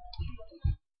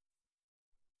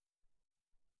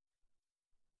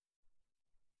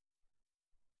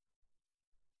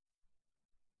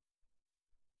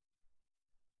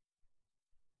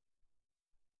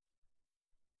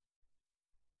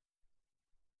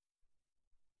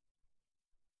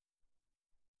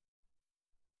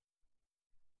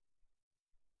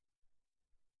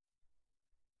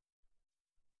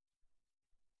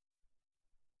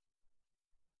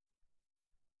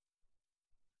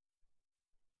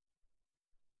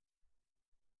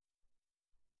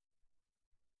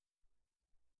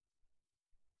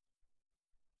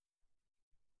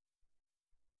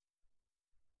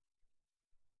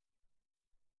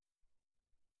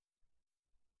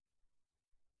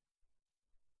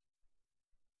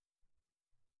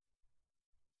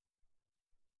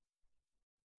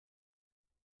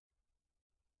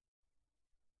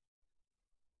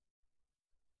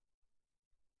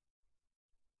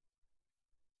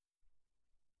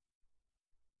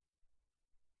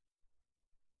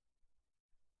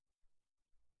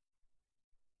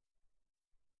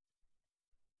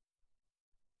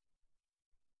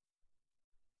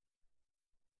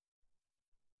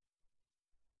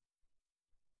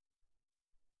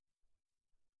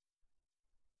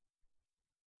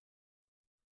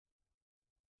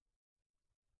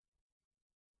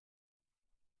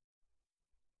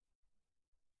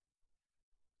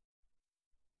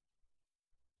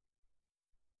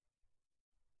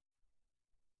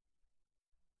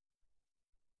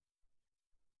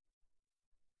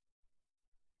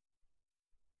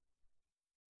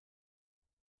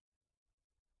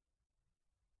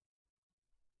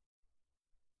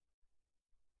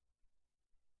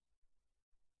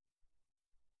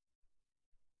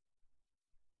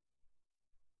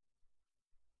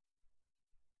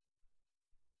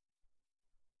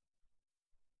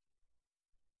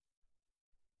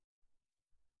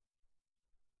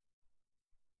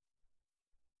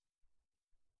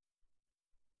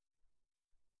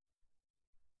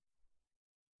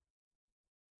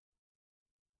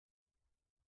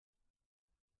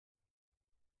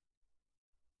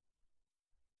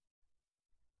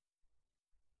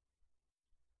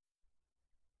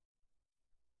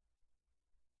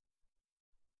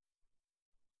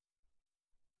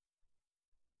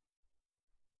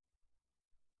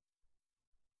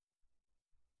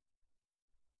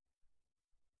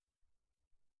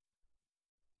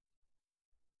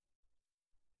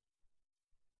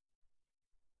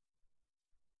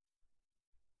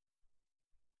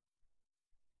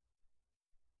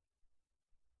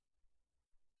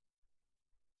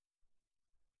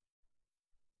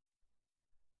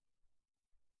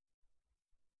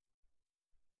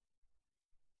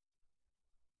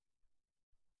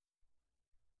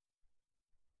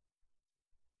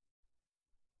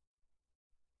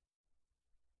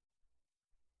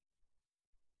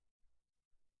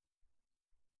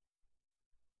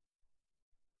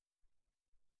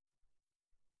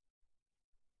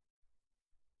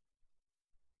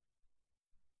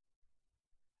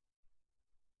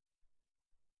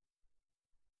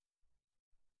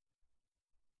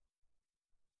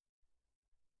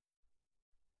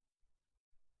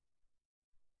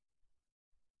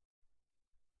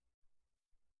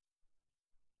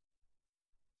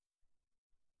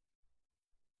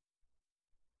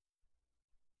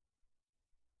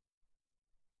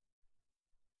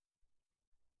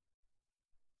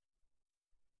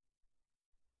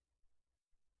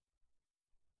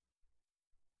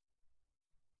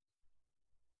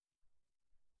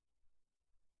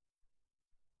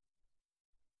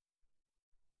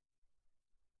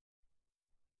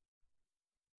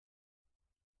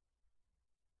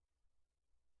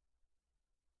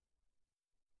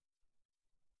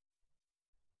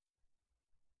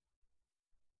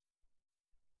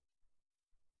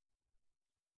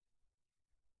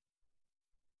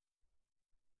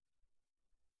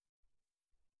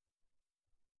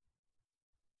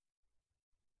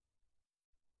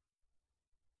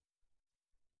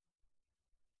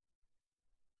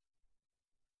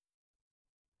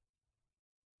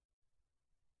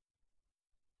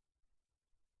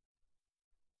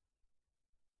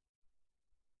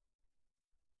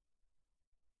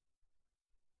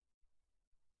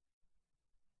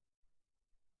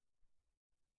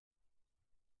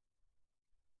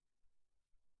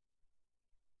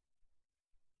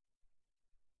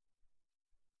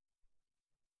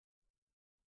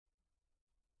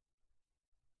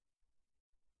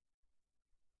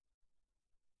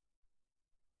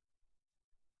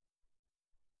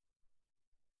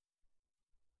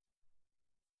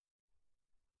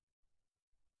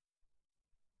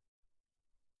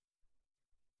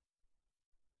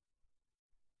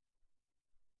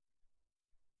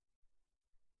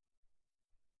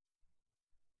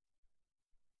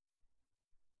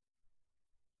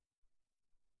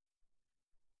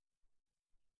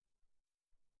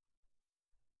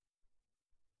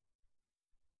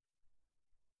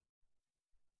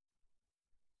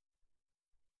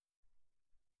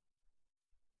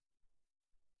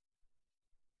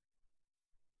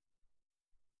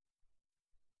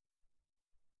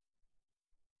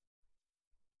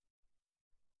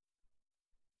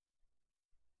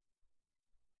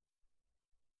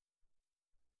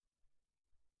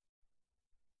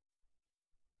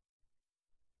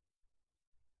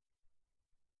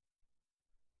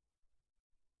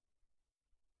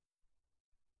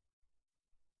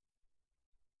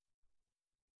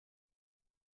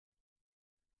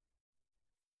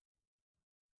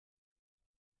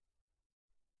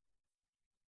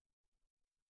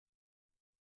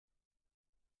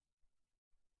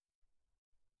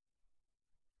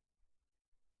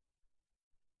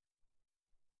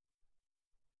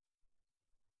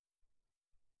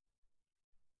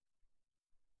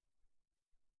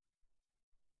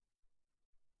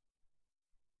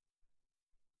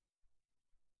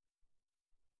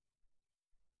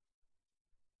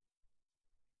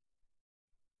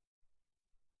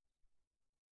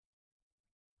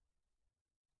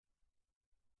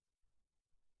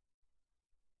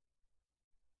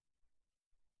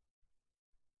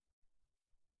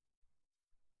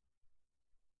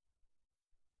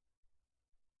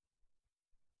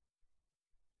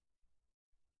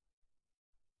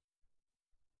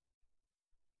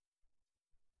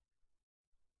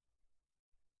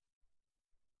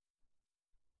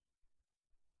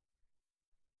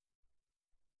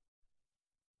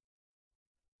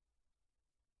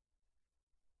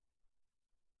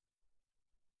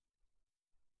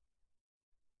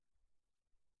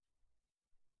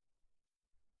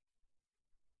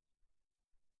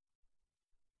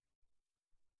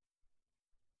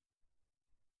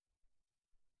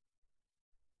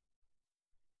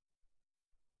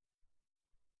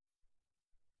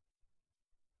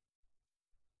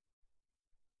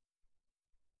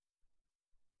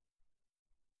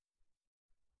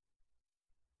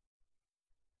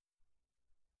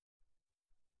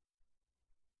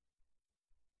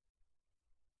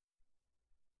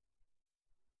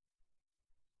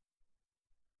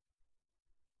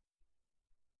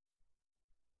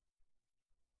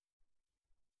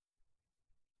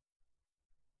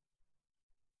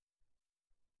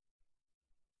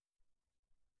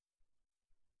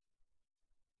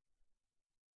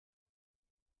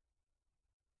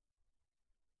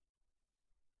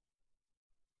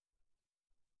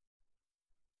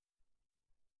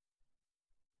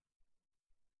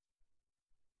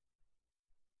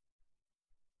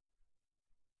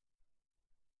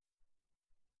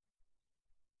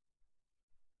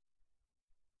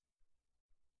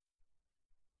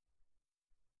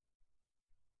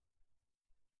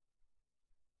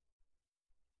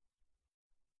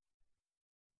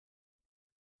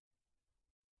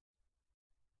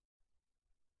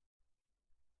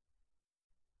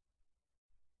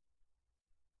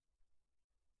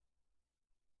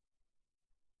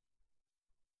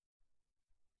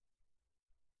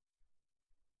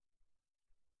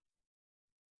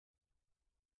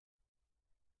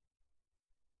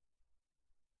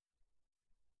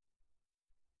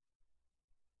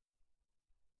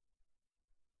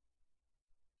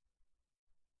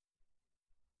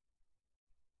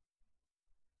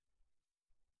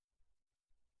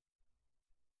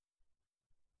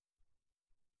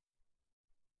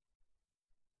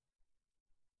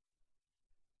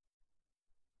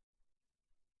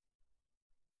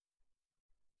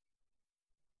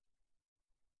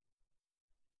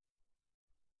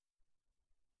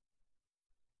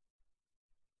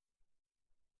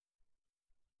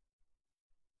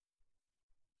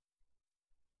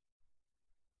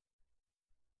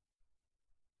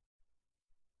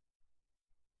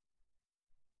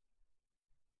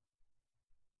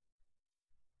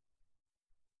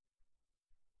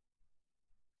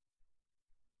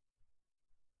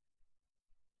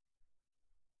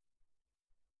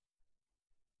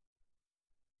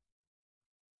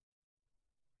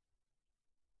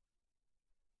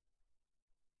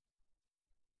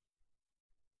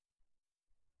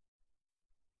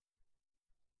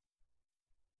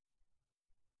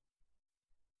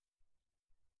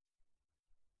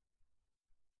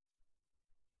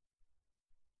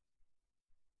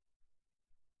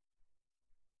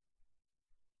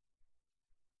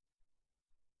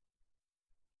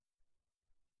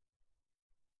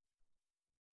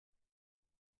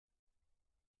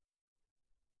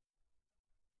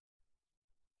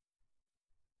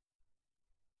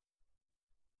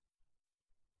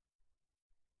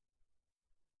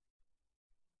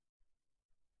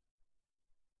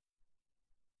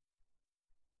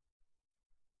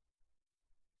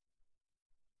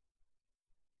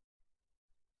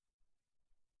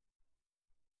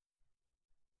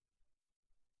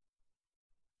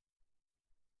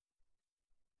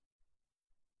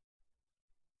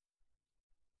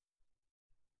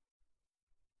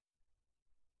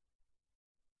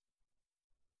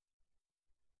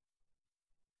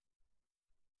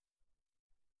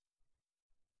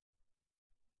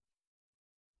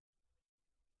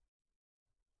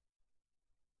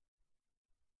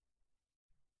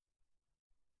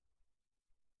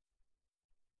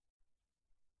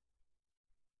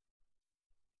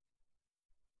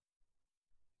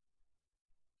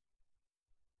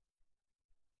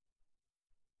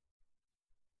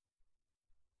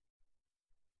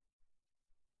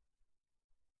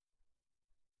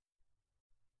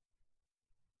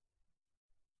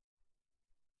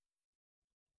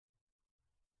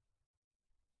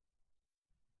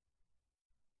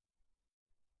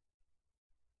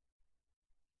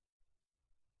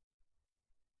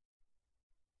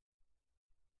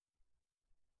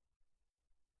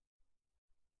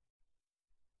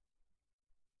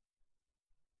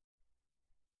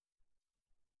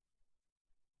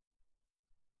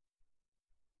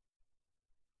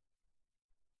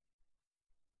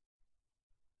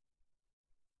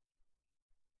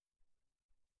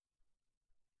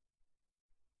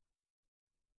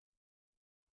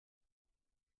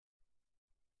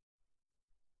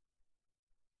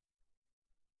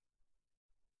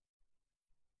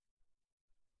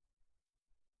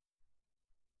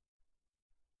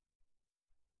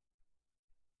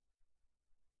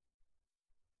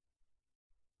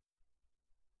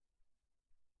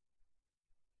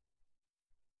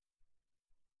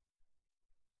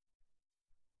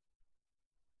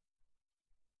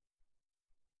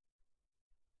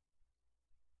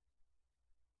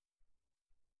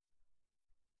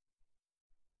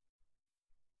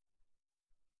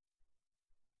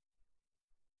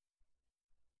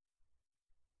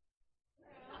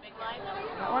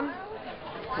 That one?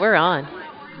 We're on.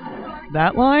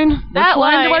 That line? That Which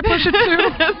line do I push it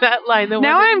to? That line. The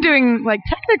Now one I'm doing like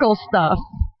technical stuff.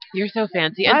 You're so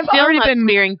fancy. And I've already been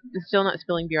still not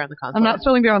spilling beer on the console. I'm not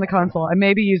spilling beer on the console. I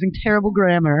may be using terrible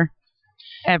grammar.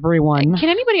 Everyone. Can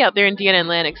anybody out there in DNN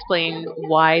land explain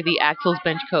why the Axel's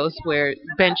bench coach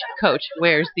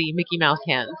wears the Mickey Mouse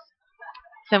hands?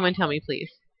 Someone tell me,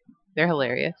 please. They're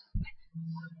hilarious.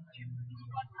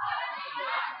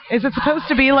 Is it supposed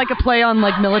to be like a play on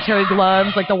like military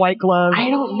gloves, like the white gloves? I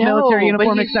don't know. Military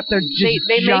uniform, except they're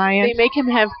just giant. They make him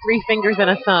have 3 fingers and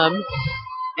a thumb,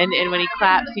 and when he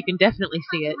claps, you can definitely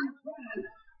see it.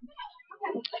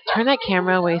 Turn that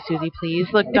camera away, Susie, please.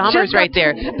 Look, Dahmer's right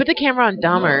there. Put the camera on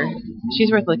Dahmer.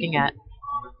 She's worth looking at.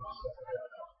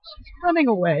 She's running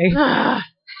away.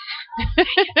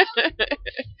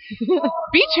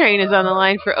 B-Train is on the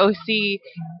line for OC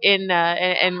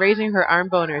and raising her arm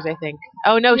boners, I think.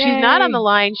 Oh, no, Yay. She's not on the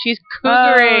line. She's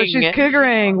cougering. Oh, she's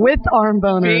cougering with arm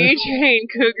boners. B-Train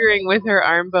cougering with her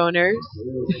arm boners.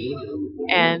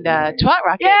 And Twat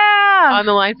Rocket on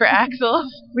the line for Axel.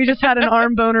 We just had an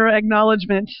arm boner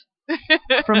acknowledgement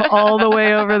from all the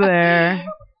way over there.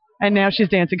 And now she's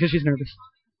dancing because she's nervous.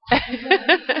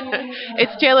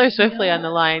 It's Taylor Swiftly on the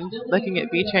line, looking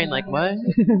at B-Train like, what?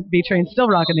 B-Train's still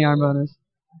rocking the arm boners.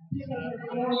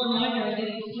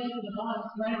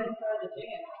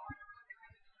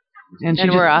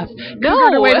 And we're off.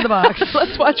 No! Her way to the box.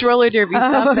 Let's watch roller derby.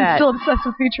 Stop that. I'm still obsessed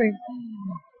with B-Train.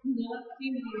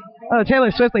 Oh,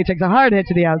 Taylor Swiftly takes a hard hit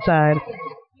to the outside.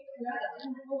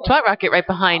 Twat Rocket right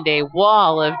behind a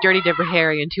wall of Dirty Dipper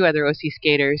Harry and 2 other OC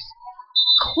skaters.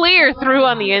 Clear through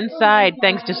on the inside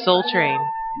thanks to Soul Train.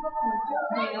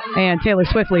 And Taylor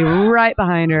Swiftly right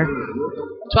behind her.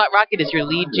 Twat Rocket is your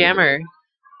lead jammer.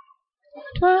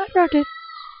 Twat Rocket.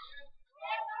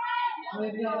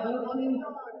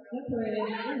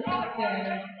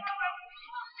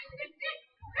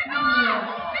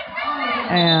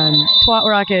 And Twat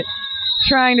Rocket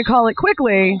trying to call it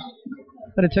quickly,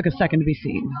 but it took a second to be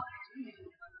seen.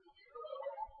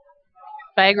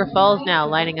 Viagra Falls now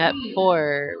lining up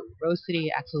for Rose City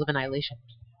Axles of Annihilation.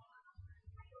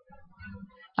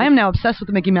 I am now obsessed with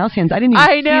the Mickey Mouse hands. I didn't even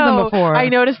see them before. I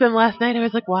noticed them last night. I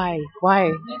was like, why?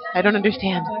 Why? I don't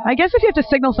understand. I guess if you have to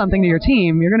signal something to your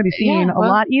team, you're going to be seen a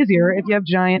lot easier if you have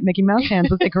giant Mickey Mouse hands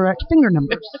with the correct finger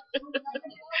numbers.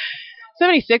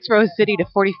 76 Rose City to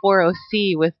 44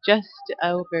 OC with just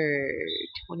over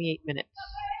 28 minutes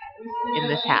in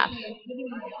this half.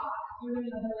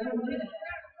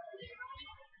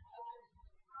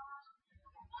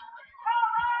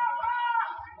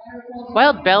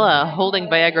 Wild Bella holding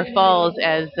Viagra Falls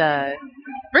as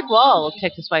Brick Wall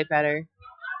takes a swipe at her.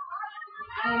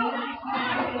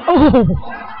 Oh!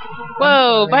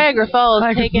 Whoa, Viagra Falls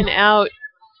taken out.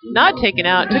 Not taken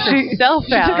out, took herself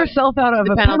out. She took herself out of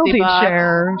a penalty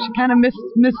chair. She kind of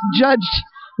misjudged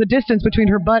the distance between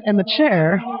her butt and the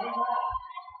chair.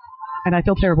 And I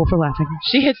feel terrible for laughing.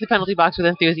 She hits the penalty box with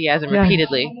enthusiasm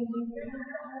repeatedly.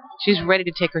 She's ready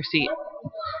to take her seat.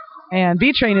 And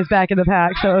B-Train is back in the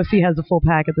pack, so OC has a full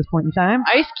pack at this point in time.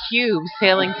 Ice Cube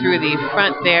sailing through the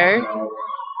front there.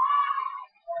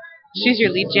 She's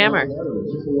your lead jammer.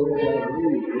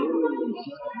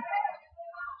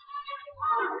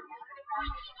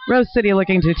 Rose City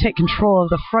looking to take control of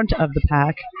the front of the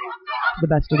pack to the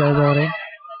best of their ability.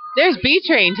 There's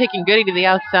B-Train taking Goody to the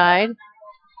outside.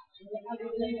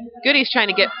 Goody's trying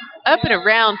to get up and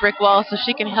around Brick Wall so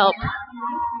she can help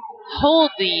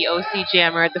hold the OC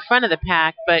jammer at the front of the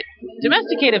pack, but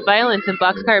Domesticated Violence and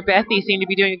Boxcar Bethy seem to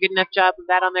be doing a good enough job of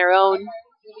that on their own.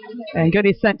 And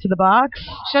Goody's sent to the box.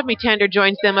 Shove Me Tender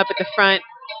joins them up at the front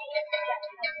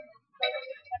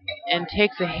and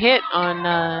takes a hit on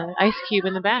Ice Cube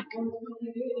in the back.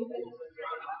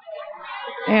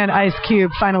 And Ice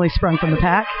Cube finally sprung from the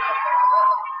pack.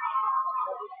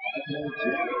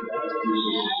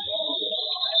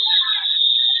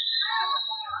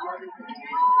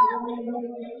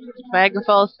 Viagra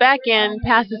falls back in,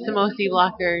 passes some OC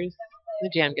blockers. The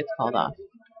jam gets called off.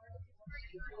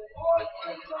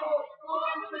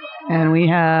 And we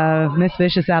have Miss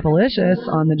Vicious Appalicious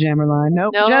on the jammer line.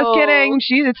 Nope, just kidding.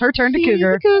 It's her turn to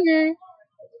cougar. Cougar.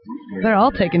 They're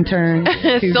all taking turns.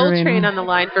 Soul Train on the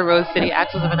line for Rose City,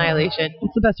 Axles of Annihilation.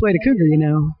 It's the best way to cougar, you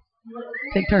know.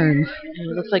 Take turns.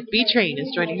 And it looks like B-Train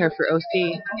is joining her for OC.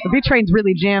 The B-Train's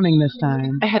really jamming this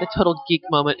time. I had a total geek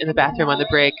moment in the bathroom on the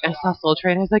break. I saw Soul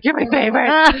Train. I was like, you're my favorite.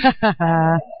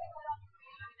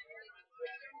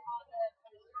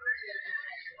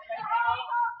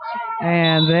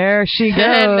 And there she goes.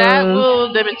 And that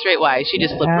will demonstrate why. She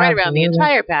just slipped right around the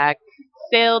entire pack.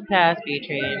 sailed past B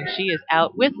Train. She is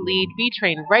out with lead. B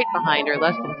Train right behind her,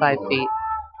 less than 5 feet.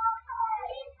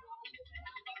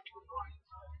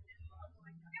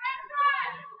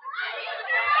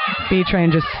 B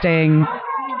Train just staying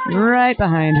right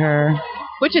behind her.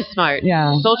 Which is smart.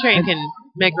 Yeah. Soul Train can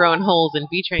make her own holes, and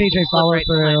B Train B Train can slip follows right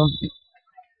through.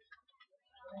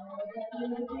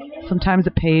 behind. Sometimes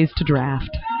it pays to draft.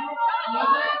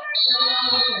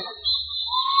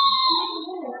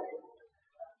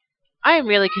 I am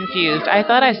really confused. I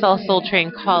thought I saw Soul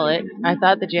Train call it. I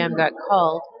thought the jam got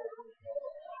called.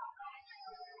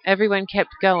 Everyone kept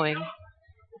going.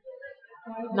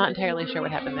 Not entirely sure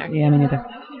what happened there. Yeah, me neither.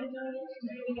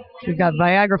 We've got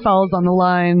Viagra Falls on the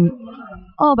line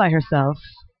all by herself.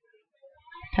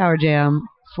 Power jam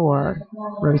for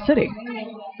Rose City.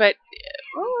 But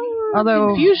Although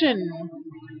confusion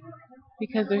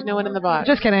because there's no one in the box.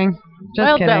 Just kidding. Just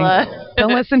Well, kidding. Bella.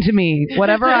 Don't listen to me.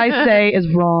 Whatever I say is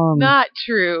wrong. Not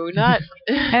true. Not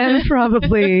and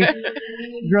probably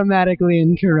grammatically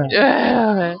incorrect.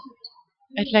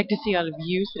 I'd like to see all of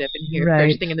you sit up in here Right.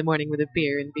 first thing in the morning with a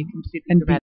beer and be completely And be grammatically